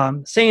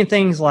saying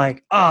things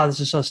like, "Oh,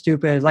 this is so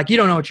stupid! Like you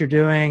don't know what you're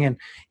doing," and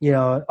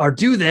or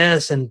do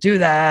this and do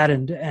that,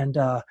 and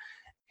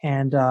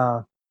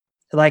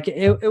like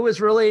it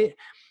was really.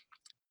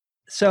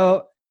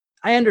 So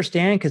I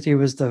understand because he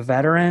was the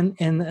veteran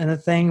in the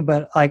thing,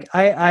 but like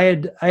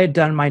I had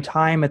done my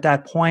time at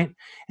that point,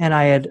 and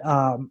I had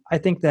I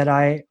think that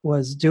I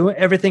was doing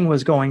everything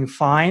was going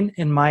fine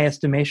in my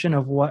estimation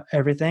of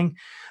everything,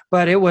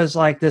 but it was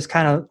like this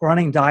kind of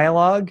running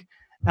dialogue.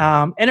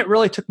 And it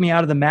really took me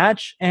out of the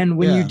match. And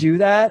when you do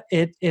that,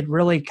 it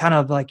really kind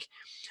of like,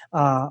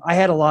 I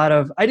had a lot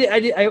of,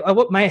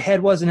 my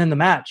head wasn't in the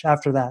match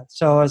after that.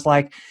 So I was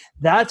like,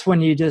 that's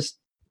when you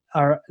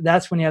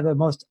that's when you have the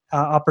most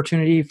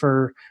opportunity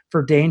for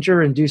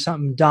danger and do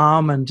something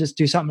dumb and just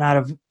do something out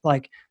of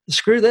like,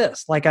 screw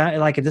this. Like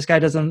if this guy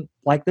doesn't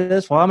like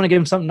this, well, I'm going to give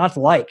him something not to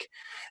like.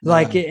 So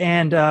I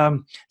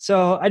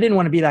didn't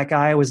want to be that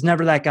guy. I was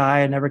never that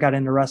guy. I never got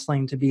into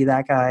wrestling to be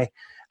that guy.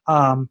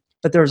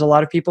 But there's a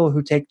lot of people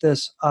who take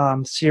this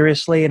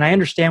seriously, and I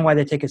understand why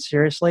they take it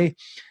seriously.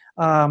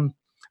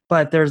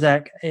 But there's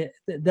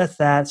that's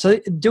that. So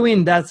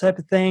doing that type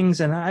of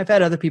things, and I've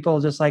had other people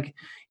just like,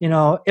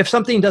 if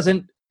something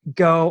doesn't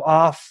go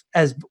off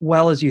as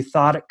well as you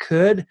thought it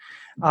could,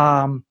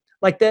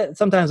 like that,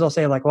 sometimes they'll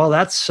say like, well,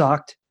 that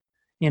sucked.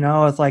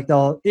 It's like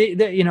they'll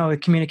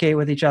communicate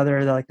with each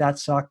other. They're like, that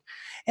sucked.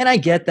 And I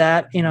get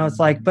that, it's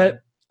like,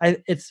 but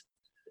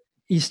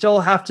you still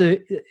have to,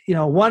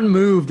 one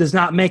move does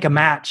not make a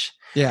match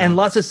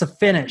unless it's a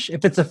finish.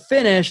 If it's a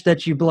finish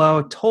that you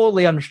blow,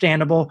 totally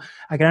understandable.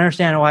 I can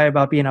understand why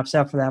about being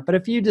upset for that. But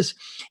if you just,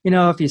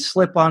 if you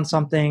slip on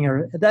something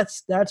or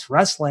that's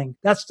wrestling,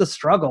 that's the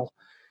struggle.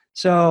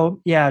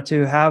 So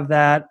to have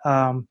that,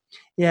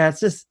 it's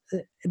just,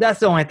 that's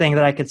the only thing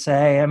that I could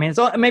say. I mean,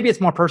 maybe it's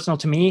more personal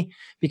to me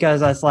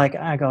because I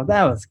go,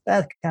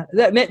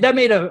 that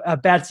made a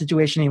bad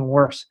situation even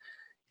worse,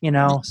 so.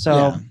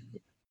 Yeah.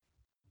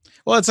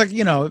 Well, it's like,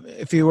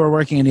 if you were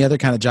working any other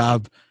kind of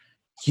job,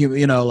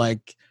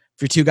 like if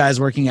you're two guys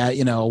working at,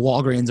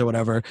 Walgreens or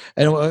whatever,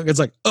 and it's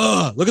like,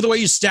 oh, look at the way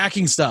you're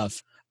stacking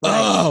stuff. Right.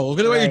 Oh, look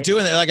at the way you're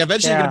doing it. Like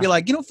eventually you're going to be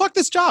like, fuck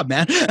this job,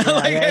 man. You know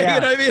what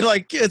I mean?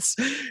 Like it's,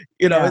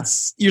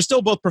 it's, you're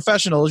still both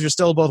professionals. You're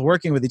still both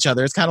working with each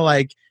other. It's kind of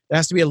like, there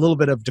has to be a little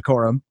bit of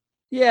decorum.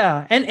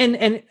 Yeah.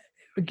 And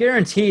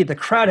guaranteed the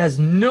crowd has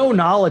no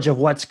knowledge of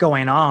what's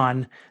going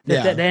on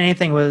that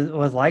anything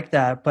was like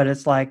that, but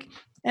it's like,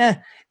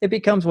 it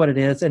becomes what it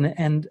is.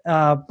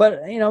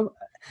 But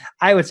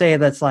I would say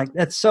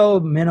that's so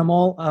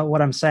minimal,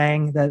 what I'm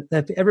saying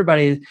that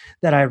everybody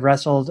that I've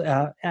wrestled,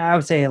 I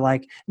would say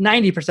like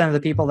 90% of the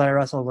people that I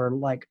wrestled were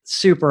like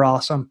super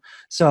awesome.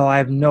 So I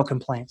have no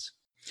complaints.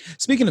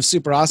 Speaking of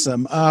super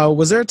awesome,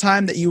 was there a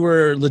time that you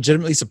were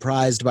legitimately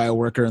surprised by a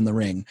worker in the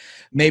ring?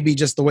 Maybe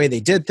just the way they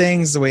did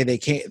things, the way they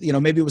came,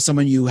 maybe it was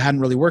someone you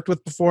hadn't really worked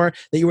with before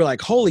that you were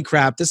like, holy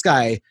crap, this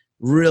guy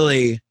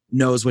really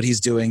knows what he's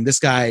doing. This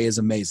guy is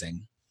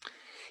amazing.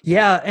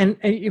 Yeah, and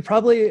you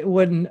probably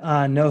wouldn't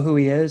know who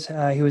he is.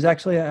 He was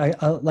actually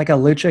like a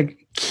lucha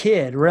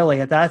kid,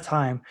 really, at that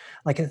time.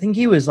 Like I think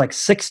he was like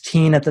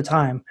 16 at the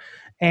time,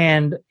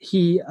 and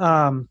he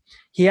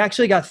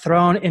actually got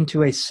thrown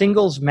into a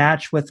singles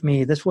match with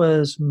me. This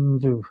was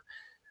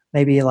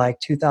maybe like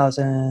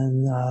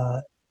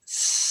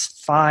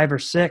 2005 or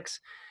 6,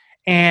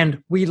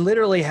 and we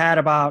literally had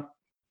about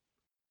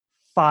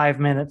 5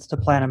 minutes to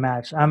plan a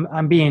match.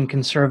 I'm being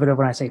conservative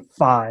when I say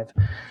 5.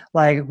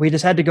 Like, we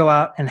just had to go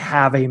out and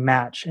have a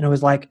match, and it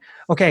was like,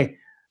 okay,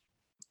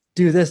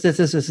 do this, and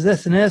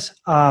this.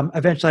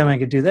 Eventually, I'm going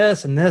to do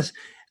this and this.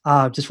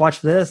 Just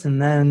watch this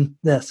and then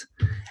this.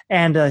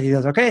 And he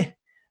goes, okay.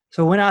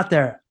 So went out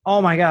there.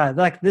 Oh my God!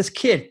 Like, this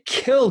kid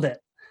killed it.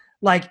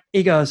 Like,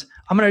 he goes,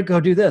 I'm going to go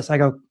do this. I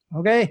go,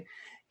 okay.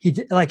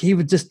 He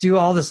would just do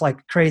all this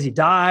like crazy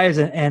dives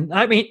and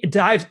I mean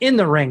dives in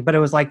the ring, but it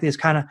was like these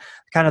kind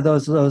of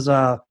those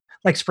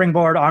like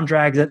springboard arm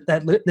drags that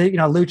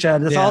lucha.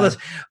 There's all this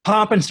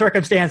pomp and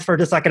circumstance for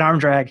just like an arm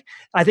drag.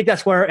 I think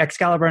that's where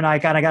Excalibur and I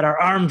kind of got our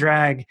arm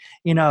drag,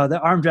 the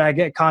arm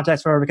drag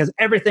context for, because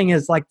everything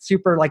is like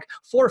super like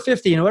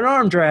 450 an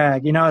arm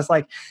drag. It's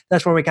like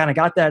that's where we kind of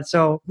got that.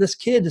 So this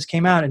kid just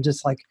came out and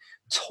just like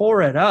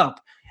tore it up,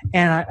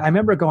 and I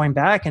remember going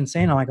back and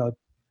saying, I go,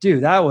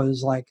 dude, that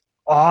was like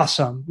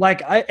awesome.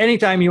 Like,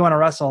 anytime you want to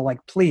wrestle,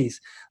 like, please,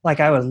 like,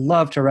 I would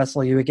love to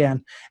wrestle you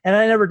again. And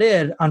I never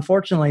did,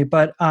 unfortunately,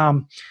 but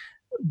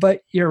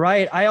you're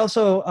right. I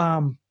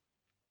also,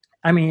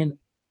 when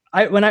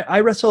I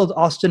wrestled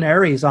Austin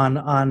Aries on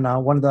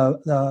one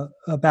of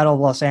the Battle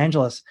of Los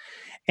Angeles,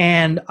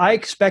 and I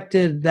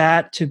expected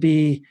that to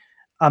be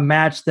a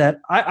match that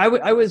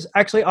I was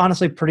actually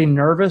honestly pretty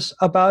nervous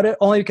about it,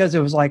 only because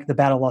it was like the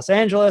Battle of Los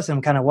Angeles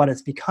and kind of what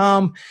it's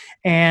become.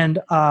 And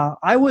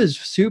I was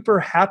super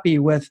happy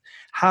with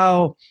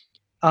how,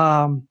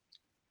 at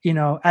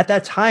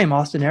that time,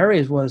 Austin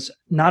Aries was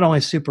not only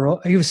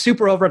he was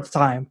super over at the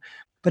time,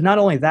 but not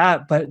only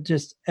that, but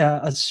just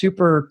a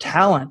super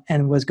talent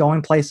and was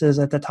going places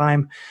at the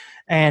time.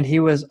 And he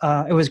was,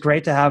 it was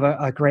great to have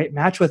a great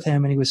match with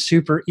him, and he was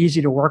super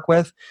easy to work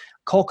with.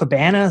 Cole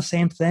Cabana,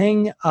 same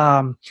thing.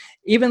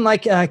 Even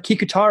like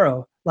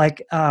Kikutaro,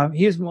 like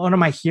he was one of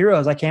my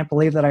heroes. I can't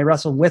believe that I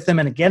wrestled with him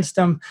and against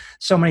him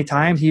so many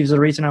times. He was the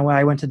reason why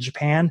I went to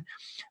Japan.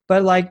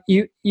 But like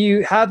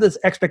you have this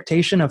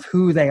expectation of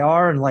who they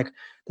are and like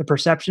the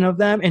perception of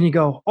them, and you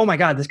go, oh my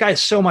God, this guy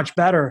is so much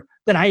better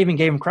than I even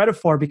gave him credit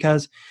for,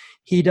 because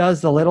he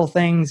does the little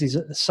things. He's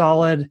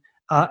solid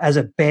as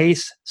a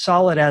base,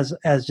 solid as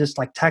just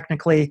like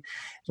technically,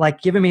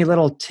 like giving me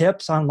little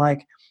tips on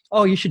like,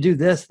 oh, you should do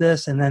this,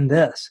 and then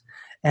this.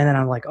 And then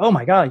I'm like, oh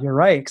my God, you're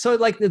right. So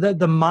like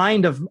the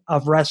mind of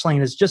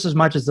wrestling is just as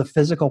much as the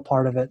physical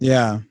part of it.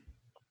 Yeah.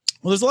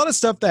 Well, there's a lot of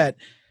stuff that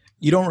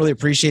you don't really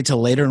appreciate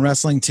till later in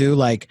wrestling too.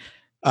 Like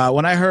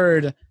when I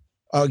heard,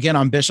 again,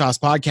 on Bischoff's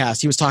podcast,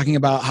 he was talking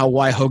about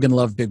why Hogan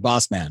loved Big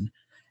Boss Man.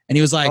 And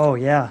he was like, oh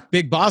yeah,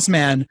 Big Boss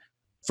Man,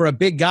 for a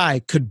big guy,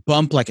 could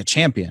bump like a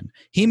champion.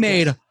 He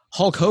made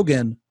Hulk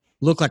Hogan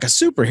look like a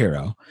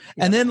superhero.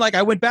 Yeah. And then like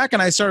I went back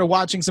and I started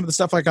watching some of the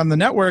stuff like on the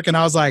network, and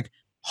I was like,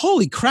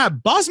 holy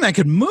crap, Boss Man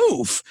could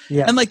move.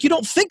 Yeah. And like, you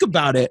don't think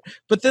about it,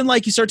 but then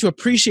like you start to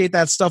appreciate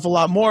that stuff a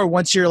lot more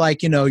once you're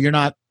like, you're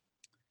not,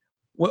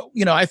 well,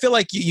 I feel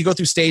like you go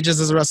through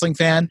stages as a wrestling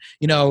fan,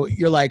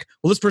 you're like,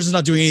 well, this person's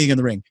not doing anything in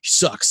the ring. He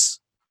sucks.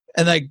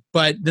 And like,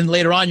 but then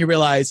later on you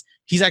realize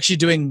he's actually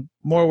doing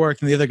more work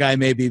than the other guy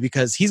maybe,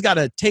 because he's got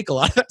to take a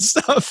lot of that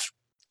stuff.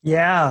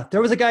 Yeah.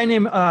 There was a guy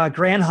named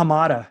Gran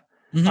Hamada.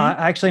 Mm-hmm.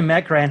 I actually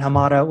met Gran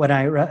Hamada when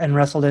I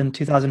wrestled in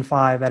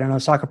 2005 at an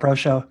Osaka Pro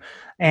Show,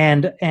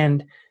 and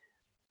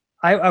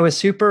I was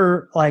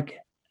super like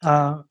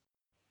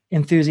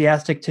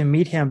enthusiastic to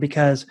meet him,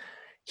 because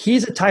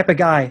he's a type of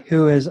guy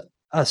who is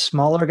a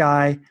smaller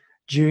guy,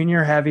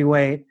 junior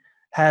heavyweight,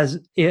 has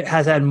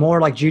had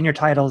more like junior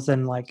titles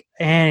than like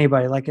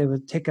anybody. Like, it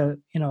would take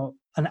an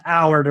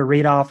hour to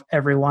read off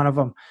every one of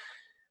them.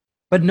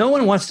 But no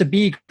one wants to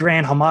be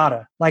Gran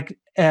Hamada. Like,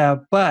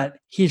 but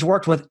he's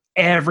worked with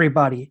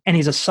everybody, and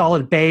he's a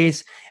solid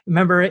base.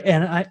 Remember,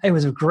 and it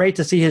was great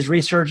to see his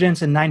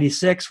resurgence in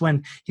 '96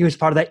 when he was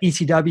part of that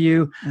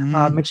ECW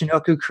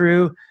Michinoku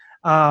crew.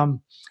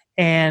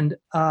 And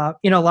a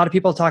lot of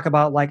people talk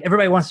about like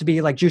everybody wants to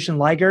be like Jushin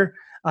Liger.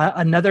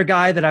 Another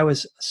guy that I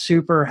was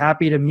super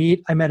happy to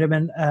meet. I met him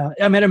in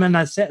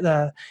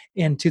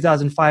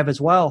 2005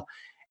 as well.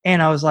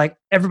 And I was like,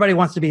 everybody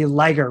wants to be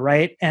Liger,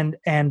 right?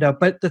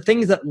 But the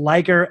things that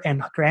Liger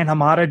and Gran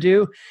Hamada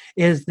do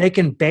is they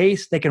can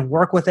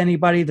work with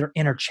anybody. They're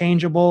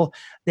interchangeable.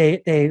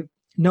 They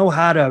know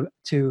how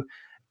to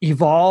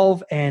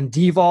evolve and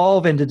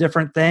devolve into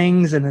different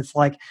things. And it's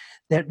like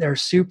they're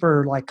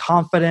super like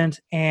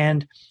confident.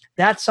 And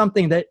that's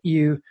something that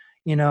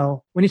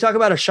when you talk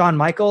about a Shawn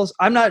Michaels,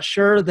 I'm not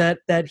sure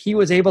that he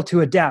was able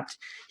to adapt.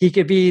 He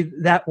could be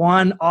that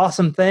one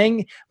awesome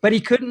thing, but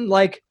he couldn't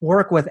like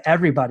work with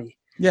everybody.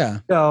 Yeah.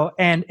 So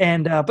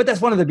but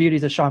that's one of the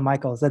beauties of Shawn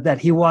Michaels, that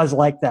he was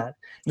like that,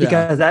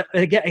 because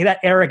that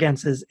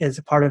arrogance is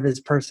part of his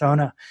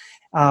persona.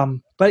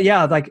 But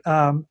yeah, like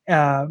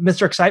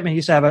Mr. Excitement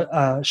used to have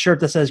a shirt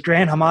that says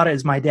Gran Hamada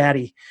is my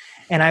daddy.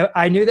 And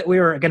I knew that we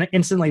were going to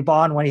instantly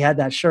bond when he had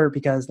that shirt,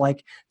 because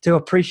like to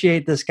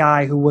appreciate this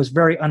guy who was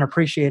very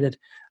unappreciated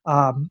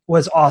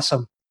was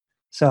awesome.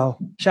 So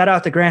shout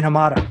out to Gran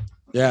Hamada.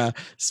 Yeah.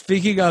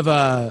 Speaking of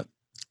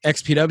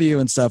XPW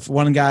and stuff,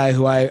 one guy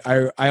who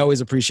I always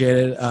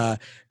appreciated,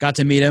 got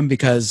to meet him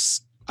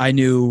because I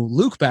knew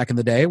Luke back in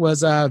the day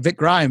was Vic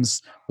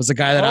Grimes was the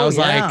guy that I was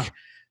like,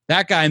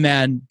 that guy,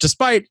 man,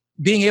 despite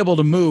being able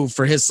to move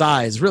for his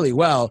size really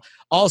well,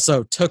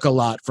 also took a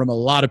lot from a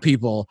lot of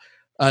people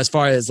as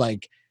far as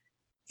like,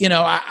 you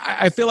know,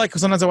 I feel like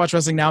sometimes I watch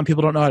wrestling now and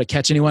people don't know how to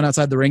catch anyone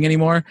outside the ring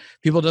anymore.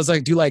 People just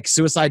like do like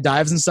suicide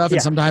dives and stuff.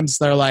 And sometimes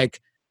they're like,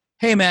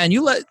 hey man,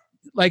 you let,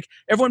 like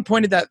everyone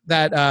pointed that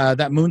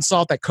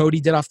moonsault that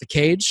Cody did off the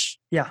cage.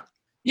 Yeah.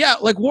 Yeah.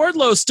 Like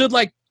Wardlow stood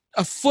like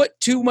a foot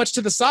too much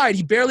to the side.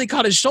 He barely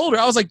caught his shoulder.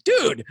 I was like,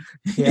 dude,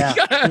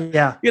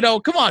 you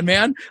know, come on,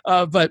 man.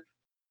 But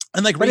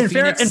in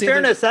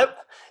fairness,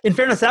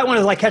 that one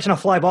is like catching a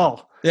fly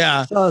ball.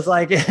 Yeah. So it's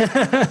like,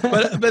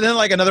 but then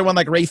like another one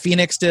like Ray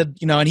Phoenix did,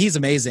 you know, and he's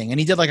amazing. And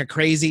he did like a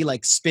crazy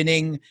like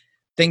spinning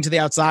thing to the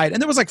outside. And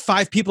there was like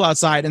 5 people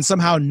outside and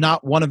somehow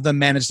not one of them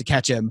managed to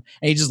catch him.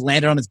 And he just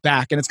landed on his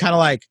back. And it's kind of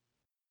like,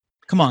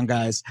 come on,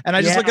 guys. And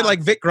I just look at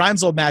like Vic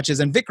Grimes' old matches,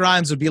 and Vic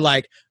Grimes would be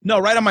like, no,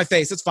 right on my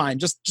face. It's fine.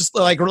 Just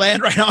like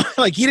land right on.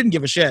 Like he didn't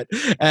give a shit.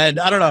 And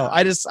I don't know.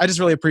 I just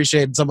really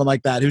appreciate someone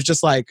like that who's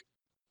just like,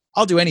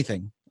 I'll do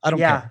anything. I don't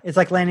care. Yeah. It's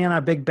like landing on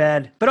a big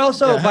bed. But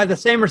also by the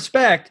same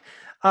respect,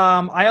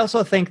 I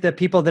also think that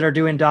people that are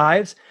doing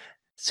dives,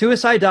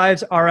 suicide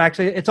dives are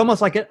actually, it's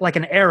almost like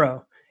an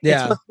arrow. Yeah.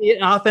 It's supposed to be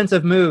an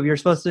offensive move. You're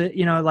supposed to,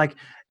 you know, like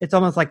it's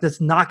almost like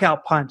this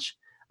knockout punch.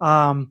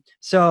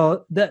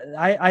 So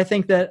I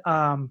think that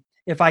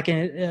if I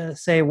can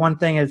say one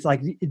thing is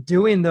like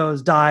doing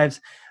those dives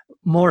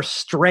more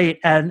straight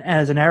and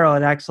as an arrow,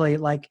 it actually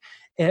like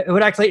it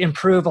would actually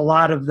improve a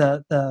lot of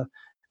the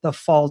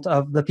fault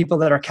of the people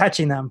that are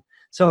catching them.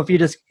 So if you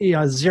just, you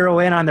know, zero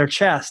in on their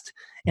chest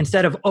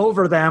instead of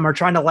over them or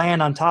trying to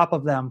land on top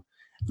of them,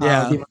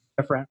 it'd be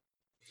different.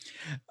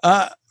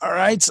 All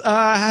right.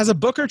 Has a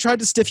booker tried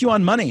to stiff you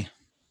on money?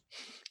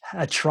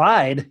 I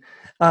tried.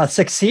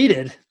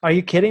 Succeeded. Are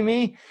you kidding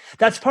me?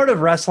 That's part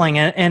of wrestling,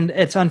 and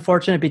it's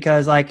unfortunate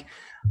because like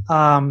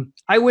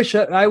I wish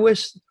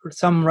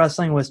some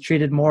wrestling was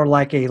treated more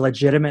like a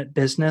legitimate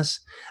business.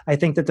 I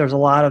think that there's a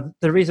lot of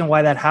the reason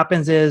why that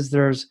happens is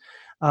there's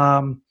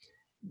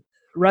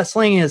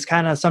wrestling is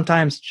kind of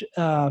sometimes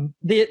the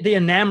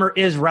enamor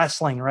is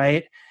wrestling,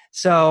 right?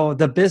 So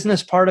the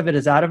business part of it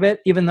is out of it,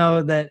 even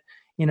though that,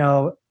 you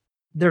know,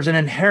 there's an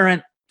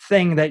inherent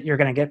thing that you're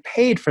going to get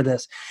paid for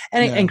this.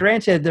 And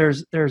granted,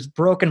 there's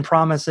broken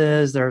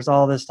promises, there's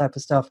all this type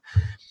of stuff.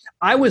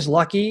 I was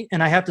lucky,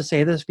 and I have to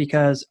say this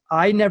because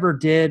I never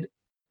did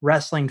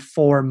wrestling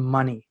for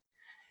money.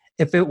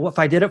 If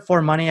I did it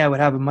for money, I would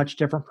have a much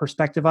different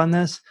perspective on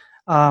this.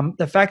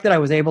 The fact that I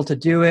was able to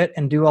do it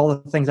and do all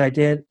the things I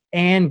did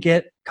and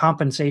get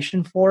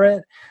compensation for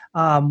it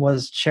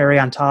was cherry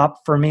on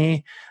top for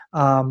me.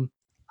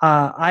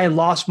 I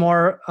lost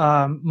more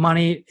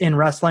money in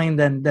wrestling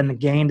than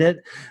gained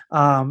it,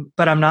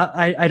 but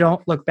I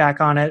don't look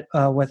back on it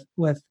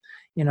with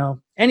you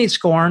know any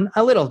scorn,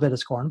 a little bit of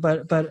scorn,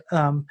 but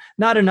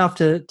not enough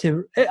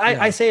to.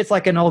 I say it's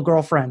like an old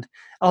girlfriend.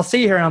 I'll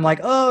see her and I'm like,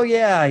 oh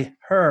yeah,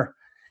 her,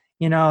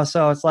 you know.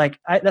 So it's like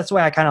that's the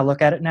way I kind of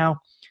look at it now.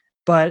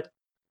 But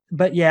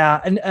yeah,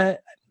 and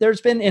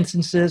there's been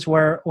instances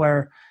where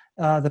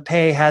the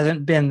pay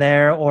hasn't been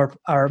there, or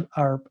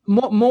are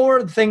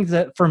more things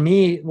that for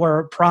me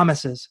were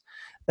promises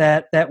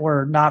that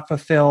were not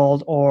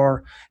fulfilled,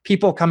 or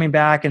people coming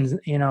back and,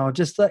 you know,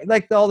 just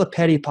like all the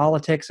petty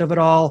politics of it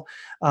all.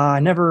 I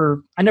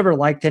never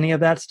liked any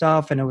of that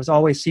stuff, and it was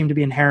always seemed to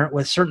be inherent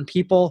with certain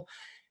people.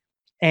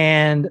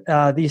 And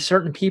these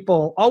certain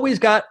people always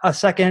got a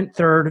second,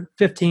 third,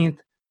 15th,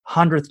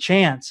 100th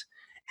chance.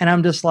 And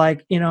I'm just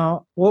like, you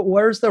know,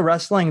 where's the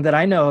wrestling that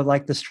I know,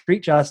 like the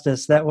street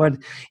justice that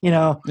would, you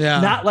know,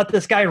 not let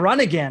this guy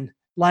run again?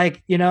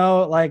 Like, you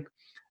know, like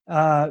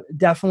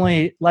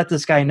definitely let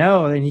this guy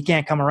know that he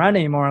can't come around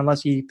anymore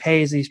unless he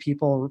pays these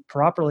people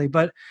properly.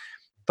 But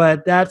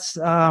that's,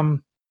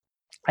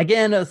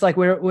 again, it's like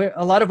we're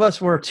a lot of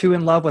us were too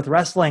in love with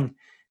wrestling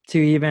to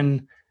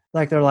even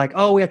like, they're like,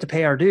 oh, we have to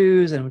pay our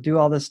dues and do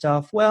all this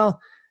stuff.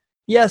 Well,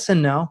 yes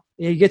and no.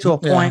 You get to a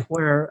point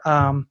where,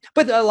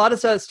 but a lot of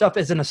that stuff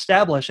isn't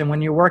established. And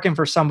when you're working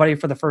for somebody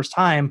for the first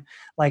time,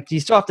 like, do you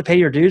still have to pay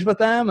your dues with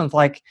them? And it's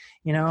like,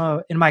 you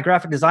know, in my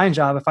graphic design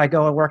job, if I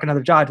go and work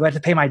another job, do I have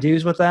to pay my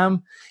dues with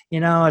them? You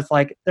know, it's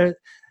like, you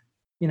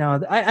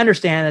know, I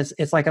understand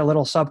it's like a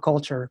little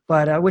subculture,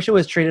 but I wish it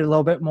was treated a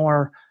little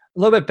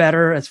bit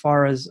better as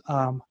far as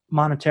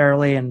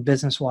monetarily and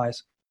business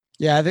wise.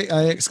 Yeah, I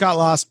think Scott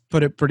Loss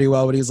put it pretty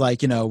well when he's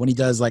like, you know, when he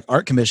does like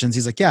art commissions,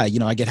 he's like, yeah, you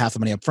know, I get half the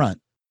money up front.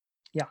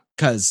 Yeah.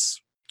 Cause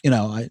you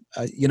know,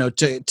 I you know,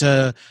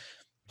 to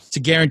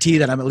guarantee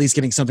that I'm at least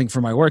getting something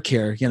for my work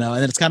here, you know,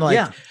 and it's kind of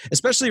like,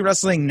 especially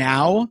wrestling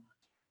now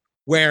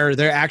where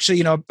they're actually,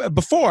 you know,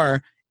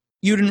 before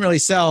you didn't really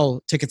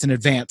sell tickets in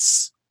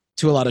advance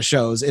to a lot of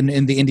shows in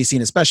the indie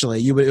scene,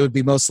 especially it would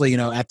be mostly, you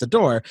know, at the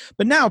door,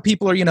 but now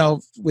people are, you know,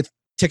 with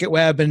Ticket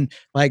Web and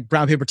like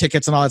brown paper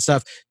tickets and all that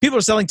stuff, people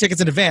are selling tickets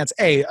in advance.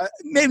 Hey,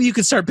 maybe you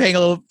could start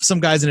paying some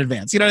guys in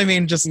advance. You know what I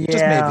mean? Just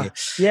maybe.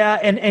 Yeah.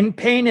 And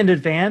paying in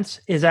advance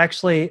is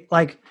actually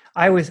like,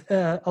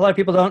 a lot of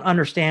people don't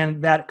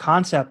understand that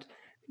concept.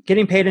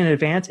 Getting paid in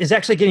advance is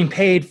actually getting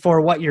paid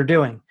for what you're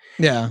doing.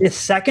 Yeah. The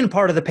second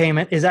part of the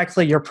payment is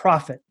actually your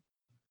profit.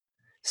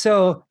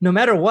 So no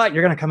matter what,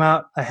 you're going to come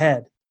out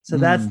ahead. So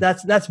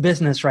that's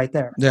business right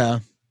there. Yeah.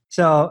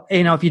 So,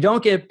 if you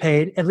don't get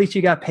paid, at least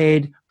you got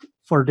paid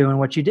for doing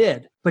what you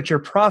did, but your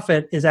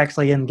profit is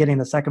actually in getting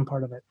the second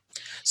part of it.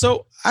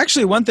 So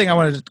actually one thing I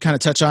wanted to kind of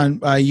touch on,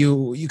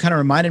 you kind of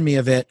reminded me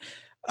of it,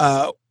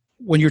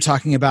 when you're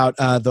talking about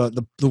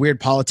the weird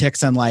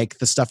politics and like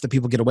the stuff that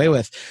people get away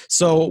with.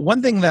 So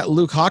one thing that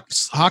Luke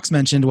Hawx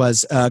mentioned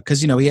was,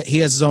 cause he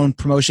has his own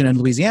promotion in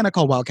Louisiana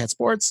called Wildcat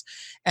Sports.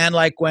 And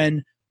like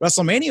when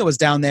WrestleMania was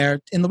down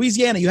there in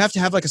Louisiana, you have to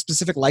have like a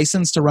specific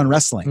license to run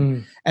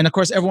wrestling. And of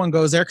course everyone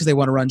goes there because they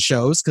want to run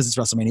shows because it's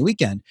WrestleMania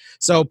weekend.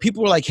 So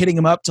people were like hitting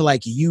him up to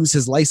like use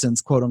his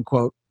license, quote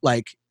unquote,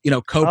 like,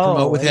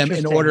 co-promote with him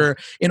in order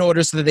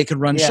so that they could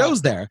run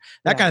shows there,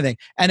 that kind of thing.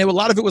 And a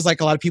lot of it was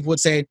like, a lot of people would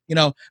say,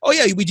 oh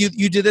yeah,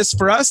 you did this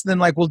for us, then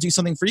like, we'll do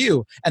something for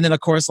you. And then of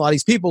course, a lot of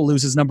these people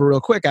lose his number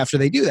real quick after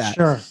they do that.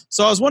 Sure.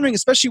 So I was wondering,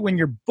 especially when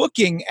you're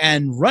booking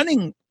and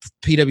running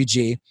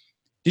PWG,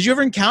 did you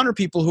ever encounter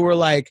people who were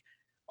like,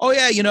 oh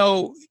yeah,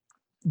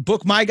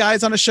 book my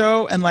guys on a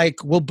show and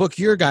like, we'll book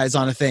your guys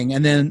on a thing.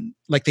 And then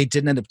like, they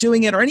didn't end up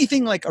doing it or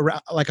anything like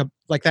around,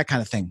 like that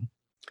kind of thing?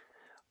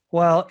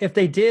 Well, if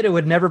they did, it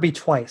would never be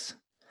twice.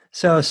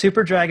 So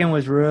Super Dragon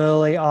was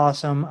really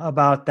awesome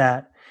about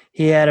that.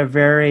 He had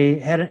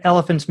an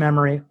elephant's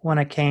memory when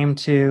it came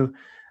to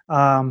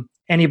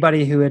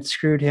anybody who had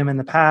screwed him in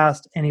the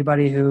past,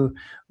 anybody who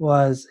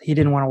he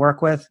didn't want to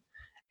work with.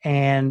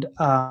 And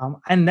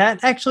that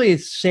actually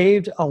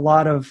saved a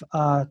lot of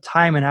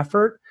time and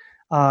effort,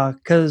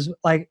 because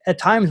like at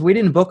times we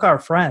didn't book our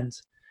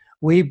friends.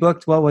 We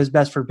booked what was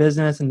best for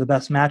business and the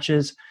best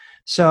matches.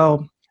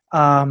 So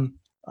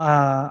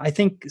I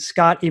think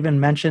Scott even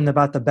mentioned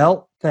about the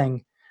belt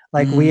thing.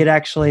 Like we had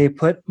actually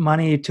put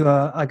money to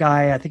a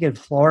guy, I think in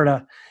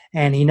Florida,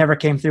 and he never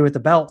came through with the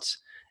belts.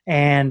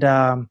 And,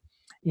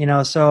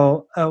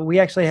 so we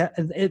actually,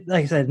 like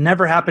I said, it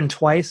never happened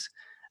twice.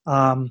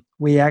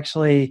 We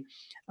actually,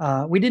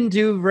 we didn't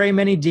do very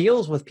many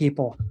deals with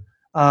people.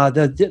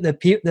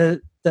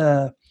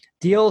 The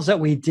deals that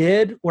we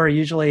did were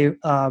usually,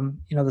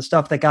 the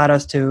stuff that got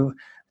us to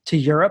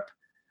Europe.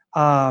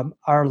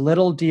 Our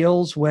little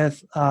deals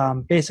with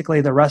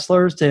basically the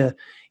wrestlers to,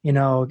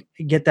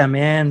 get them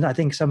in. I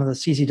think some of the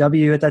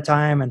CCW at that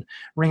time and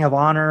Ring of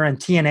Honor and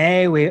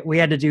TNA we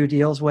had to do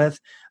deals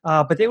with,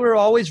 but they were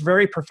always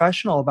very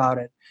professional about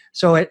it.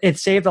 So it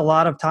saved a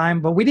lot of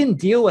time. But we didn't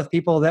deal with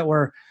people that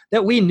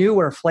we knew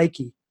were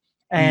flaky,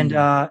 and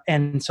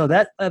so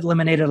that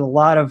eliminated a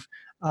lot of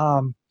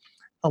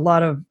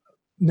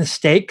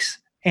mistakes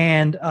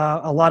and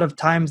a lot of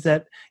times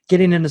that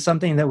getting into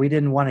something that we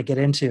didn't want to get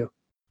into.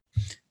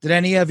 Did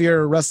any of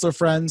your wrestler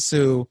friends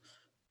who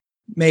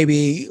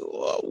maybe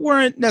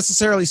weren't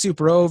necessarily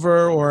super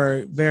over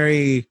or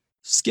very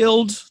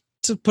skilled,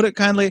 to put it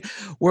kindly,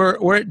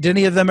 did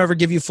any of them ever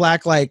give you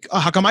flack like, oh,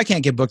 how come I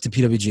can't get booked to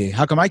PWG?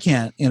 How come I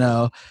can't?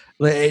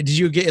 Did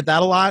you get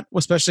that a lot,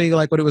 especially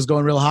like when it was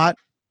going real hot?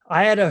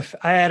 I had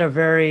a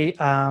very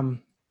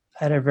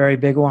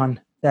big one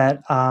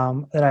that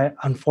I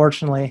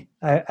unfortunately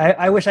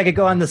I wish I could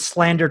go on the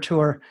slander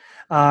tour.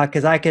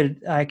 Because I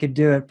could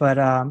do it, but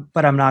I'm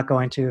not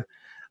going to.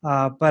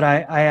 But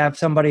I have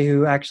somebody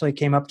who actually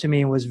came up to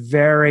me and was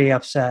very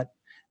upset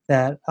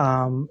that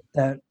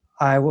that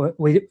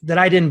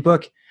I didn't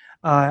book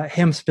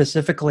him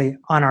specifically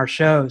on our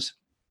shows,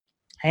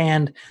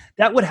 and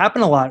that would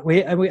happen a lot.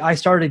 I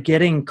started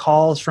getting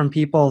calls from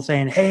people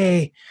saying,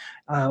 "Hey,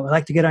 I'd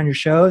like to get on your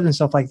shows" and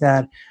stuff like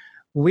that.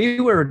 We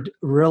were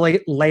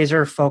really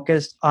laser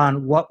focused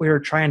on what we were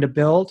trying to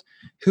build,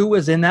 who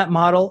was in that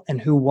model and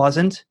who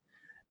wasn't.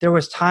 There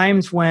was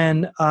times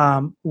when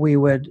we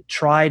would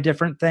try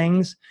different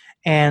things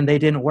and they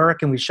didn't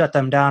work and we shut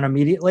them down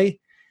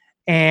immediately.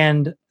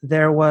 And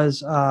there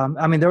was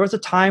a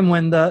time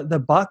when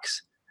the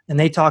Bucks, and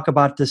they talk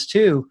about this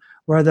too,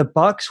 where the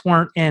Bucks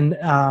weren't in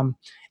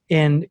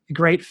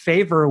great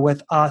favor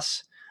with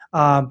us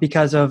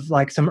because of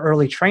like some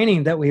early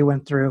training that we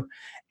went through.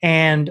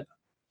 And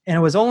it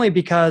was only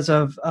because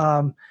of,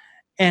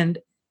 and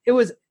it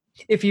was,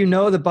 if you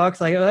know the Bucks,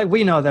 like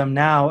we know them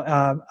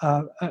now,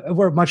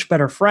 we're much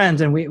better friends,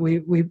 and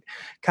we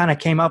kind of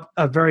came up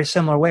a very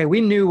similar way.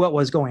 We knew what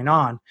was going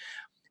on,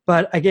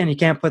 but again, you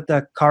can't put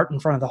the cart in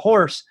front of the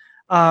horse.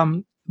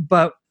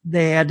 But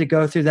they had to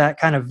go through that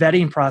kind of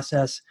vetting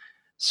process.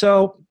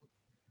 So,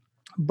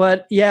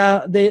 but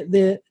yeah,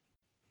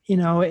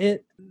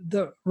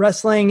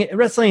 wrestling's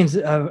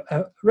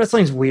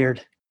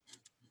weird.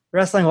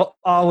 Wrestling will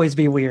always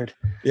be weird.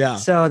 Yeah.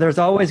 So there's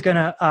always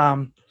gonna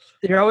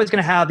you're always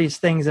going to have these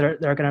things that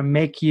are going to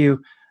make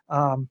you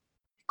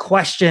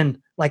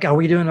question, like, are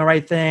we doing the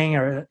right thing?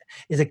 Or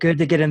is it good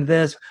to get into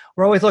this?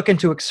 We're always looking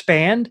to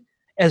expand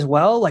as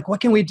well. Like, what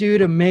can we do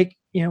to make,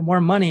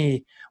 more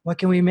money? What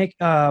can we make,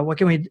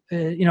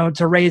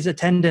 to raise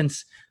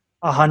attendance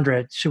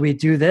 100? Should we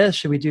do this?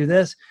 Should we do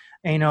this?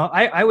 And,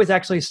 I was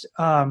actually,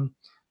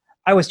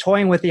 I was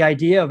toying with the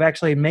idea of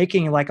actually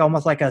making like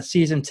almost like a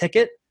season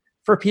ticket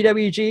for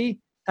PWG.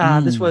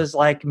 This was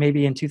like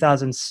maybe in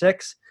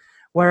 2006,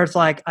 where it's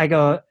like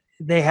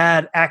they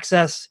had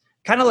access,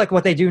 kind of like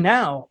what they do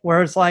now,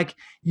 where it's like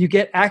you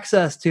get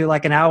access to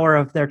like an hour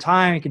of their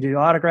time. You can do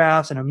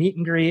autographs and a meet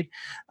and greet.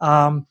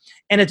 And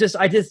I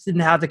just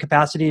didn't have the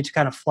capacity to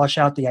kind of flush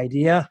out the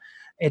idea.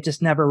 It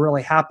just never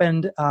really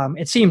happened.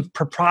 It seemed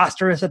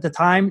preposterous at the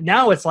time.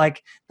 Now it's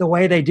like the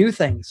way they do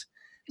things.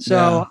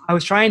 So I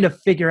was trying to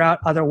figure out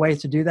other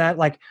ways to do that.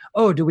 Like,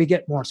 oh, do we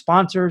get more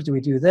sponsors? Do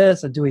we do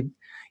this? Or do we,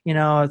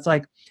 it's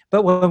like,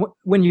 but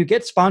when you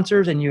get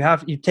sponsors and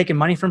you've taken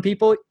money from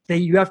people,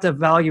 you have to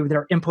value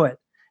their input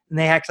and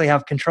they actually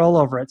have control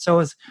over it.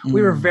 So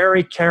we were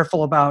very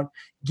careful about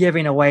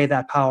giving away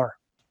that power.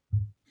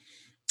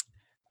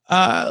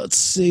 Let's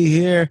see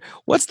here.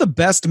 What's the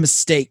best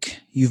mistake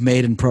you've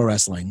made in pro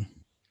wrestling?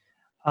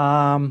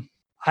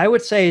 I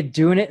would say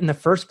doing it in the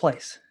first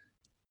place.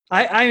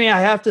 I mean,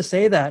 I have to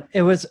say that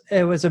it was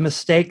a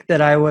mistake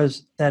that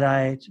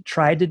I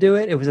tried to do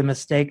it. It was a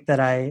mistake that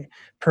I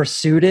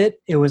pursued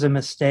it. It was a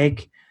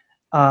mistake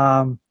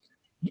getting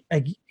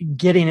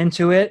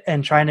into it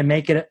and trying to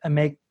make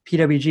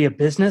PWG a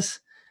business.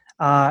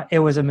 It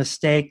was a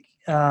mistake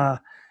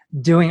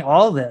doing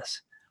all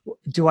this.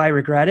 Do I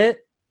regret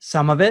it?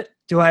 Some of it.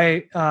 Do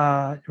I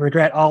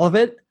regret all of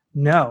it?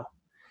 No.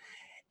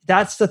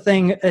 That's the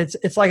thing.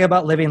 It's like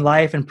about living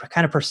life and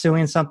kind of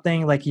pursuing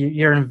something. Like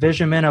your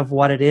envisionment of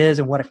what it is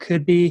and what it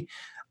could be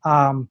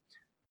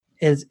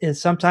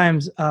is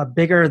sometimes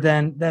bigger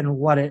than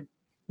what it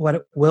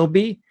will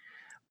be.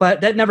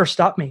 But that never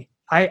stopped me.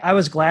 I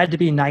was glad to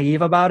be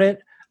naive about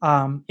it.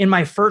 In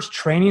my first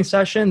training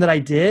session that I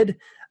did,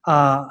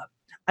 I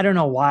don't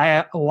know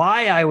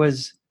why I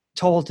was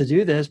told to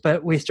do this,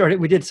 but we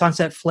did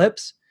sunset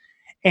flips,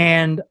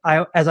 and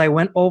as I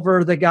went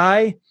over the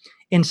guy,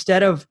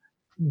 instead of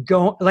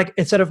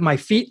my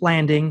feet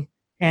landing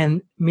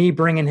and me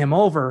bringing him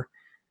over,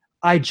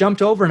 I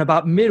jumped over, and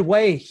about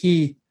midway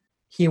he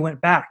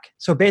went back.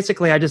 So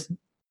basically I just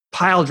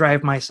pile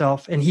drive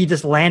myself and he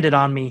just landed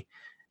on me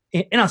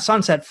in a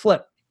sunset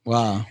flip.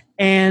 Wow.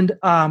 And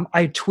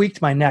I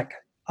tweaked my neck.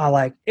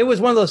 It was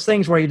one of those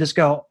things where you just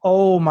go,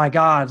 oh my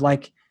God,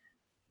 like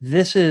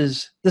this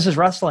is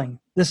wrestling.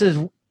 This is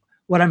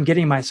what I'm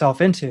getting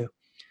myself into.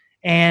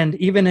 And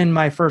even in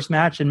my first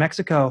match in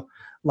Mexico,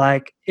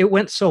 like it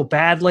went so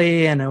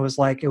badly, and it was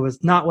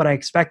not what I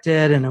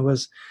expected. And it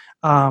was,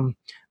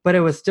 but it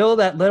was still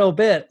that little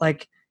bit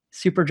like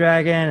Super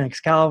Dragon and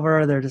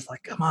Excalibur. They're just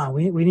like, come on,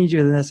 we need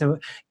you in this. Come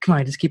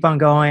on, just keep on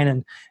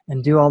going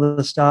and do all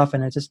this stuff.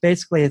 And it just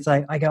basically, it's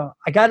like, I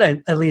got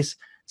to at least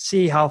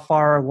see how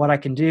far, what I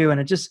can do.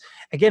 And it just,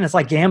 again, it's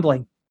like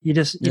gambling. You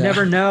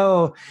never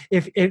know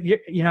if you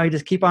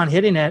just keep on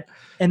hitting it,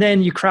 and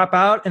then you crap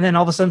out, and then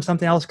all of a sudden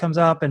something else comes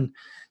up. And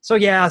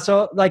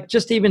so like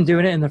just even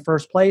doing it in the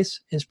first place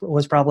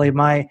was probably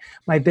my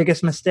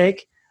biggest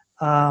mistake.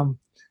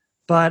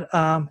 But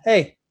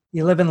hey,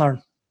 you live and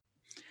learn.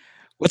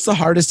 What's the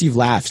hardest you've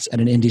laughed at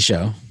an indie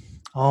show?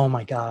 Oh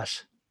my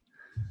gosh,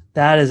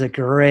 that is a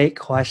great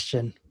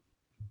question.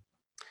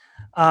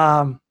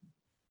 I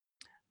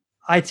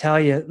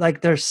tell you,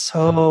 like there's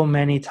so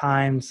many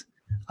times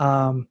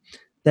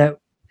that,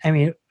 I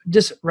mean,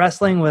 just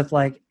wrestling with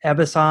like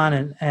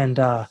Ebasan and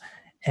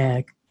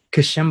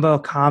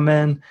Kushimbo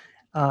Kamen,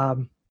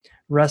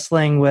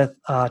 wrestling with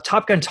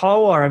Top Gun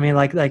Talwar. I mean,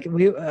 like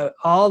we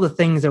all the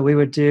things that we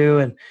would do,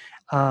 and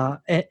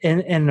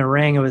in the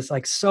ring, it was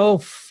like so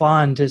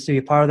fun just to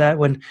be part of that.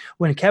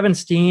 When Kevin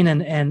Steen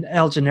and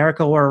El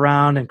Generico were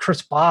around, and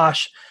Chris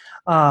Bosch,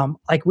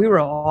 like we were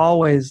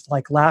always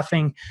like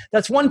laughing.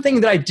 That's one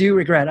thing that I do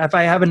regret. If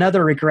I have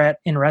another regret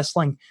in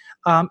wrestling,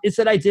 is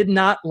that I did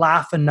not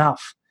laugh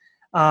enough.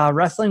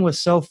 Wrestling was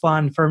so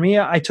fun for me.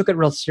 I took it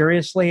real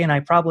seriously, and I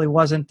probably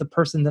wasn't the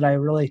person that I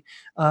really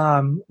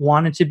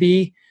wanted to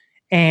be.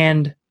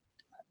 And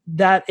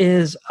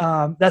that's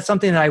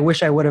something that I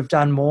wish I would have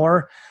done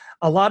more.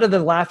 A lot of the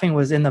laughing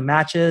was in the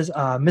matches.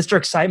 Mr.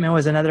 Excitement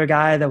was another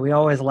guy that we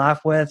always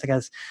laugh with,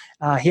 because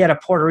he had a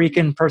Puerto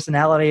Rican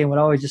personality and would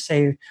always just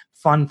say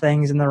fun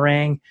things in the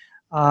ring.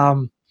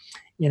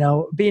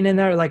 Being in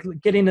there, like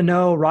getting to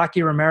know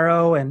Rocky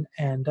Romero and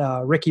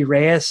Ricky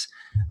Reyes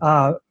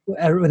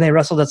when they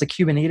wrestled as the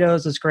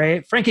Cubanitos is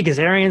great. Frankie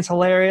Kazarian's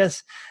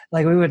hilarious.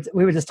 Like we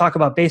would just talk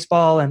about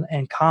baseball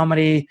and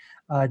comedy.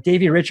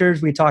 Davey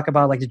Richards, we talk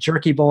about like the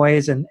Jerky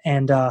Boys and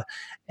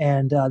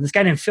this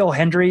guy named Phil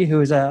Hendry,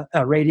 who is a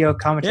radio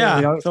commentator.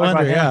 Yeah, Phil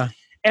Hendry, yeah.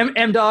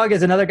 M-Dog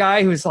is another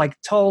guy who's like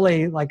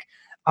totally like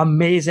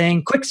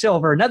amazing.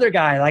 Quicksilver, another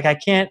guy. Like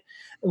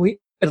we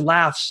could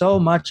laugh so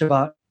much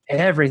about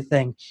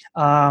everything.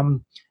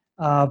 Dino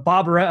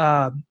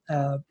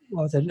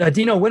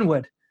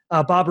Winwood,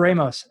 Bob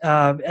Ramos,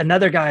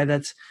 another guy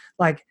that's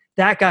like,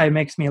 that guy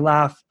makes me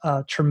laugh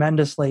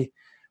tremendously.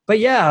 But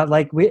yeah,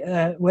 like we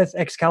with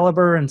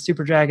Excalibur and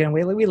Super Dragon,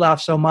 we laugh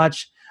so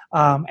much,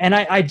 and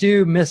I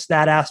do miss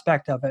that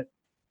aspect of it.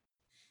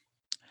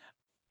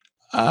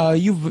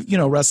 You've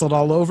wrestled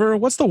all over.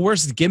 What's the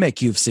worst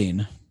gimmick you've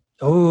seen?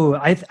 Oh,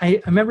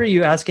 I remember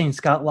you asking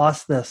Scott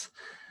Lost this.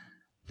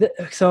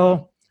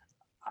 So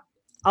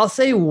I'll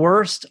say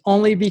worst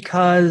only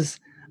because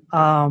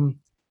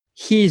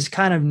he's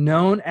kind of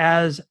known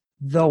as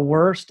the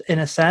worst in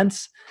a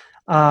sense.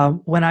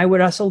 When I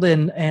wrestled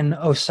in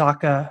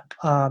Osaka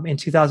in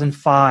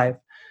 2005,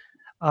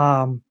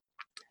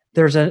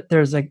 there's a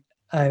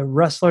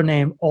wrestler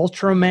named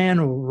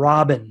Ultraman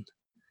Robin,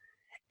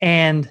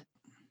 and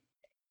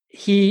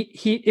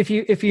he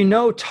if you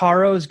know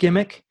Taro's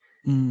gimmick,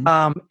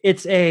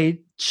 it's a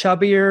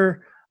chubbier,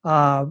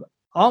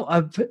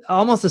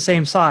 almost the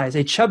same size,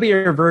 a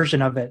chubbier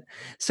version of it.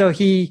 So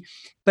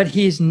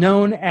he's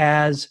known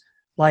as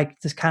like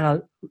this kind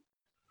of,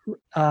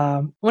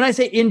 when I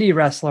say indie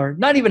wrestler,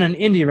 not even an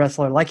indie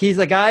wrestler, like he's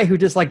a guy who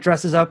just like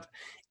dresses up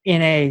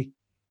in a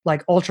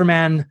like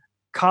Ultraman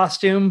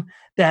costume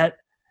that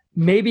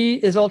maybe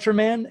is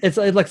Ultraman. It's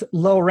like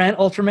low rent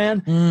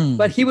Ultraman,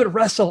 but he would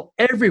wrestle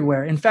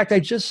everywhere. In fact, I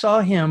just saw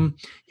him.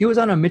 He was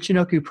on a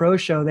Michinoku Pro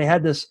show. They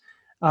had this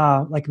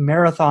like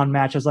marathon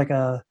match. It was like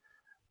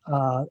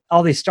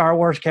all these Star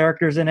Wars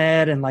characters in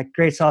it, and like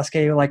Great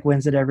Sasuke like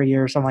wins it every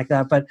year or something like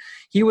that. But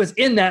he was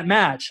in that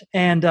match,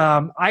 and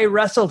I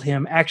wrestled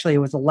him. Actually, it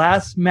was the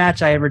last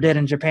match I ever did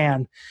in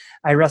Japan.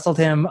 I wrestled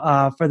him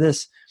for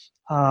this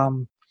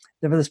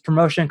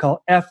promotion called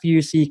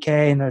FUCK,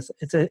 and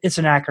it's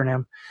an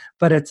acronym,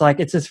 but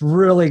it's this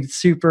really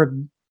super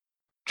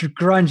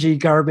grungy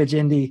garbage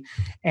indie,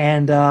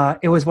 and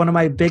it was one of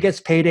my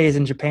biggest paydays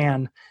in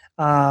Japan.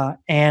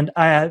 And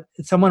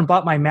someone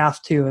bought my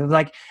mask too. It was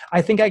like,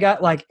 I think I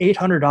got like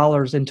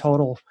 $800 in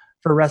total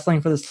for wrestling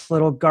for this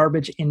little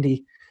garbage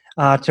indie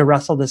to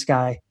wrestle this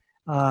guy.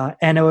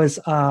 And it was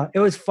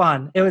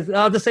fun.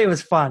 I'll just say it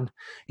was fun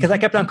because I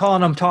kept on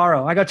calling him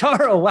Taro. I go,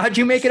 Taro, how'd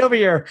you make it over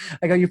here?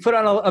 I go, you put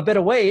on a bit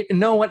of weight, and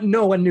no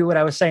one knew what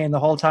I was saying the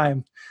whole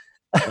time.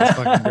 That's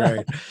fucking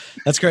great.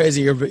 That's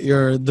crazy.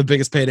 Your the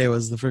biggest payday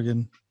was the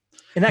friggin'.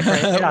 Isn't that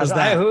great?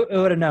 Yeah, who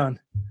would have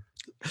known?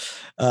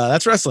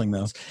 That's wrestling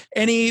though.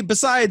 Any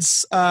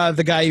besides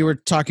the guy you were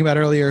talking about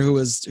earlier who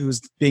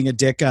was being a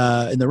dick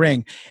in the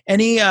ring,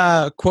 any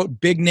quote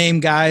big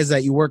name guys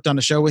that you worked on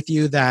a show with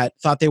you that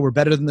thought they were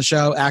better than the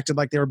show, acted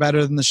like they were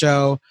better than the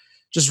show,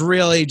 just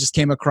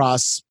came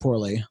across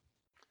poorly?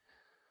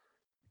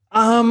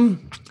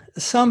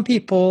 Some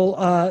people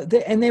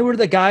they were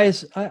the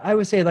guys, I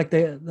would say, like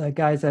the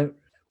guys that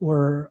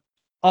were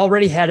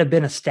already had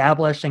been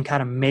established and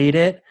kind of made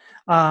it.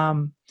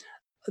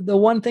 The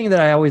one thing that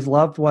I always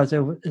loved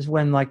is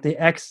when like the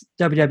ex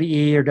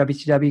WWE or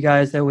WCW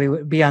guys that we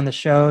would be on the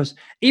shows,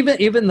 even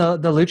the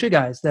Lucha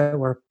guys that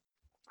were,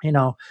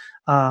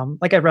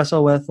 like I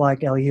wrestle with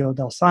like El Hijo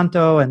del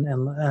Santo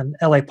and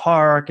LA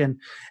Park and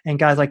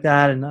guys like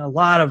that, and a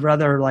lot of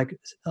other like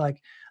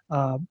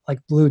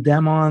Blue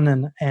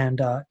Demon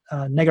and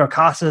Negro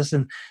Casas,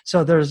 and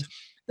so there's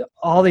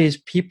all these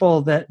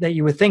people that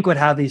you would think would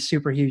have these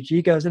super huge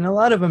egos, and a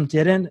lot of them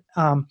didn't.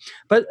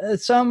 But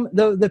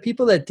the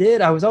people that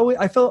did,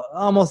 I felt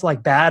almost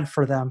like bad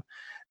for them,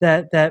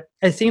 that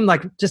it seemed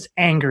like just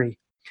angry.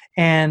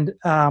 And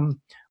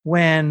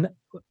when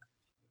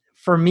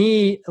for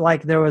me,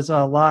 like there was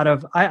a lot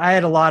of, I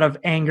had a lot of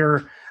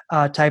anger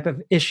type of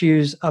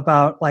issues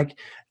about like,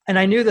 and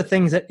I knew the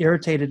things that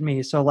irritated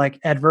me. So like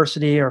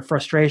adversity or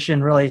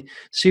frustration really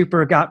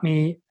super got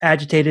me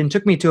agitated and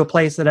took me to a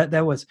place that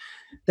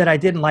I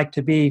didn't like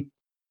to be.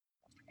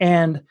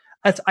 And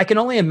I can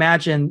only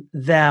imagine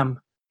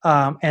them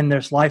and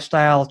their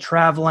lifestyle,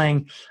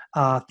 traveling.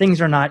 Things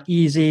are not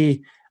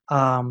easy.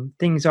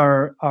 Things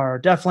are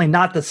definitely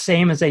not the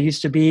same as they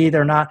used to be.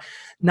 They're not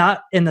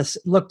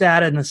looked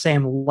at in the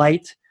same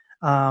light.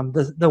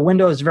 The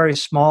window is very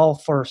small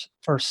for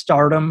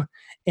stardom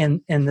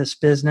in this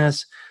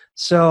business.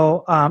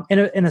 So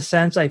in a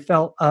sense, I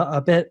felt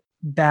a bit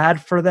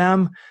bad for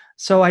them.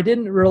 So I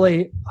didn't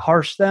really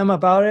harsh them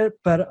about it,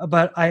 but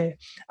I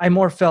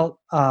more felt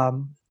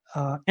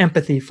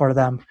empathy for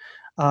them.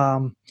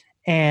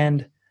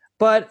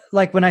 But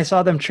like when I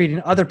saw them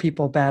treating other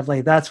people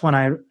badly, that's when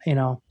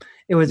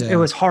it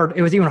was hard.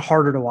 It was even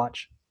harder to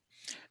watch.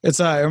 It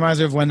reminds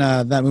me of when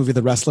that movie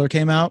The Wrestler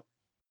came out.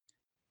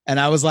 And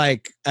I was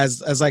like,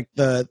 as like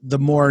the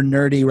more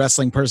nerdy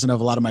wrestling person of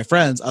a lot of my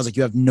friends, I was like,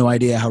 you have no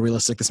idea how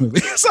realistic this movie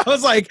is. So I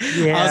was like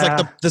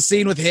the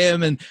scene with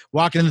him and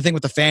walking in the thing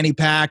with the fanny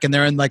pack, and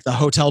they're in like the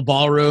hotel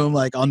ballroom,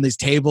 like on these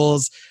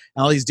tables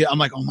and all these. I'm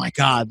like, oh my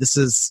God, this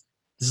is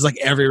like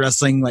every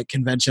wrestling like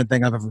convention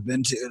thing I've ever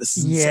been to. This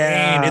is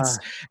insane.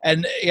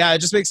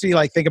 It just makes me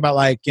like think about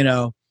like,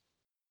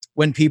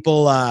 when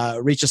people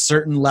reach a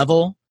certain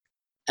level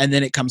and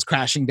then it comes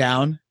crashing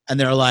down and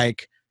they're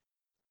like,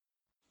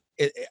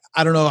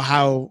 I don't know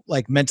how,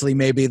 like mentally,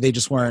 maybe they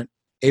just weren't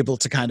able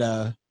to kind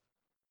of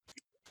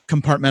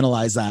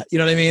compartmentalize that. You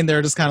know what I mean?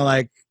 They're just kind of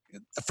like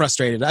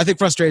frustrated. I think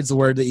frustrated is the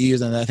word that you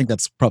use, and I think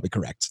that's probably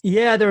correct.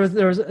 Yeah, there was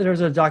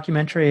a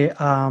documentary,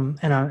 and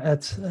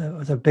it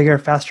was a Bigger,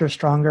 Faster,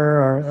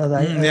 Stronger, or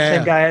the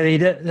same guy. He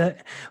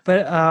did,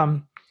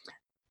 but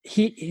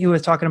he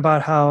was talking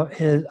about how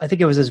I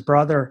think it was his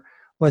brother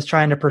was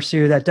trying to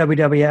pursue that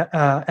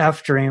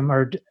WWF dream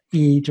or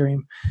E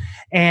dream,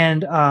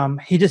 and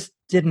he just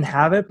didn't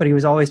have it, but he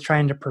was always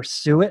trying to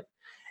pursue it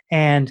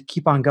and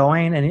keep on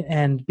going.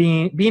 And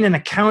being an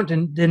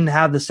accountant didn't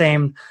have the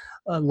same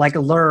like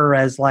allure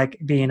as like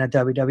being a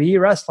WWE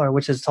wrestler,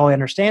 which is totally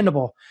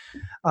understandable.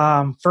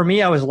 For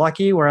me, I was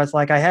lucky, whereas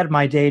like I had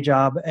my day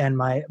job and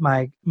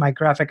my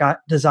graphic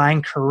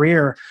design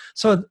career,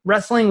 so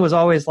wrestling was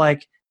always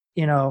like,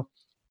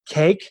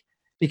 cake,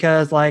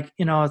 because like,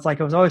 it's like,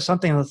 it was always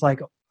something that's like,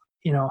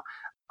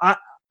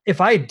 if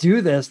I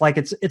do this, like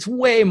it's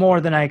way more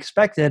than I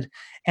expected,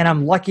 and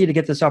I'm lucky to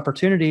get this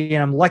opportunity,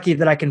 and I'm lucky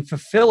that I can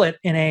fulfill it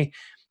in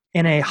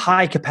a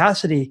high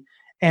capacity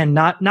and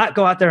not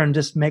go out there and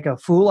just make a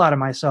fool out of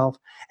myself.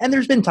 And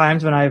there's been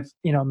times when I've,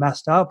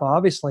 messed up,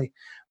 obviously,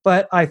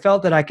 but I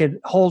felt that I could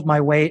hold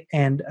my weight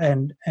and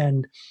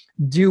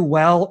do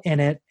well in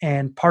it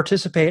and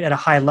participate at a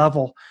high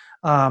level.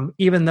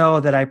 Even though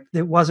that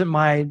it wasn't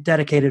my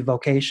dedicated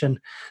vocation.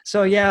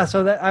 So yeah,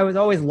 so that I was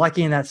always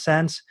lucky in that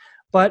sense.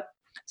 But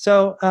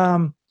so,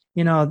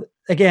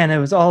 again, it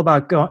was all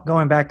about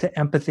going back to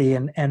empathy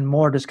and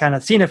more just kind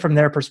of seeing it from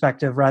their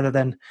perspective rather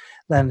than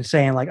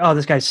saying like, oh,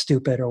 this guy's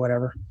stupid or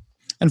whatever.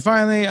 And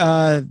finally,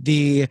 I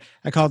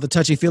call it the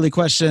touchy-feely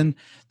question,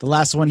 the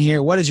last one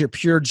here. What is your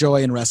pure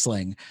joy in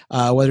wrestling?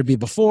 Whether it be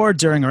before,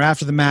 during, or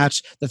after the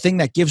match, the thing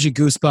that gives you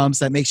goosebumps,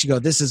 that makes you go,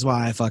 this is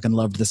why I fucking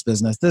loved this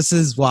business. This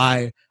is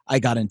why I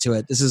got into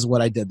it. This is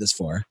what I did this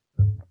for.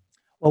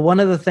 Well,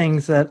 one of the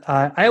things that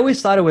I always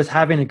thought it was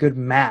having a good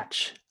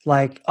match.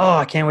 Like, oh,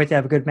 I can't wait to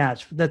have a good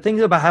match. The thing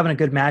about having a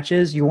good match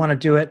is you want to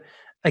do it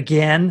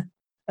again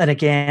and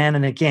again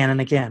and again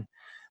and again.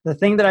 The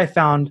thing that I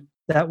found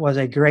that was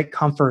a great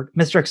comfort,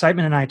 Mr.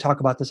 Excitement and I talk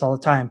about this all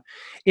the time,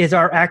 is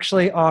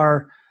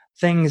our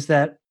things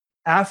that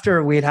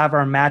after we'd have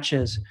our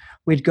matches,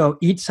 we'd go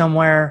eat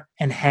somewhere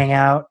and hang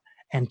out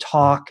and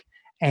talk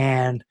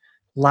and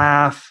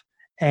laugh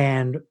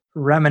and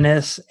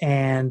reminisce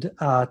and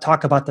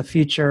talk about the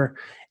future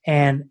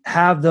and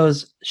have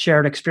those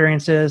shared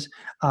experiences.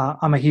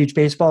 I'm a huge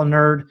baseball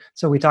nerd,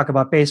 so we talk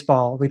about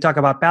baseball. We talk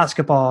about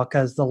basketball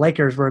because the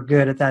Lakers were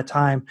good at that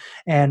time.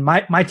 And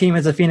my team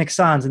is the Phoenix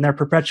Suns, and they're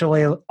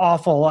perpetually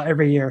awful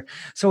every year.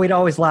 So we'd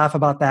always laugh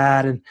about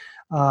that. And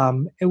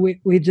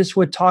we just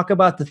would talk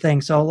about the thing.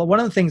 So one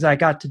of the things I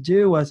got to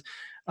do was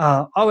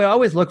I would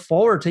always look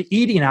forward to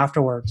eating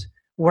afterwards,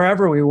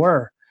 wherever we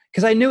were.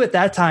 Because I knew at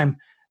that time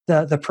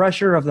the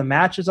pressure of the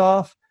match is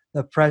off.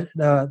 We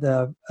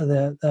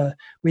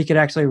could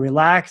actually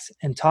relax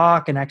and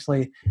talk and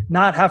actually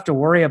not have to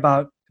worry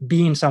about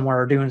being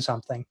somewhere or doing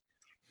something.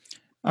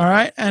 All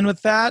right. And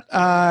with that,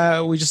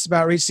 we just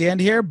about reached the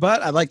end here,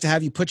 but I'd like to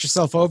have you put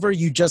yourself over.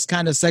 You just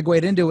kind of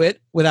segued into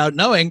it without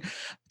knowing,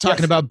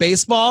 talking about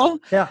baseball.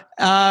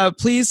 Yeah.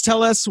 Please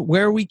tell us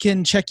where we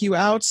can check you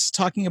out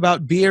talking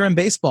about beer and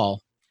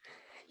baseball.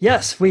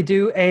 Yes, we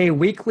do a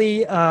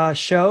weekly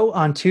show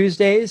on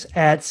Tuesdays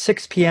at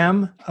 6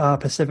 p.m.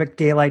 Pacific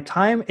Daylight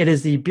Time. It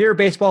is the Beer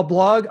Baseball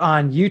blog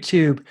on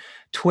YouTube,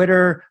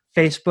 Twitter,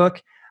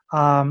 Facebook,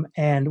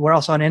 and we're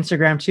also on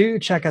Instagram too.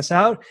 Check us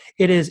out.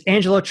 It is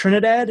Angelo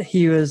Trinidad.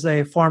 He was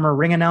a former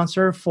ring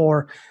announcer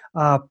for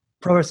Pro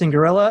Wrestling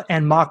Guerrilla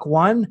and Mach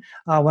 1.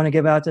 I want to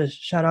give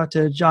shout out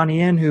to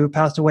Johnny Inn, who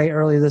passed away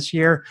early this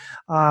year,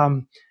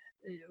 and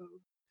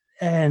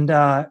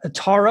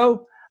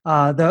Taro.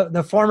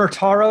 The former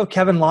Taro,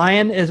 Kevin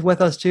Lyon, is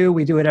with us too.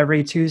 We do it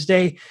every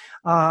Tuesday.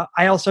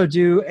 I also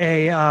do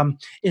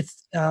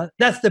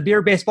that's the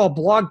Beer Baseball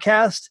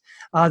blogcast.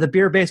 The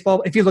Beer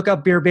Baseball, if you look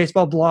up Beer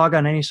Baseball blog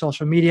on any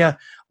social media,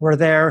 we're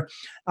there.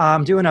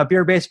 I'm doing a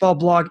Beer Baseball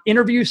blog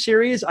interview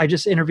series. I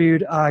just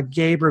interviewed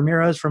Gabe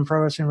Ramirez from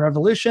Pro Wrestling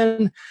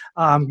Revolution.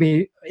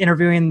 Be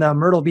interviewing the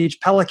Myrtle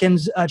Beach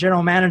Pelicans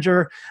general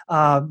manager.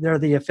 They're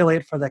the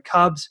affiliate for the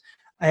Cubs.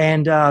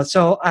 And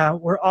so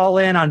we're all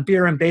in on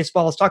beer and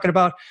baseball. It's talking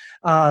about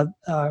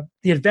the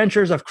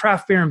adventures of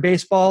craft beer and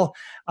baseball.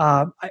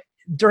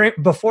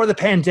 Before the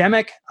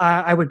pandemic,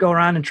 I would go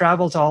around and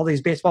travel to all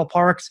these baseball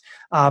parks,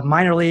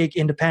 minor league,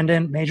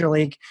 independent, major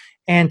league,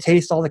 and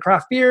taste all the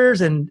craft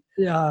beers and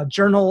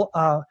journal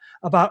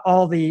about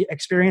all the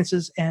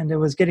experiences. And it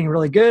was getting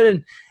really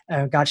good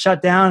and got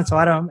shut down.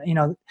 So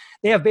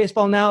they have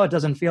baseball now. It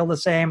doesn't feel the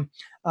same,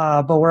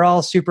 but we're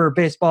all super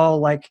baseball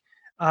like.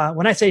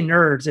 When I say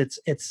nerds,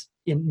 it's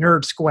in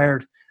nerd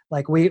squared.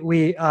 Like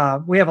we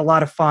have a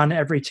lot of fun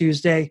every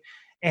Tuesday,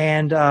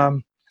 and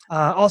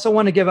also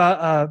want to give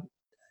August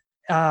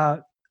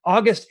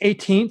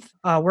 18th.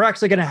 We're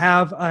actually going to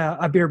have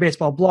a Beer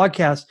Baseball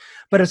blogcast,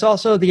 but it's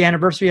also the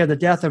anniversary of the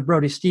death of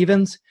Brody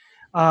Stevens,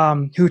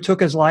 who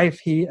took his life.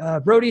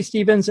 Brody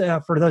Stevens,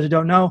 for those who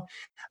don't know,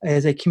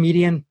 is a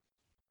comedian.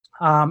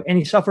 And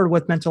he suffered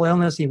with mental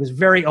illness. He was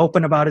very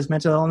open about his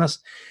mental illness.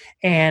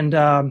 And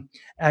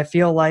I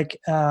feel like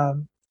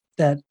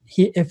that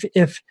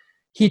if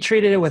he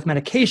treated it with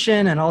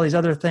medication and all these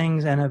other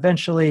things and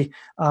eventually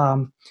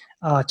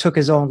took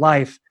his own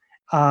life,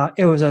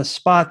 it was a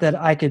spot that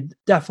I could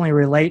definitely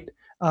relate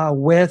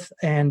with,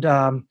 and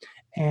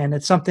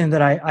it's something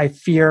that I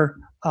fear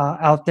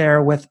out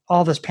there with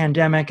all this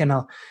pandemic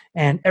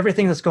and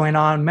everything that's going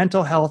on.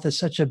 Mental health is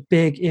such a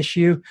big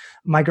issue.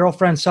 My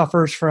girlfriend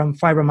suffers from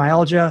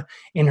fibromyalgia.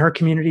 In her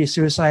community,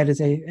 suicide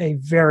is a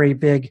very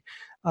big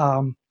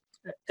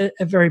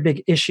a very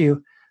big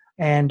issue,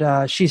 and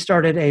she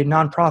started a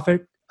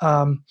nonprofit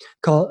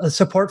called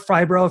Support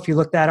Fibro. If you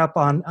look that up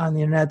on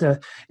the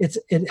internet,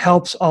 it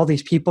helps all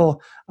these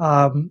people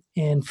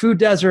in food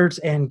deserts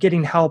and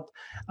getting help.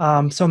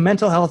 So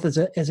mental health is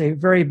a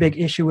very big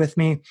issue with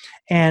me.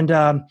 And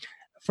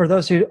for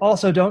those who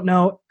also don't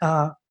know,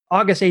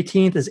 August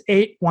 18th is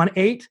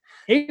 818.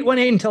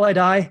 818 until I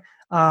die.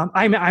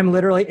 I'm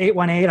literally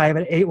 818. I have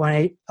an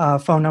 818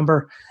 phone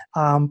number.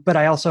 But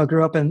I also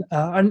grew up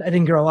I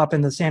didn't grow up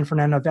in the San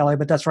Fernando Valley,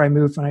 but that's where I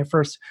moved when I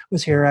first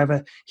was here. I have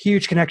a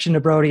huge connection to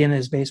Brody and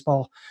his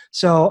baseball.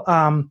 So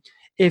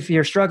if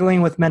you're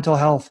struggling with mental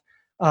health,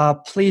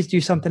 please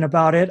do something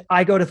about it.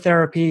 I go to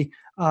therapy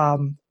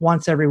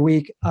once every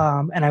week,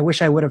 and I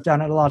wish I would have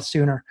done it a lot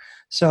sooner.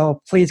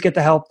 So please get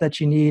the help that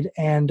you need.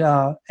 And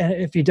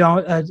if you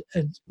don't,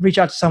 reach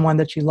out to someone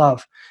that you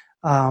love.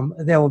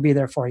 They will be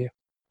there for you.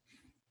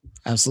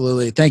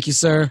 Absolutely. Thank you,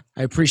 sir.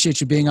 I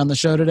appreciate you being on the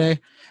show today.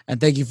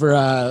 And thank you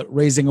for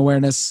raising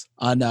awareness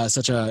on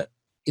such a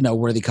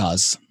worthy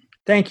cause.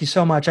 Thank you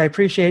so much. I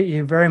appreciate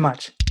you very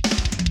much.